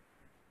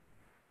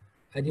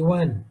 ادي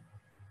 1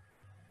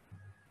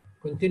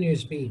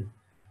 continuous beam,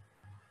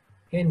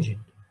 hinged,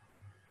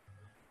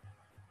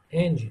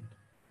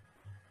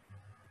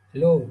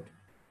 load,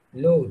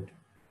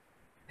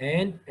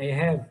 and I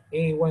have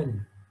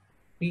A1,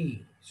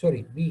 B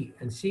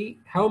and C.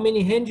 How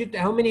many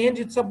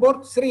hinged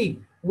support? 3.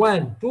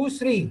 1, 2,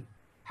 3.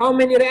 How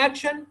many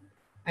reaction?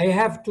 I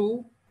have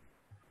 2.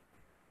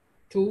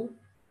 2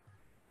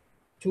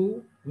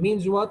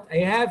 means what? I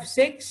have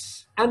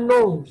 6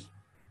 unknowns.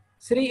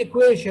 3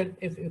 equation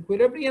of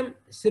equilibrium.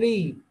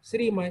 3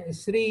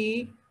 minus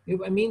 3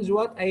 means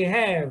what? I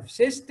have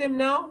system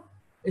now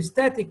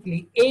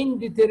statically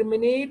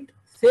indeterminate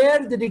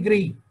third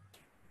degree.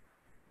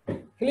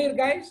 Clear,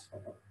 guys?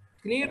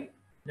 Clear?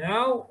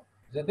 Now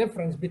the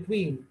difference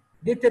between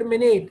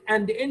determinate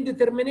and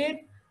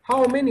indeterminate: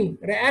 how many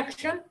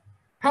reaction,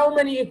 how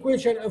many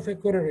equation of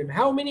equilibrium,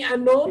 how many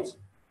unknowns.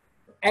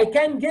 I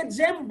can get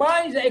them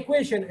by the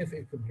equation of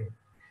equilibrium.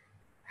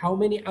 How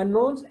many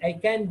unknowns? I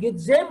can get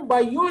them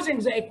by using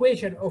the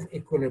equation of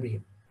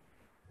equilibrium.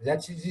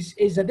 This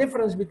is the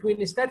difference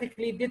between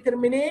statically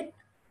determinate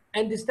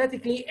and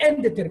statically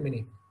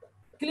indeterminate.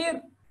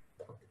 Clear?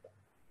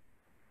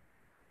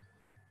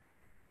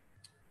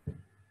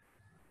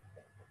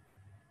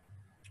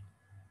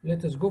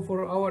 Let us go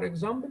for our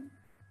example.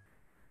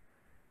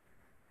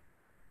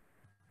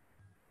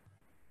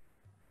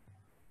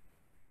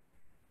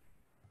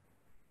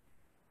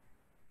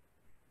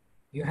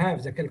 You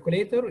have the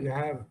calculator, you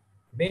have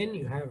pen,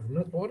 you have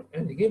network,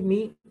 and give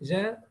me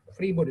the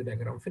free body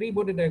diagram. Free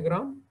body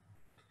diagram.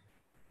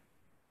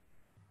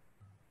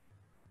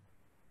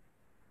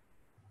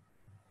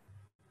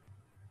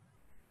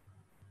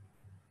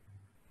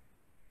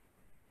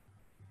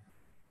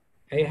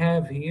 I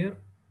have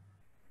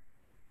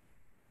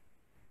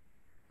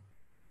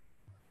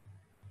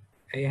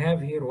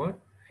here what?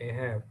 I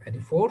have a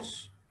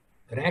force,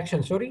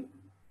 reaction, sorry,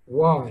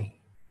 Y,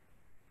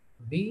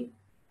 B,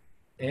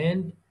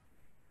 and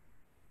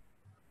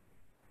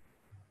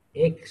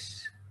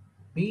X,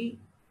 B,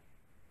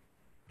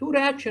 2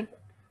 reaction.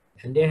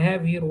 And I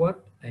have here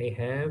what? I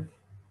have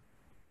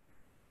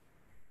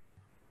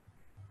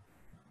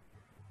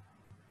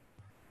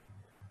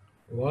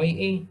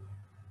YA.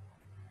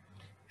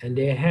 And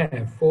I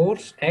have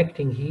force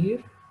acting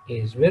here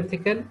is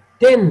vertical.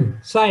 10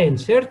 sine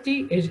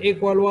 30 is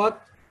equal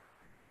what?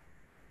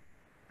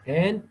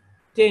 And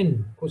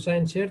 10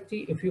 cosine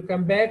 30. If you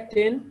come back,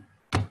 10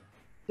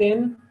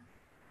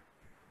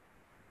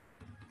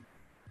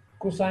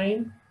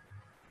 cosine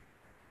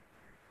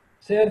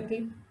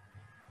 30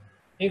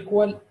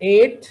 equal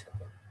 8.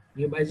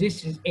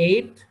 This is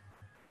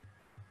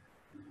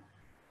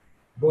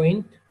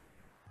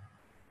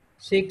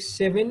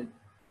 8.67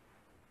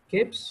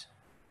 kips.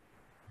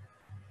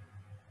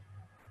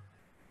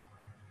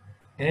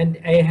 And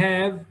I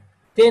have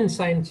 10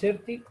 sine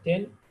 30,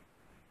 10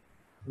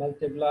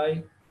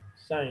 multiply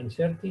sine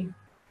 30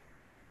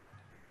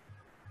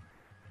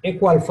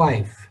 equal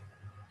 5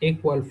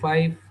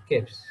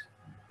 kips.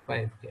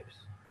 5 kips.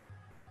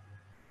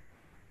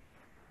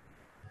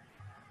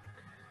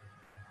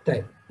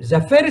 Type.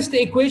 The first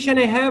equation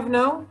I have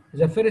now,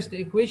 the first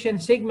equation,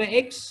 sigma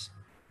x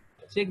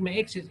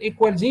is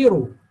equal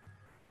 0.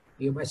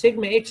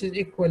 Sigma x is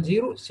equal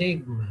 0.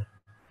 Sigma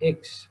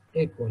x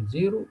equal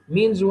 0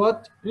 means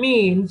what?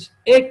 Means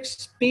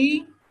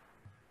xp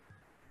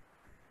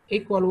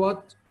equal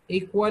what?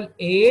 Equal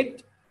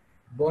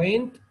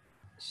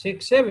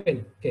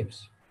 8.67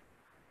 kips.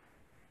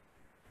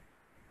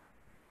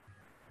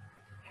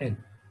 Hell,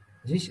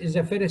 this is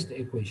the first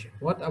equation.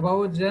 What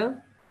about the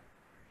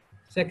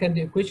second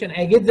equation?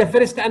 I get the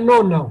first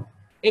unknown now.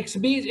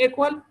 xb is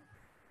equal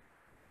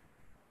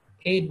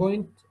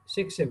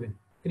 8.67.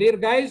 Clear,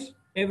 guys?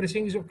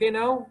 Everything is okay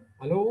now?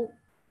 Hello?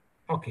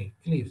 Okay,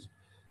 clear.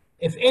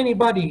 If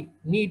anybody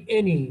need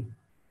any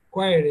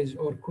queries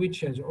or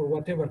questions or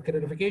whatever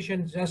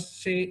clarification,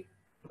 just say,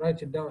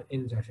 write it down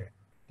in the chat.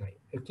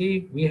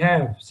 Okay, we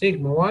have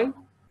sigma y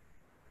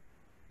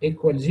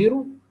equal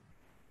 0.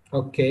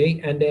 Okay,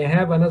 and I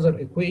have another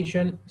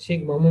equation,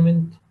 sigma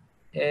moment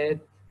at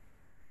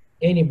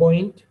any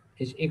point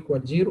is equal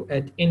 0.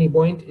 At any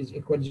point is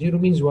equal 0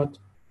 means what?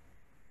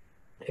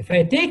 If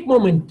I take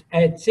moment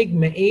at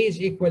sigma A is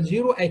equal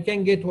 0, I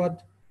can get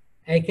what?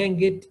 I can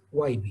get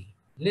YB.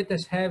 Let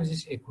us have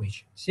this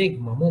equation.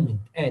 Sigma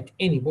moment at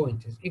any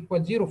point is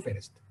equal 0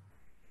 first.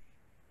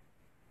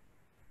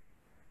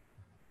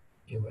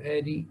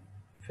 يبقى دي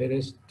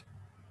first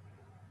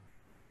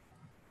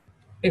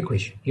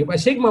equation. يبقى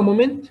sigma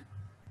moment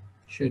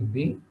should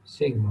be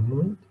sigma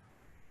moment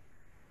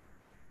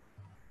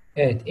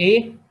at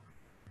A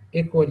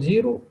equal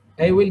 0.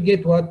 I will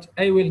get what?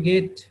 I will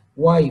get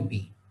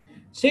YB.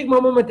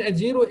 Sigma moment at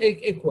 0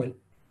 equal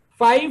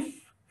 5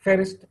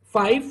 first,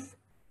 5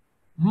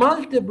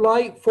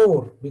 multiply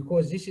 4,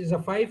 because this is a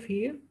 5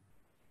 here,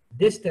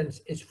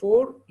 distance is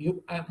 4,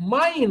 you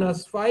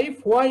minus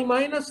 5, why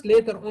minus?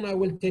 Later on I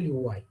will tell you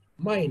why.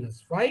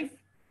 Minus 5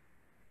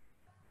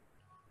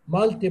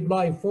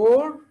 multiply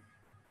 4,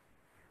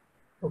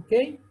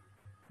 okay,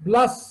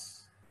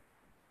 plus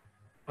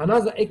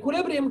another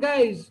equilibrium,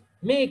 guys,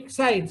 make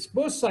sides,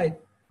 both sides,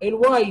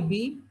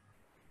 LYB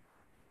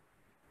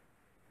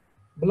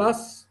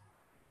plus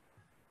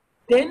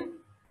 10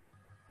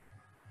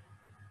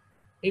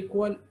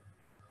 equal,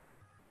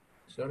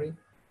 sorry,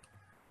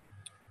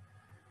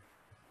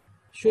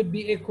 should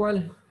be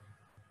equal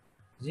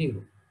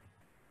 0.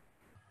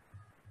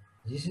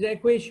 This is the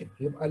equation.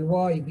 يبقى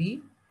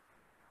الYB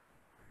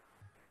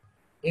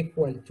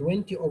equal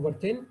 20 over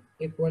 10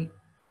 equal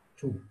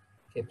 2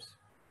 kips.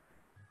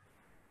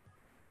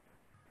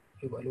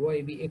 يبقى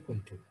الYB equal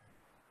 2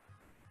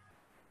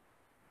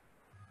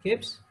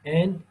 kips,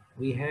 and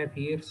we have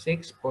here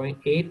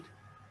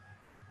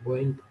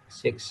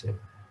 6.8.67.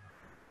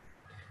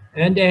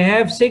 And I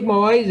have sigma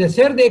y, the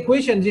third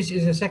equation. This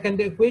is the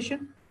second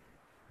equation.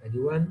 Add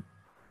 1,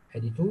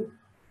 add 2,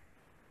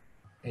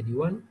 add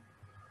 1.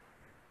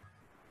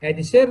 And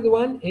the third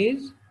one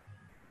is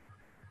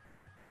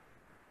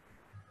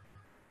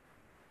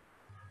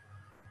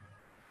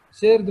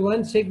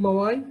sigma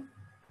y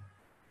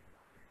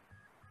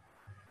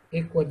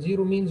equal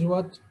 0 means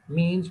what?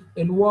 Means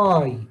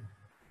y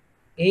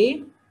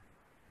a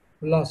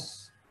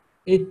plus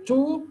a2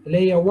 اللي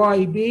هي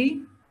yb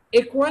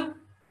equal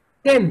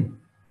 10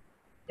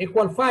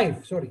 equal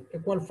 5, sorry,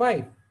 equal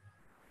 5.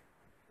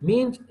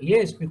 Means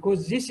yes,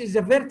 because this is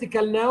a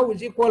vertical now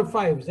is equal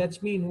 5.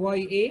 That means ya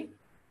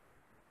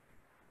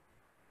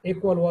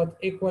equal what?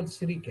 Equal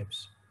 3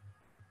 kips.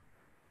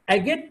 I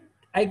get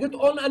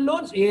all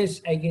unknowns?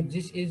 Yes, I get.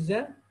 This is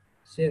the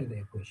third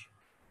equation.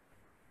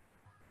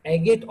 I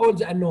get all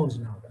the unknowns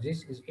now.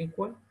 This is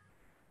equal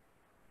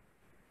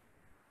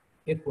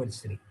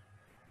 3.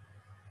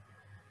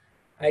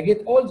 I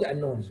get all the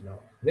unknowns now.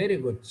 Very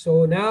good.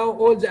 So now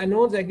all the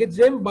unknowns, I get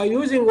them by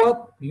using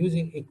what?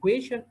 Using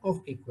equation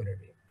of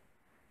equilibrium.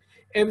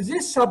 If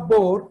this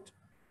support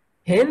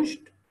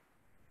hinged,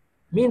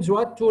 means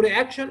what? Two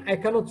reaction, I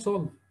cannot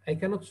solve. I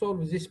cannot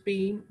solve this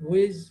beam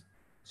with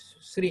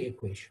 3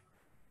 equations.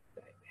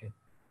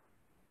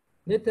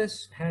 Let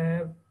us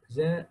have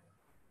the,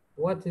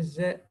 what is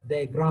the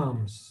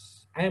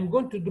diagrams? I am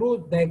going to draw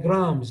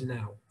diagrams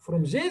now.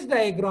 From these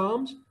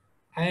diagrams,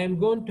 I am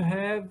going to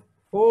have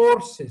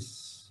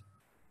forces.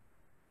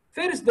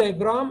 First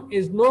diagram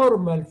is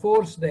normal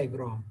force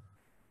diagram.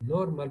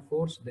 Normal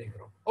force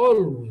diagram.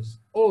 Always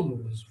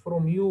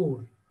from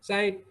your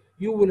side,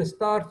 you will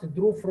start to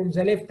draw from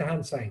the left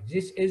hand side.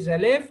 This is the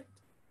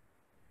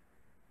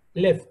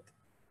left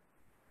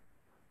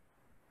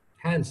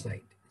hand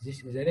side.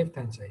 This is the left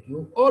hand side.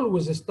 You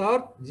always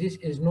start, this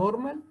is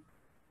normal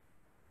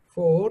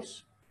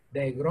force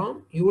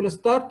diagram. You will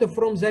start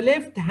from the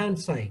left hand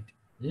side.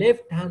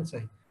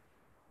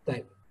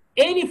 Type.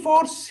 Any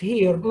force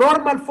here,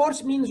 normal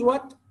force means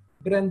what?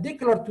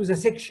 Perpendicular to the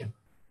section.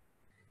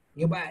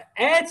 يبقى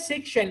at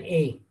section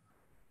A.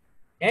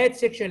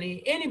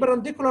 Any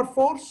perpendicular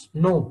force?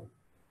 No.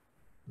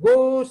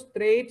 Go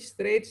straight,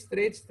 0,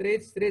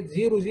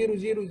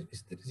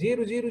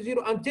 0,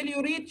 0 until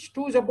you reach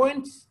to the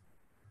point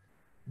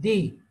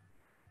D.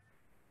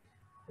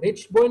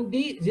 Reach point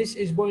D, this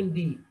is point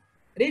D.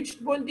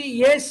 Reached point D,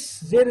 yes,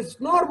 there is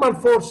normal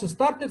force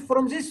started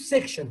from this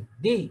section,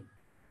 D.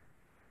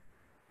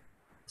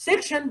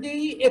 Section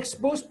D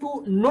exposed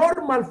to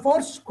normal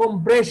force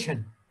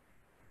compression.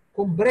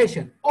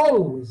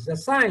 Always the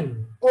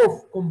sign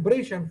of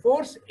compression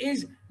force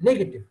is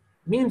negative.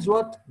 Means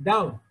what?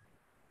 Down.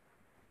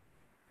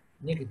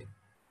 Negative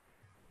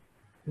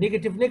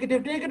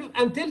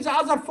until the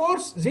other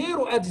force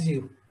 0 at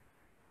 0.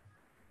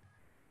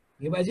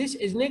 يبقى this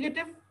is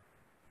negative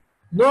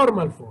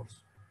normal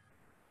force.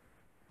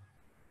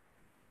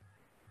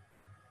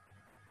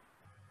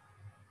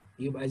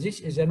 يبقى this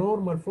is a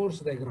normal force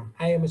diagram.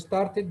 I am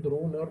started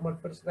draw normal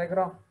force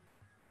diagram.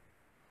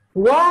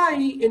 Why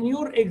in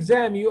your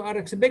exam you are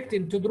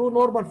expecting to draw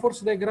normal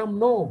force diagram?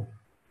 No.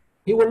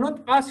 He will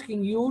not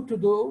asking you to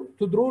draw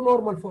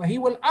normal force. He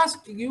will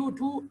ask you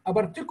to a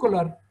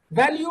particular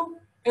value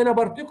in a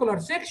particular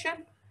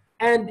section,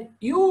 and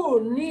you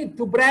need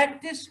to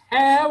practice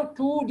how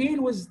to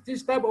deal with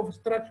this type of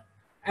structure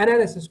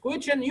analysis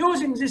question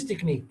using this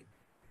technique.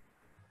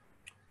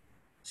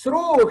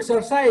 Through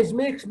exercise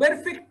makes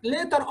perfect.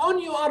 Later on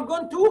you are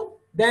going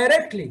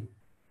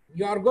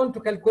to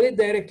calculate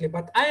directly,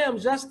 but I am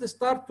just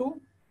start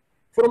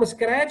from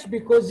scratch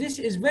because this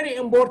is very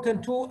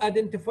important to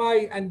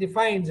identify and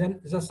define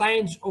the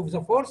signs of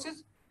the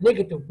forces,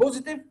 negative,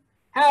 positive,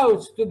 how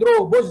to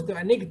draw positive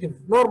and negative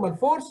normal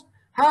force,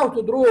 how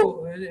to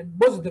draw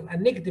positive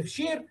and negative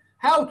shear,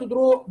 how to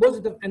draw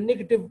positive and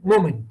negative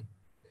moment.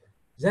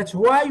 That's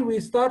why we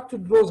start to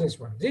draw this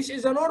one. This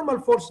is a normal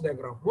force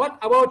diagram. What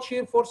about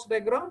shear force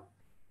diagram?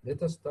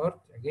 Let us start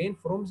again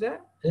from the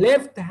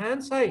left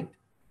hand side.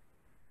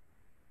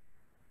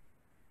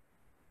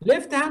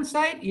 Left hand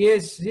side,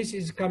 yes, this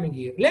is coming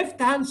here. Left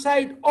hand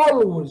side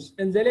always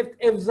in the left,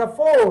 if the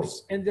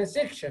force in the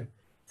section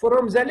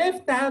from the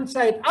left hand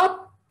side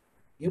up,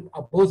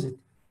 يبقى positive.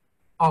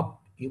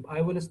 Up.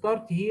 I will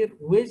start here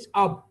with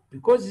up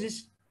because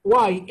this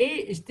YA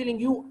is telling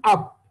you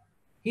up.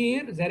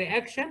 Here the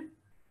reaction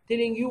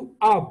telling you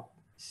up.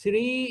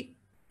 3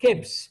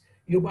 kips.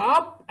 يبقى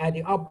up,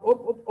 ادي up,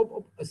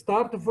 up.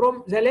 Start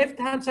from the left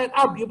hand side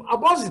up.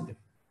 يبقى positive.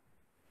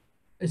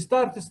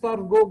 Start,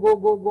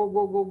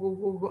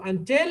 go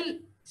until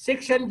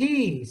section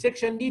D.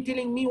 Section D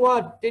telling me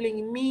what?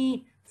 Telling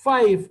me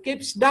 5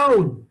 kips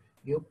down.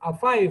 يبقى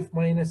 5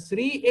 minus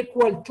 3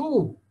 equal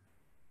 2.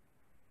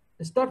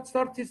 Start,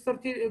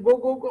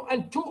 go,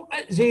 and 2,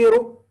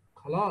 0.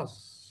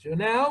 خلاص. So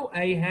now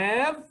I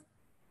have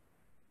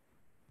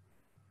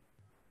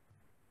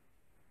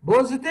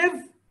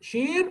positive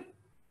shear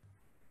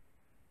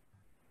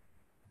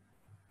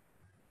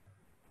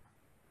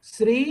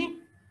 3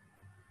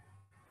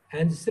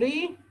 and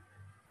 3,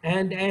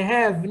 and I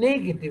have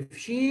negative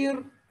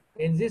shear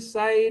in this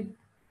side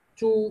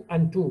 2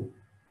 and 2.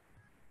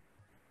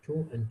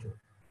 2 and 2.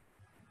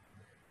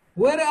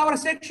 Where our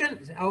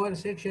section? Our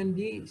section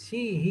D,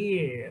 see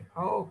here.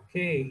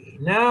 Okay,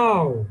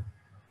 now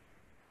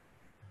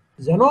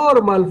the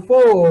normal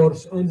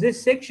force on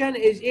this section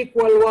is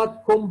equal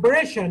what?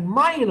 Compression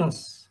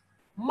minus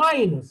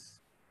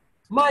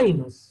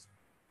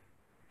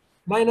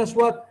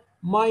what?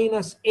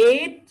 Minus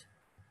 8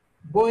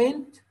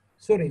 point,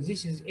 sorry,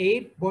 this is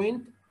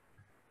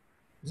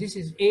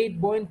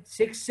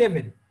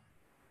 8.67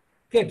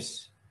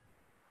 kips.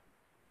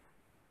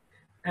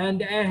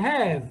 And I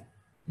have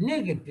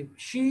negative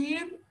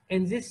shear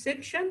in this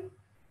section,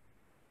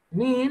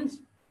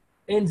 means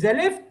in the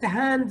left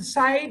hand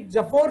side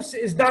the force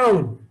is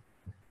down.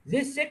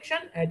 This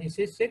section, and this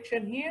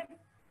section here,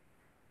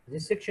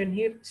 this section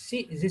here,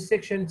 C, this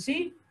section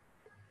C,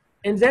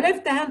 in the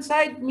left hand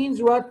side means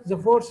what? The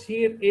force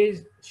here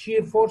is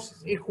shear force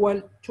is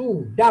equal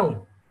to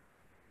down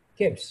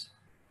kips.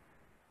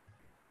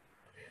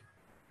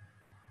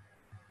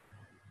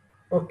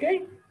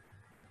 Okay,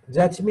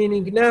 that's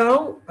meaning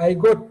now I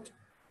got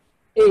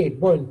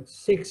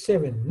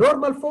 8.67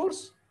 normal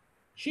force,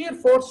 shear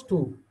force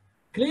 2.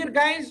 Clear,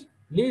 guys?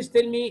 Please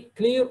tell me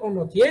clear or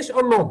not. Yes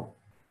or no?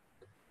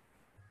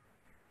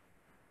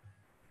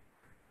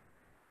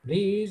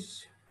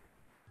 Please.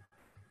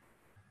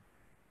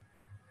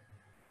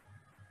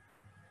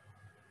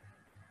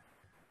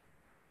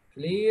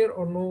 Clear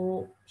or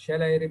no?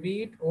 Shall I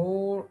repeat?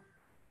 Or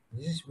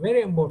this is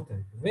very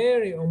important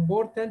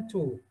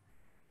too.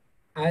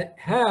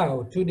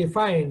 How to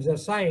define the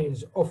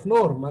signs of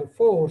normal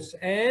force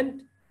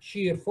and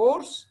shear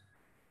force.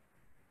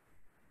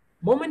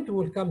 Moment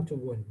will come to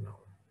one now.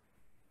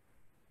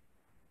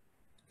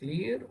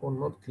 Clear or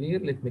not clear?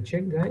 Let me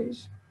check,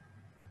 guys.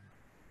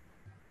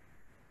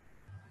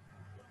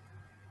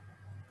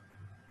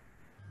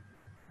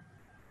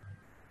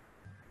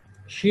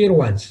 Shear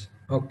ones.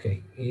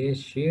 Okay, yes,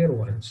 shear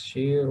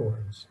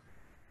ones.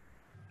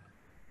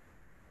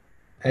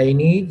 I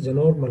need the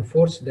normal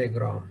force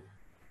diagram.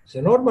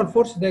 The normal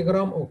force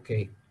diagram,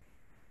 okay.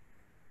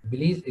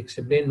 Please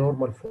explain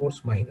normal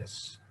force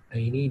minus.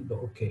 I need,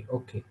 okay.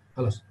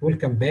 We'll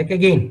come back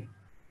again.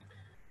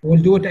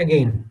 We'll do it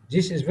again.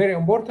 This is very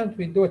important.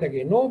 We'll do it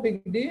again. No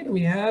big deal.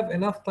 We have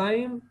enough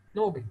time.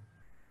 No big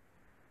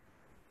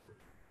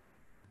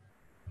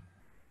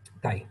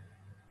time.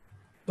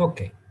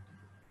 Okay.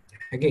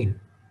 Again.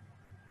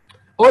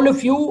 All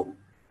of you,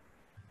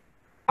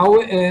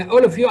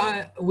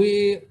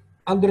 we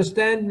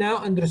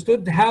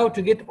understood how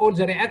to get all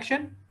the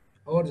reaction.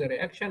 All the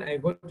reaction, I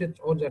got it.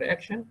 All the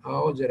reaction, I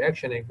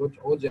got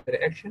all the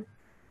reaction.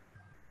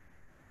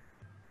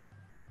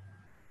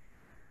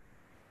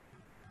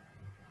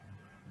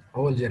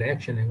 All the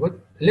reaction I got.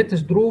 Let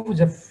us draw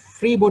the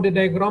free body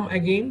diagram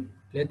again.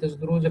 This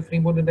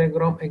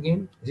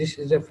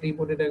is the free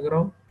body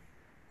diagram.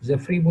 The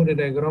free body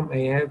diagram, I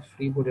have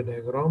free body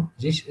diagram.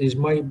 This is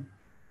my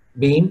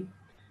beam.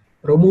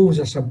 Remove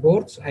the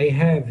supports. I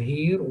have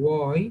here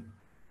Y.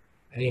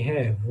 I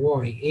have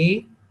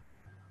YA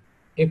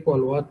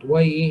equal what?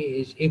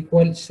 YA is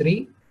equal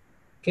 3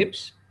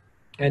 kips.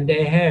 And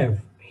I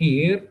have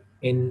here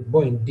in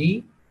point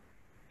D,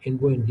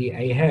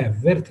 I have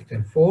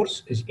vertical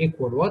force is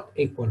equal what?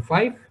 Equal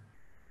 5.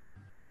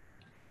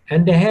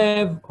 And I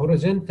have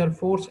horizontal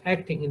force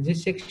acting in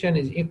this section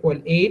is equal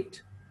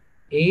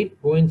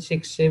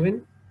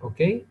 8.67.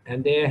 Okay.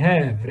 And I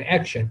have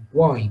reaction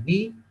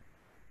YB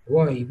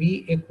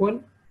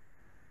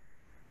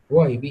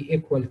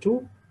equal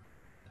 2,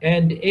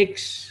 and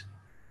XB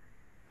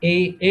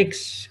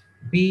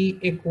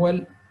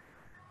equal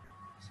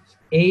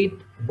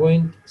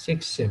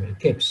 8.67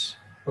 kips.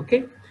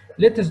 Okay,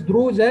 let us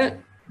draw the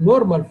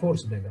normal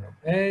force diagram.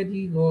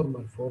 The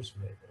normal force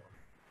diagram.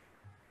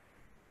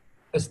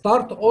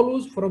 Start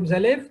always from the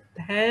left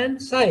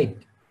hand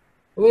side.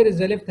 Where is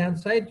the left hand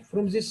side?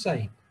 From this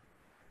side.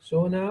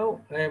 So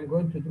now I am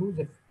going to draw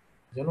the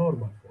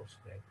normal force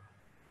diagram.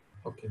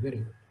 Okay, very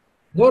good.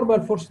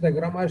 Normal force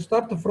diagram. I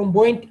start from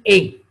point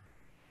A.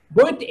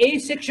 Point A,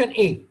 section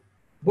A.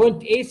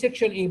 Point A,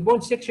 section A.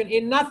 Point section A,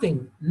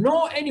 nothing.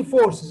 No any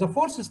force. The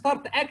force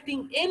start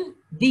acting in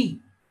D.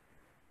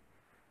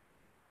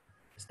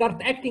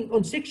 Start acting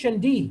on section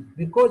D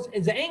because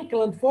it's the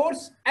inclined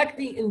force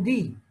acting in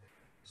D.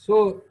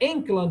 So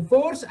inclined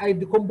force I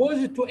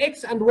decompose it to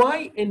X and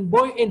Y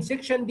in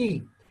section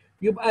D.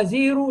 يبقى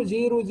 0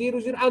 0 0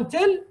 0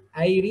 until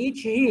I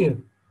reach here.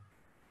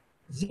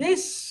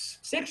 This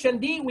section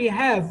D we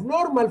have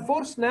normal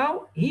force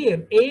now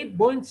here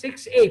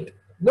 8.68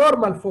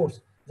 normal force.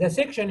 The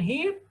section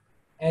here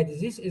and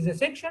this is the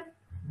section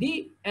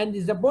D and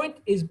the point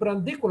is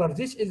perpendicular.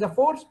 This is the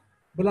force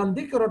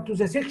perpendicular to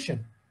the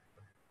section.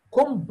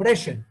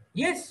 Compression.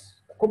 Yes,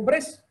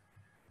 compress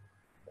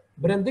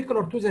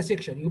perpendicular to the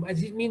section. يبقى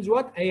this means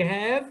what? I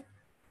have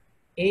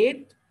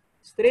 8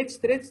 straight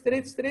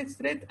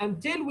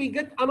until we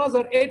get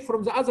another 8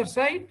 from the other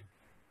side.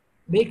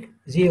 Make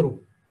 0.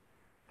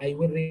 I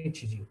will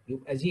reach 0.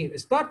 يبقى 0.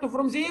 Start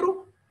from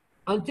 0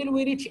 until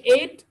we reach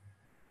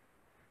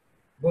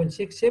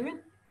 8.67.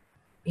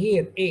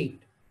 Here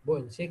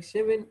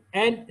 8.67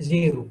 and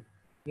 0.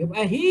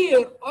 يبقى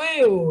here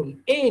all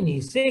any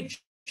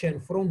section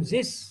from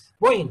this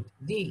point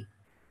D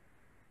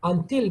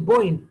until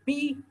point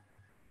P,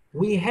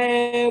 we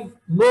have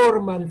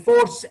normal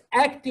force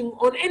acting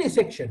on any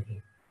section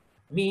here.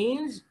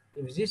 Means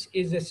if this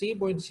is a C,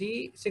 point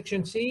C,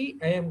 section C,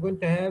 I am going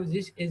to have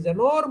this is a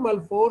normal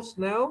force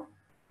now.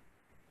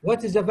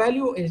 What is the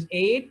value? Is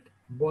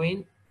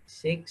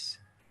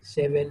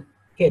 8.67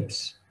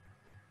 kips.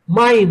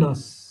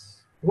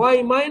 Minus.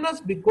 Why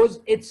minus? Because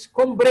it's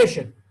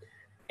compression.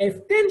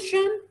 If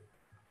tension,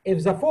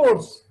 if the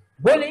force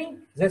pulling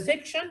the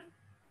section,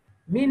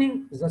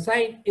 meaning the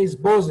sign is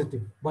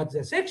positive, but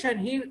the section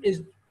here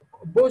is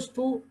opposed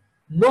to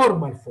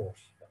normal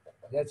force.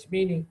 That's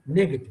meaning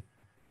negative.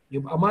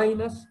 يبقى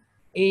minus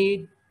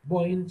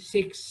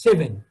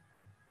 8.67.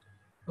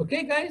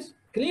 Okay, guys?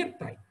 Clear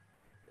type.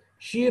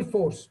 Shear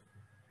force.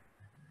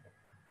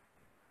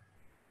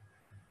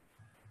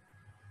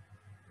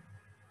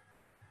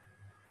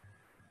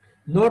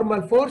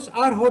 Normal force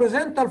or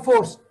horizontal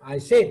force. I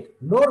said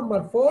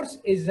normal force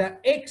is the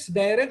X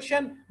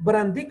direction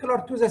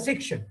perpendicular to the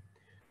section.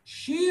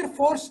 Shear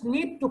force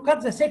need to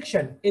cut the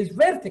section is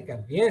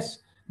vertical. Yes,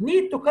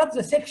 need to cut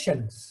the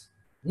sections.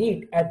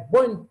 Need at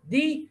point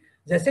D,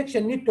 the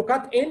section need to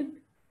cut in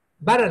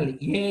parallel.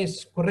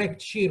 Yes,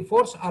 correct. Shear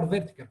force are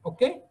vertical.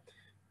 Okay.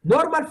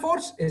 Normal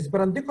force is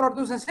perpendicular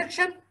to the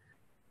section.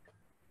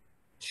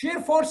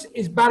 Shear force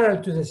is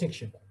parallel to the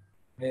section.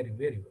 Very,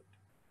 very good.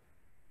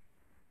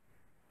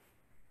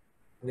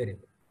 Very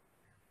good.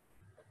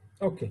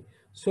 Okay.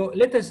 So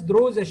let us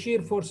draw the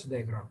shear force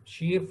diagram.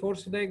 Shear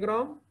force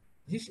diagram.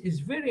 This is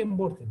very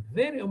important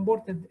area.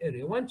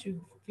 Once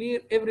you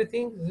clear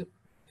everything,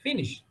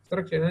 finish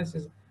structure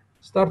analysis.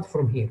 Start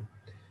from here.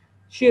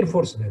 Shear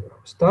force diagram.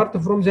 Start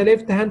from the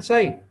left hand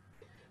side.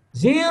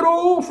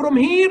 0 from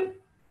here,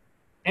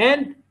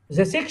 and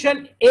the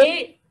section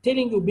A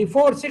telling you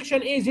before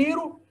section A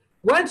 0.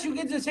 Once you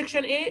get the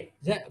section A,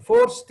 the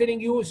force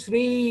telling you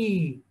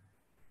 3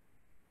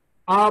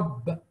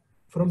 up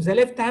from the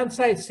left hand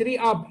side. 3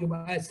 up. You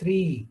have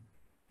 3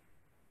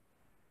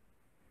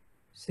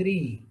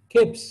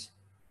 keeps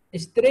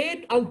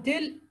straight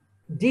until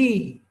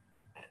D.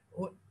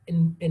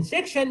 In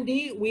section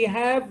D, we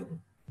have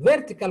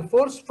vertical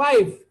force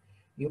 5.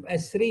 You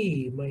have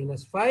 3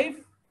 minus 5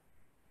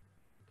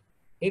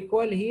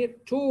 equal here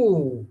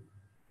 2.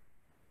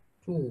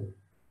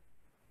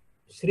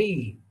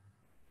 3.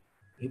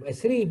 You have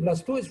 3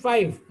 plus 2 is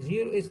 5.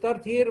 0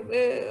 start here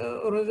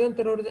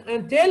horizontal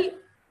until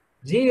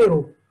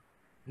 0.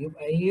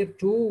 يبقى here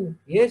 2.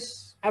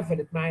 Yes,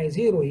 قفلت معايا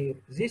 0 here.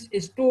 This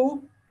is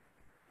 2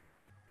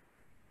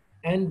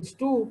 and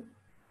 2.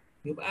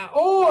 يبقى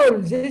all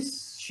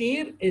this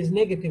shear is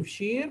negative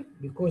shear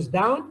because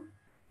down,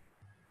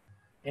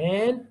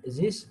 and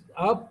this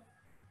up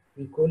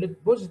we call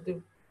it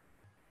positive.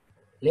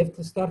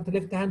 Start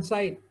left hand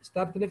side.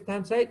 Start left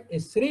hand side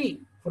is 3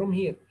 from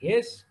here.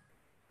 Yes.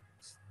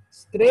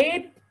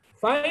 Straight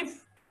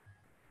 5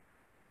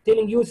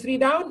 telling you 3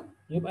 down.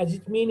 يبقى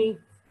this meaning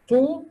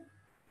 2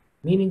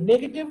 meaning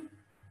negative,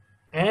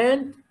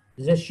 and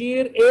the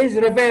shear is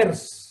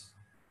reverse.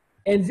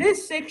 In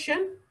this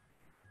section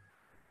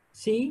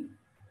C,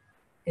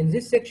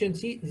 this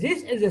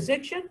is a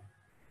section.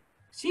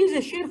 See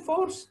the shear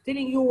force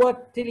telling you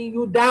what? Telling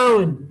you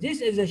down.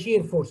 This is a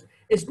shear force.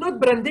 It's not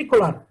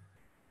perpendicular.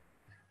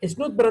 It's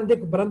not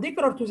perpendicular.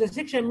 Perpendicular to the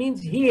section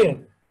means here,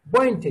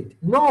 pointed.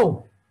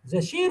 No,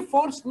 the shear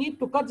force need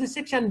to cut the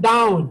section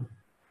down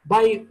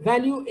by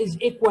value is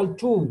equal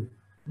to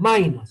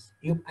minus.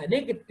 يبقى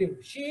negative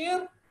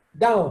shear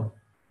down.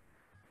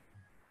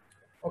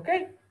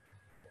 Okay?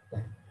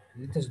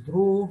 Let us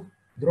draw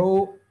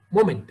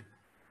moment.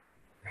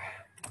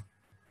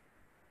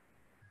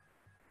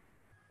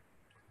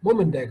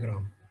 Moment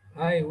diagram.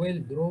 I will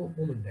draw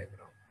moment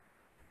diagram.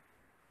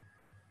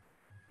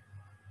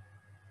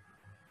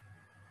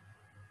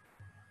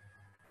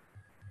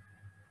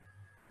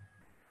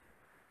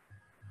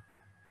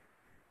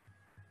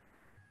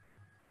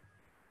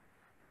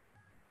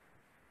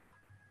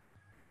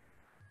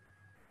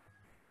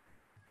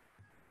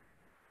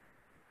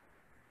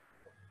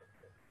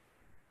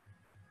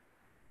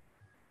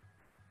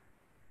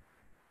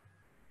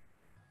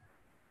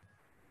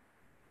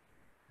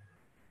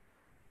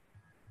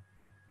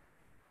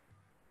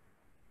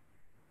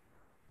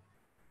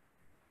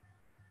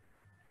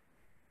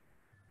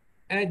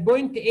 at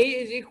point A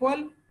is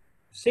equal,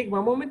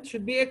 sigma moment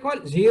should be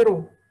equal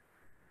 0.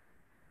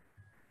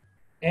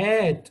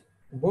 At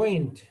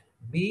point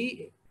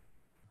B,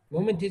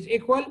 moment is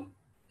equal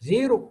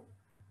 0.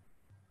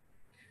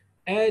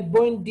 At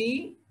point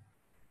D,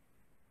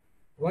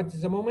 what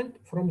is the moment?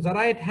 From the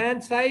right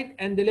hand side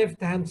and the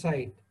left hand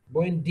side.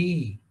 Point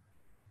D.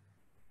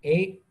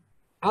 A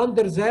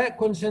under the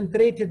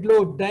concentrated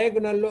load,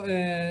 diagonal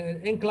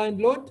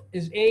inclined load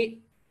is A.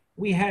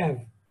 We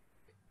have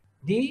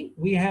D,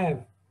 we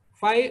have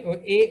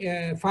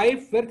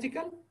 5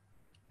 vertical,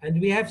 and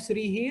we have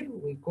 3 here.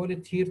 We call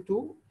it here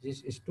 2.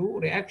 This is 2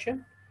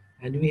 reaction,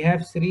 and we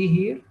have 3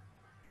 here.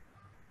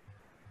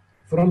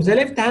 From the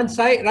left hand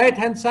side, right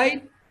hand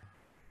side,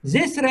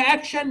 this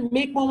reaction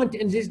make moment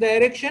in this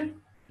direction.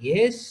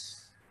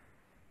 Yes.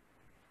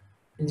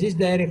 In this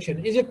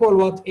direction is equal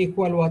what?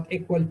 Equal what?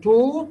 Equal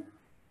 2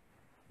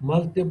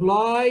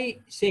 multiply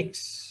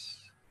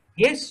 6.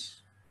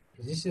 Yes.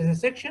 This is a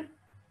section.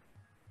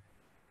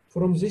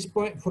 From this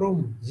point,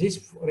 from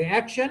this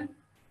reaction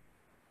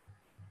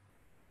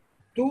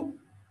to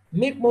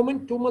make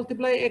moment to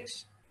multiply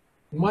x,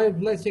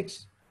 multiply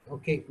 6.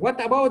 Okay,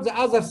 what about the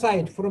other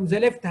side, from the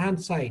left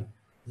hand side?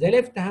 The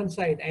left hand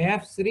side, I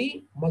have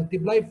 3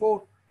 multiply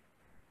 4.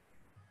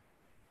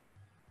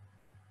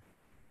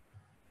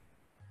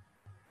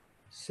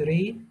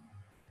 3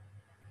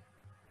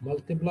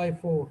 multiply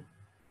 4.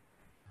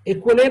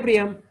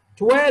 Equilibrium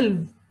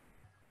 12.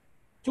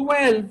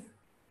 12.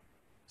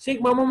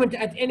 Sigma moment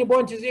at any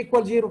point is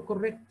equal 0,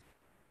 correct?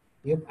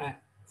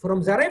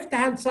 From the left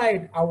hand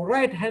side or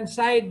right hand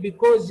side,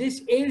 because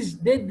this is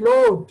dead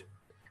load.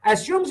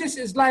 Assume this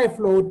is live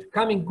load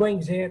coming, going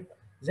there.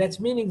 That's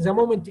meaning the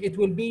moment it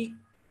will be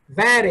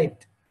varied.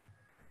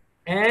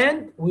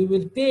 And we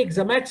will take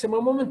the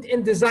maximum moment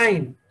in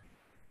design.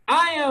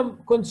 I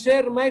am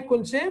concerned, my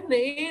concern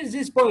is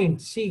this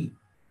point, C.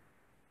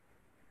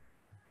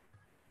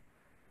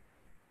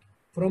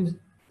 From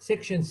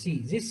section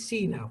C, this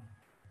C now.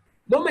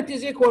 Moment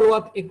is equal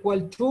what?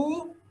 Equal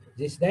to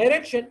this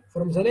direction.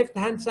 From the left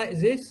hand side,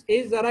 this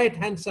is the right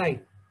hand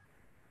side.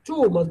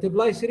 2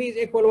 multiply 3 is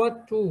equal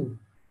what? 2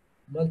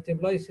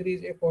 multiply 3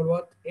 is equal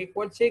what?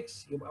 Equal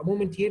 6. A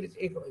moment here is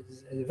equal,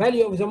 the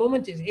value of the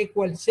moment is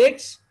equal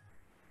 6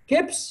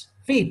 kips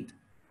feet.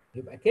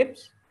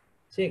 Kips,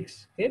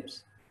 6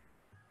 kips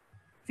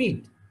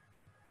feet.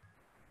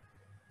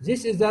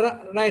 This is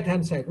the right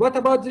hand side. What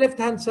about the left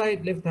hand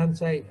side? Left hand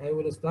side, I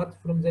will start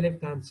from the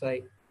left hand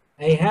side.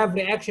 I have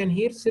reaction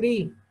here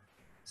 3.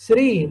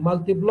 3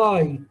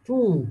 multiply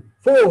 2,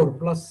 4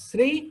 plus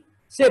 3,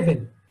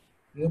 7.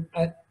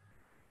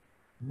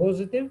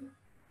 Positive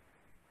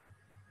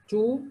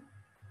 2.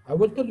 I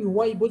will tell you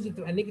why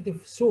positive and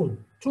negative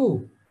soon.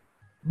 2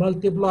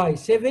 multiply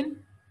 7.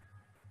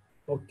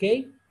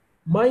 Okay.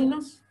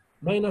 Minus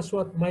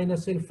what?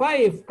 Minus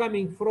 5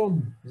 coming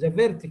from the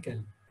vertical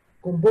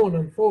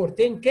component for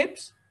 10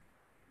 kips.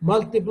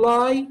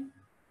 Multiply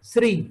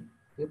 3.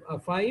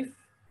 5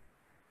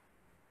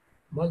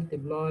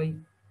 multiply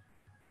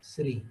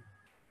 3.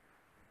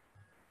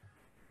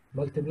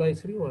 Multiply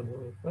 3,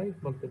 1, 5,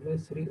 multiply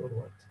 3 or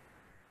what?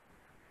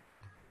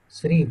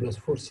 3 plus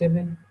 4,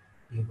 7.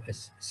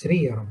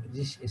 3.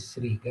 This is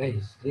 3,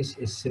 guys. This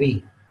is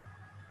 3.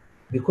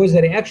 Because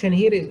the reaction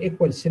here is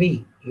equal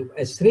 3.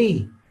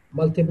 3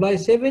 multiply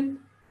 7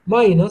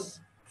 minus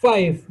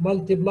 5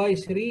 multiply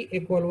 3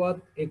 equal what?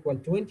 Equal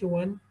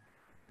 21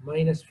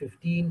 minus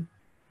 15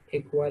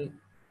 equal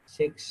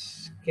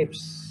 6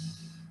 kips.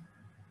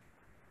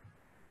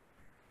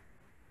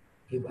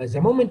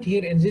 The moment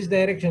here in this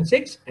direction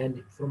 6,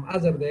 and from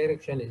other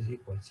direction is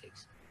equal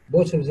 6.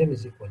 Both of them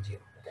is equal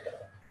 0.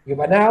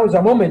 Now the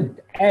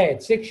moment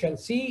at section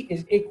C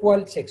is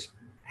equal 6.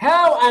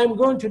 How I'm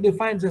going to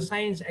define the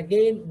signs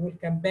again, we'll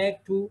come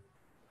back to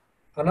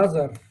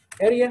another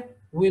area.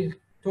 We'll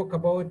talk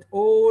about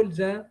all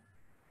the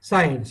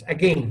signs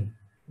again,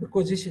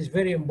 because this is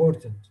very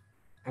important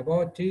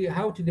about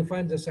how to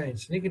define the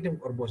signs, negative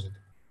or positive.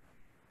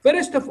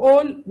 First of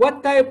all,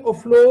 what type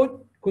of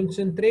load?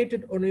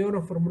 Concentrated on a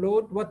uniform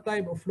load. What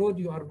type of load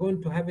you are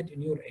going to have it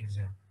in your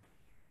exam?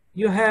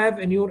 You have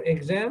in your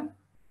exam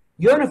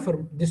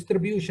uniform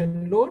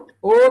distribution load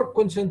or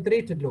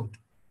concentrated load,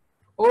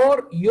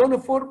 or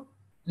uniform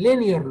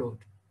linear load,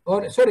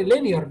 or sorry,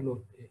 linear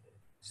load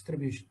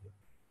distribution.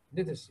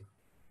 Let us see.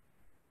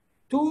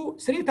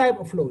 3 type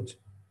of loads.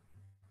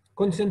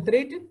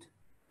 Concentrated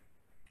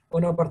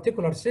on a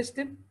particular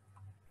system.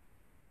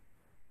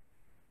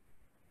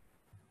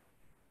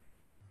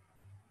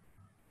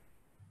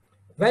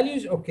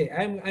 Values, okay,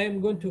 I am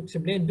going to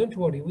explain. Don't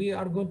worry, we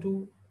are going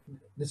to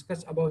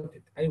discuss about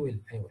it. I will.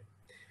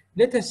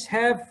 Let us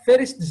have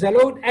first the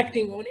load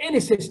acting on any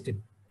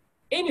system.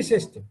 Any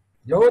system.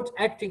 Load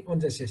acting on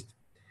the system.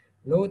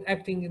 Load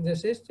acting in the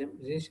system.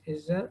 This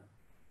is the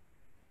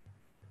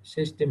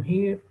system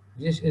here.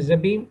 This is the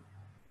beam.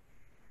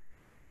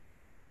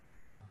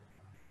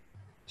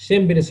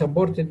 Simply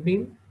supported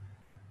beam.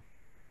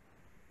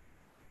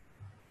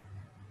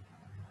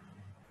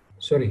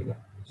 Sorry,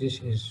 this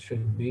is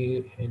should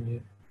be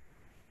in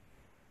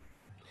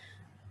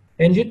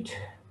Hinge,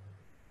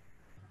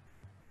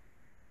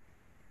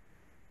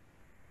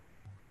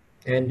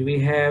 and we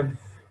have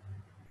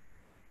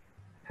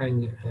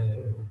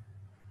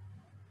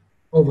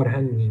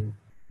overhanging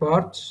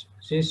parts.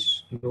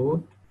 This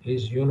load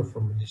is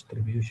uniform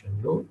distribution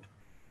load.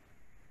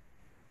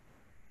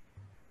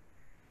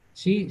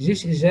 See,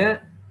 this is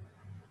a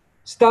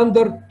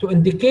standard to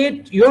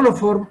indicate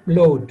uniform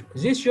load.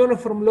 This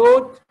uniform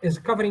load is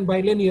covering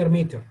by linear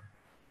meter.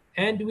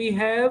 And we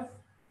have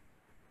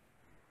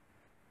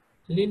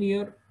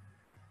linear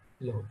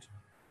load.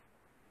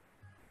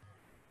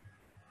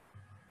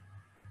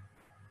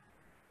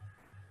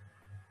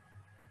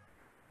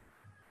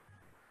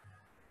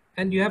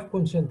 And you have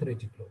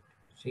concentrated load.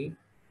 See?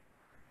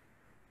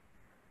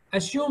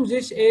 Assume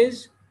this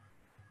is,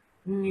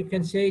 you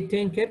can say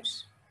 10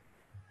 kips.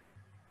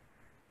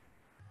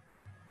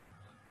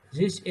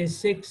 This is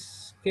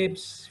 6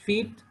 kips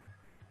feet.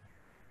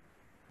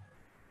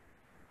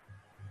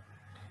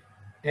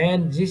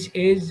 And this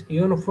is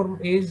uniform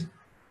is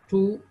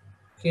 2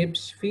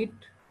 kips feet.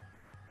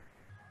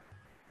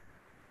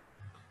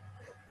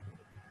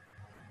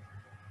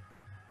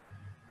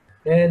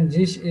 And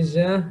this is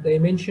a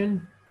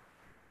dimension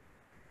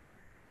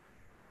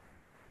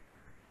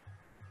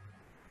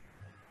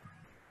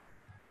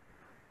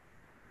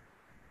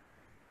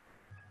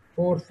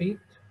 4 feet,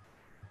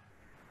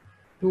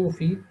 2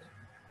 feet,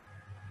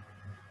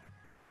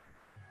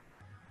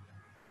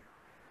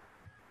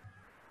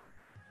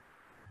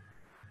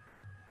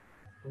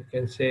 we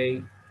can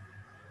say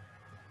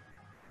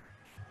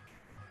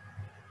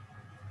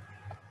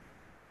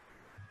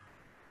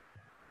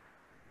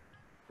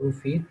 2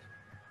 feet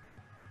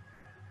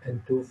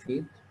and 2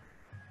 feet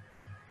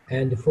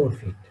and 4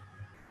 feet.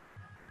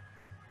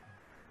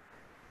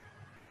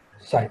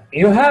 So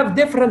you have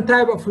different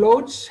type of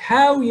loads.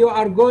 How you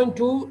are going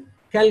to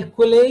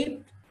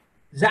calculate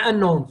the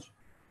unknowns?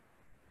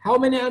 How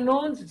many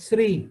unknowns?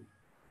 3.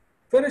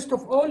 First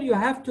of all, you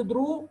have to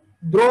draw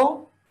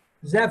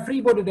the free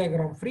body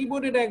diagram. Free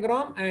body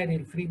diagram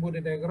and free body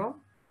diagram.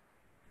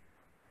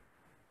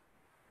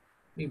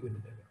 Free body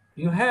diagram.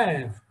 You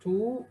have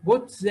to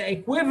put the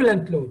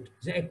equivalent load.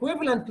 The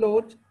equivalent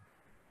load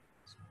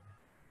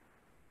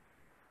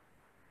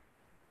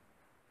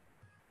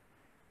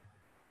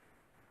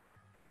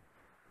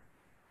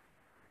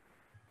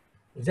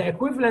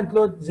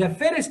the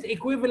first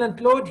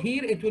equivalent load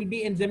here, it will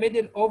be in the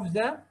middle of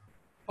the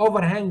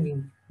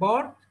overhanging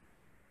part.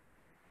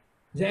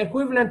 The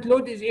equivalent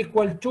load is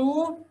equal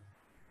to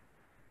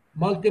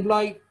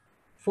multiply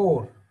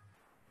 4,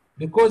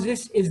 because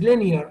this is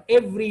linear.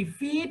 Every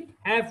feet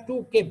have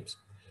 2 kips.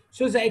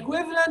 So the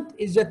equivalent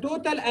is the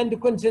total and the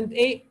constant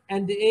A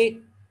and A.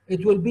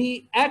 It will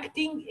be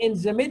acting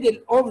in the middle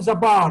of the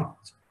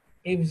part.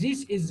 If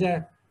this is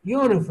the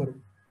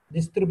uniform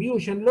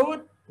distribution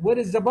load, what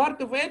is the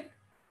part of it?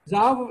 The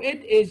half of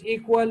it is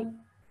equal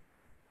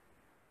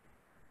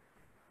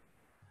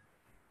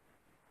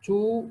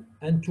 2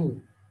 and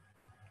 2.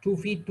 2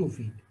 feet, 2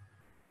 feet.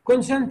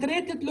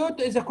 Concentrated load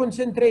is a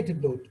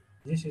concentrated load.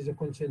 This is a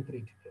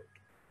concentrated load.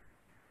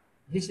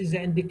 This is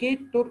the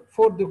indicator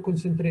for the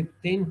concentrated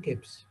 10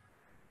 kips.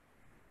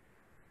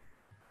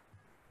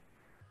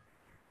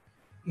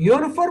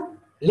 Uniform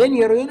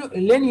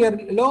linear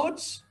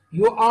loads,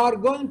 you are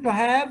going to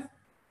have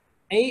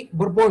a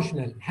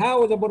proportional.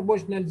 How the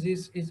proportional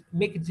this is,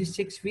 make this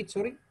 6 feet,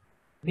 sorry.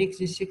 Makes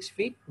this 6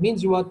 feet.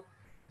 Means what?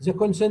 The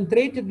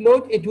concentrated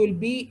load, it will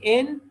be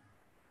in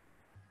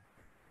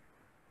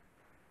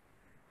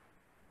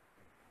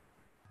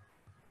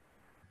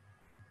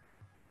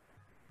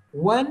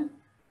one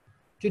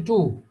to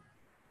 2.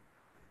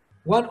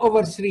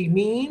 1/3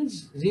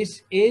 means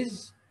this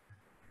is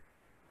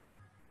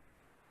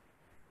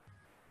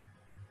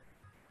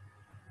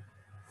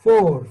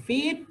 4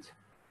 feet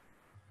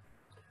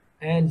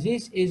and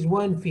this is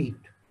 1 feet.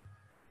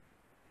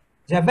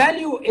 The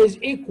value is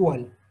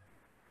equal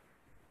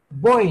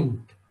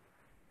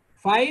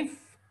 0.5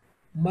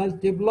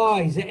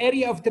 multiply the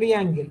area of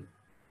triangle,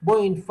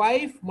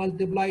 0.5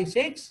 multiply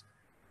 6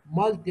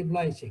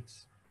 multiply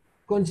 6.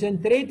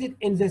 Concentrated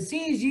in the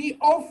CG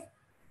of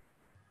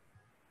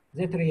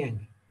the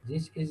triangle.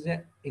 This is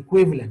the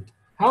equivalent.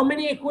 How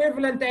many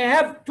equivalent I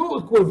have? 2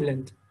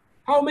 equivalent.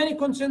 How many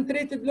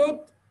concentrated load?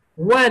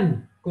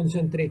 1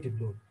 concentrated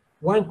load.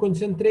 1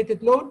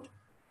 concentrated load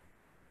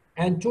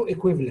and 2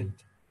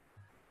 equivalent.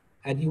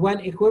 And 1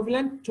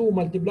 equivalent, 2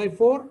 multiply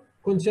 4,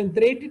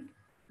 concentrated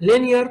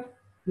linear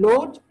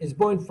load is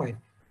 0.5.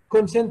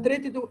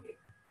 Concentrated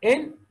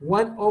in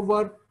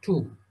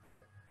 1/2.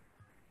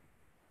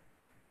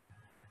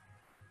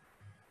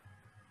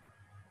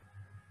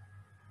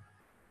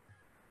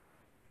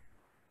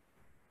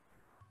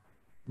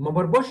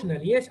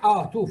 Proportional, yes.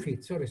 2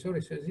 feet. Sorry. So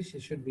this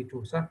should be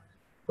 2, sir.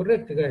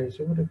 Correct, guys.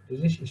 Correct.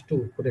 This is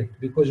 2, correct.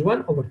 Because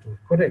 1/2,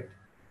 correct.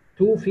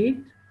 2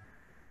 feet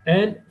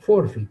and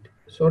 4 feet.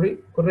 Sorry,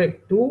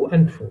 correct. 2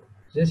 and 4.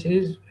 This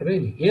is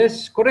really,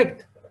 yes,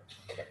 correct.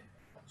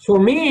 So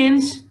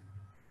means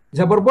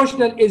the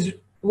proportional is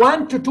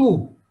 1 to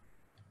 2.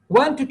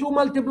 1 to 2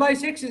 multiply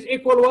 6 is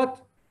equal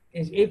what?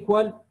 is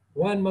equal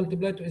 1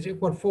 multiplied 2 is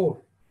equal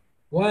 4.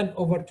 1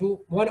 over 2,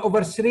 1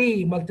 over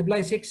 3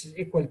 multiply 6 is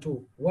equal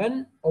to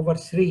 1 over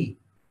 3.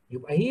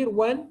 يبقى here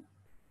 1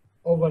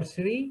 over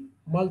 3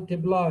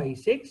 multiply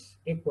 6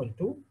 equal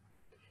to,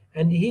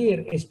 and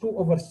here is 2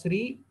 over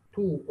 3.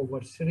 2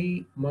 over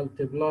 3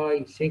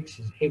 multiply 6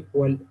 is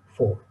equal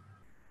 4.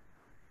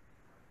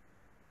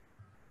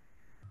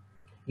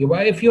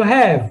 يبقى if you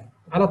have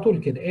على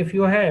طول كده, if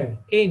you have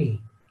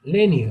any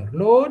linear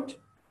load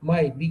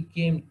might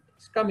become,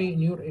 it's coming in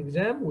your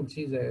exam, we'll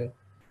see the,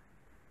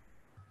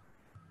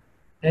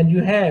 and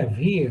you have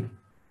here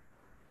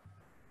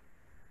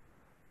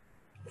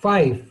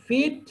 5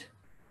 feet,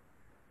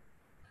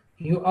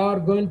 you are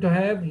going to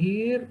have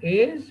here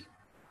is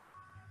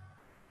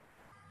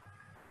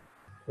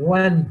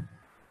 1,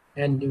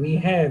 and we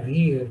have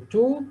here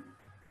 2,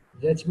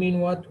 that means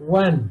what?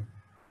 1.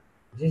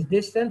 This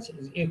distance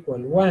is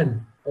equal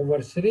 1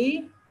 over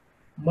 3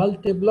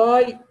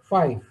 multiply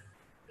 5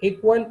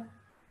 equal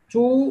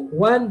to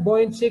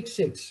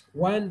 1.66.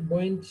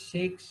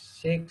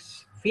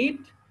 1.66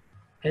 feet,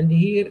 and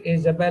here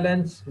is a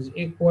balance is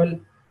equal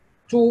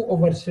 2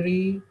 over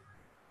 3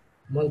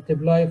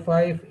 multiply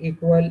 5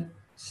 equal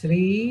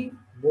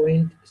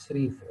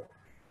 3.34,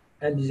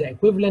 and the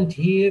equivalent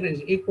here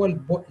is equal,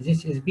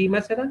 this is B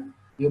مثلا,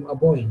 يبقى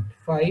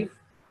 0.5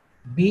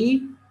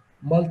 B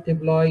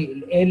multiply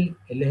L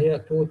اللي هي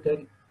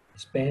total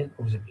span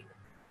of the beam.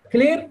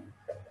 Clear?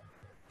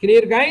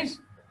 Clear, guys?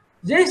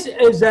 This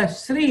is a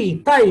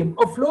 3 type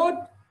of load.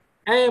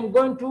 I am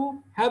going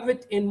to have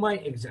it in my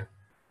exam.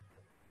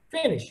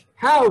 Finish.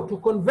 How to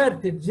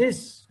convert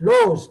this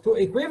loads to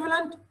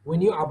equivalent, we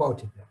knew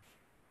about it now.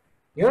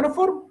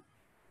 Uniform,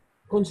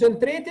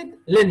 concentrated,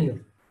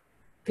 linear.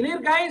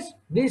 Clear, guys?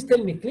 Please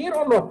tell me, clear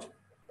or not?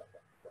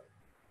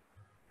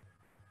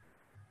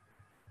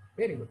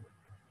 Very good.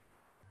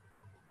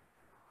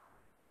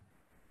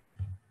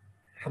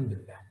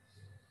 Alhamdulillah.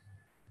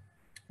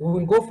 We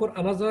will go for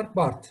another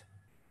part.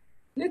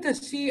 Let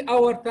us see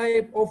our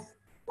type of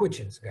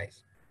questions,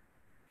 guys.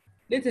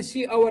 Let us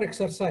see our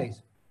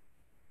exercise.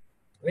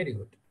 Very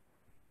good.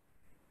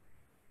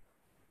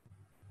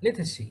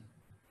 Let us see.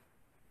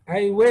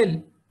 I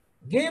will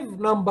give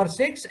number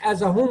 6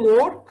 as a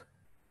homework.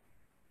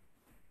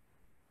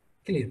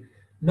 Clear.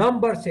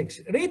 Number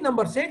 6. Read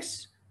number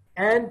 6,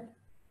 and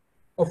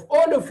of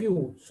all of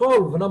you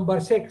solve number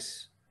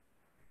 6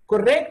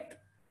 correct,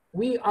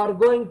 we are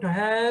going to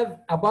have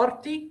a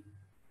party,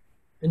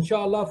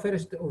 inshallah,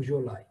 1st of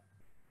July.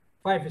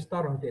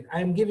 5-star hotel.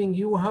 I am giving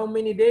you how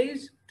many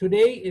days?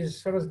 Today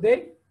is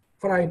Thursday,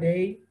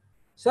 Friday,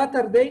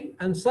 Saturday,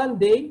 and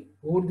Sunday.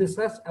 We will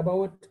discuss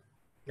about,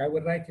 I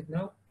will write it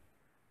now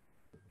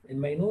in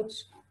my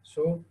notes.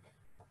 So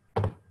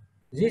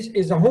this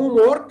is a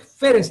homework.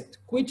 First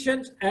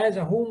questions as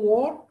a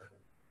homework.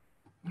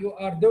 You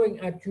are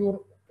doing at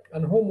your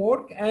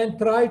homework and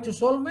try to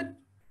solve it.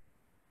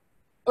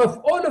 If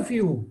all of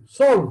you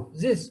solve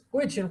this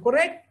question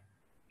correct,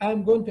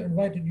 I'm going to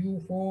invite you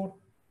for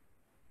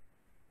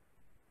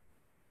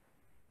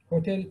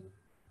hotel,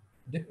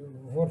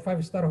 for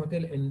 5-star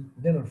hotel and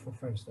dinner for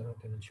 5-star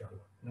hotel,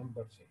 inshallah.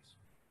 Number 6.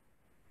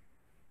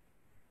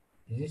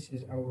 This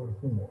is our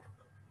homework.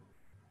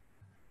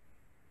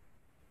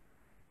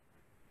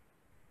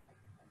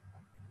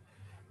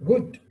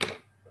 Good.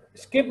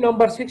 Skip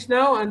number 6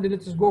 now and let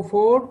us go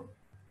for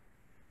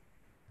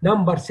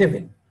number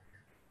 7.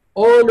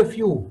 All of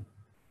you,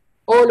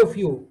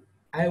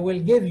 I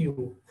will give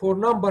you for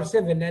number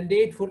 7 and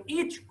 8 for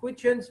each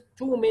questions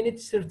 2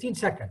 minutes 13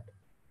 seconds.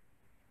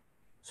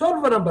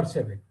 Solve number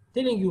 7,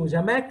 telling you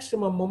the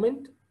maximum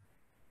moment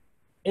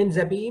in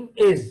the beam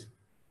is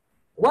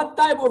what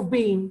type of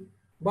beam?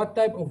 What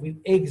type of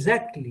beam?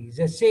 Exactly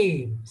the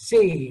same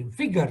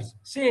figures,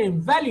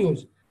 same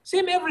values,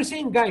 same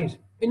everything, guys,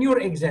 in your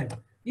exam.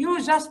 You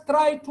just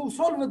try to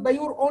solve it by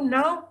your own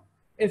now.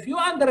 If you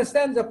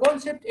understand the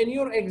concept in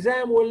your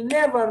exam, will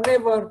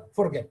never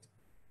forget.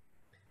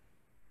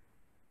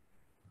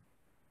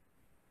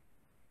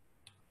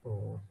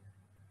 Oh.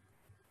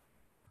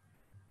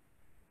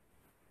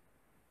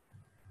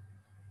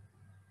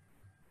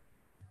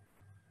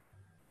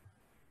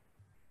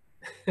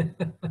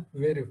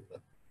 Very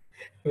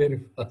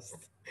fast.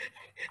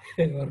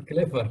 You are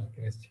clever,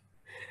 Christian.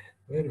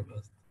 Very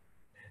fast.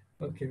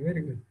 Okay,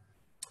 very good.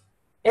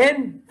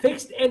 End,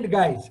 fixed end,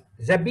 guys.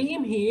 The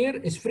beam here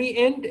is free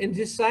end in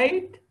this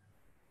side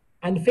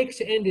and fixed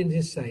end in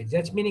this side.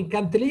 That's meaning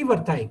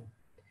cantilever type.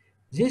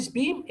 This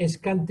beam is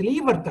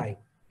cantilever type.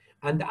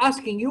 And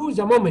asking you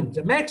the moment,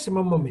 the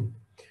maximum moment.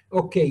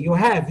 Okay, you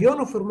have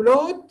uniform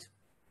load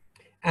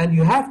and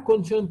you have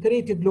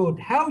concentrated load.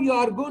 How you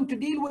are going to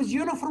deal with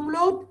uniform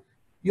load?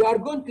 You are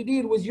going to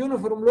deal with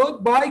uniform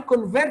load by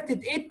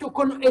converted it to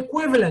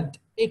equivalent.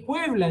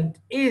 Equivalent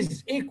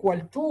is equal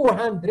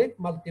 200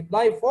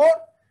 multiplied 4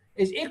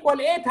 is equal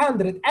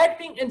 800,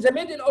 acting in the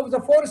middle of the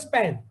 4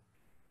 span.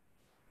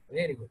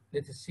 Very good.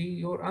 Let us see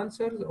your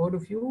answers, all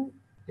of you.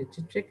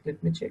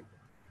 Let me check.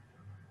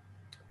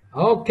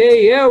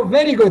 Okay, yeah,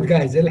 very good,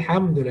 guys.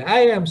 Alhamdulillah.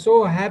 I am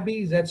so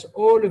happy that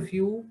all of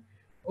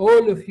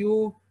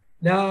you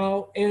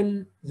now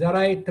in the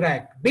right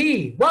track.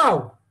 B,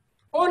 wow,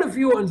 all of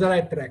you on the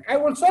right track. I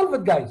will solve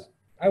it, guys.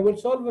 I will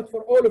solve it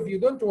for all of you.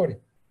 Don't worry.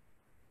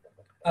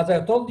 As I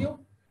told you,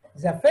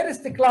 the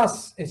first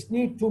class is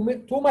need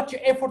too much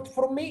effort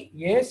from me.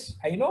 Yes,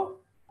 I know,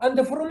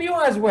 and from you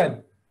as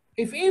well.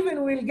 If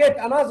even we'll get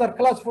another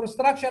class for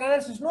structure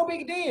analysis, no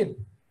big deal.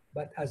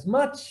 But as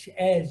much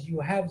as you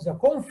have the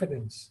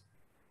confidence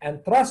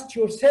and trust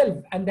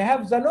yourself and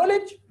have the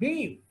knowledge,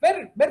 be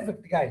very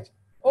perfect, guys.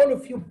 All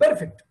of you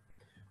perfect.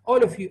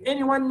 All of you.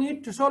 Anyone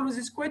need to solve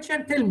this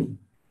question? Tell me.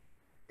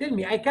 Tell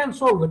me. I can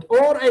solve it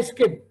or I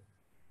skip.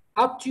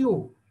 Up to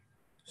you.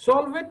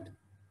 Solve it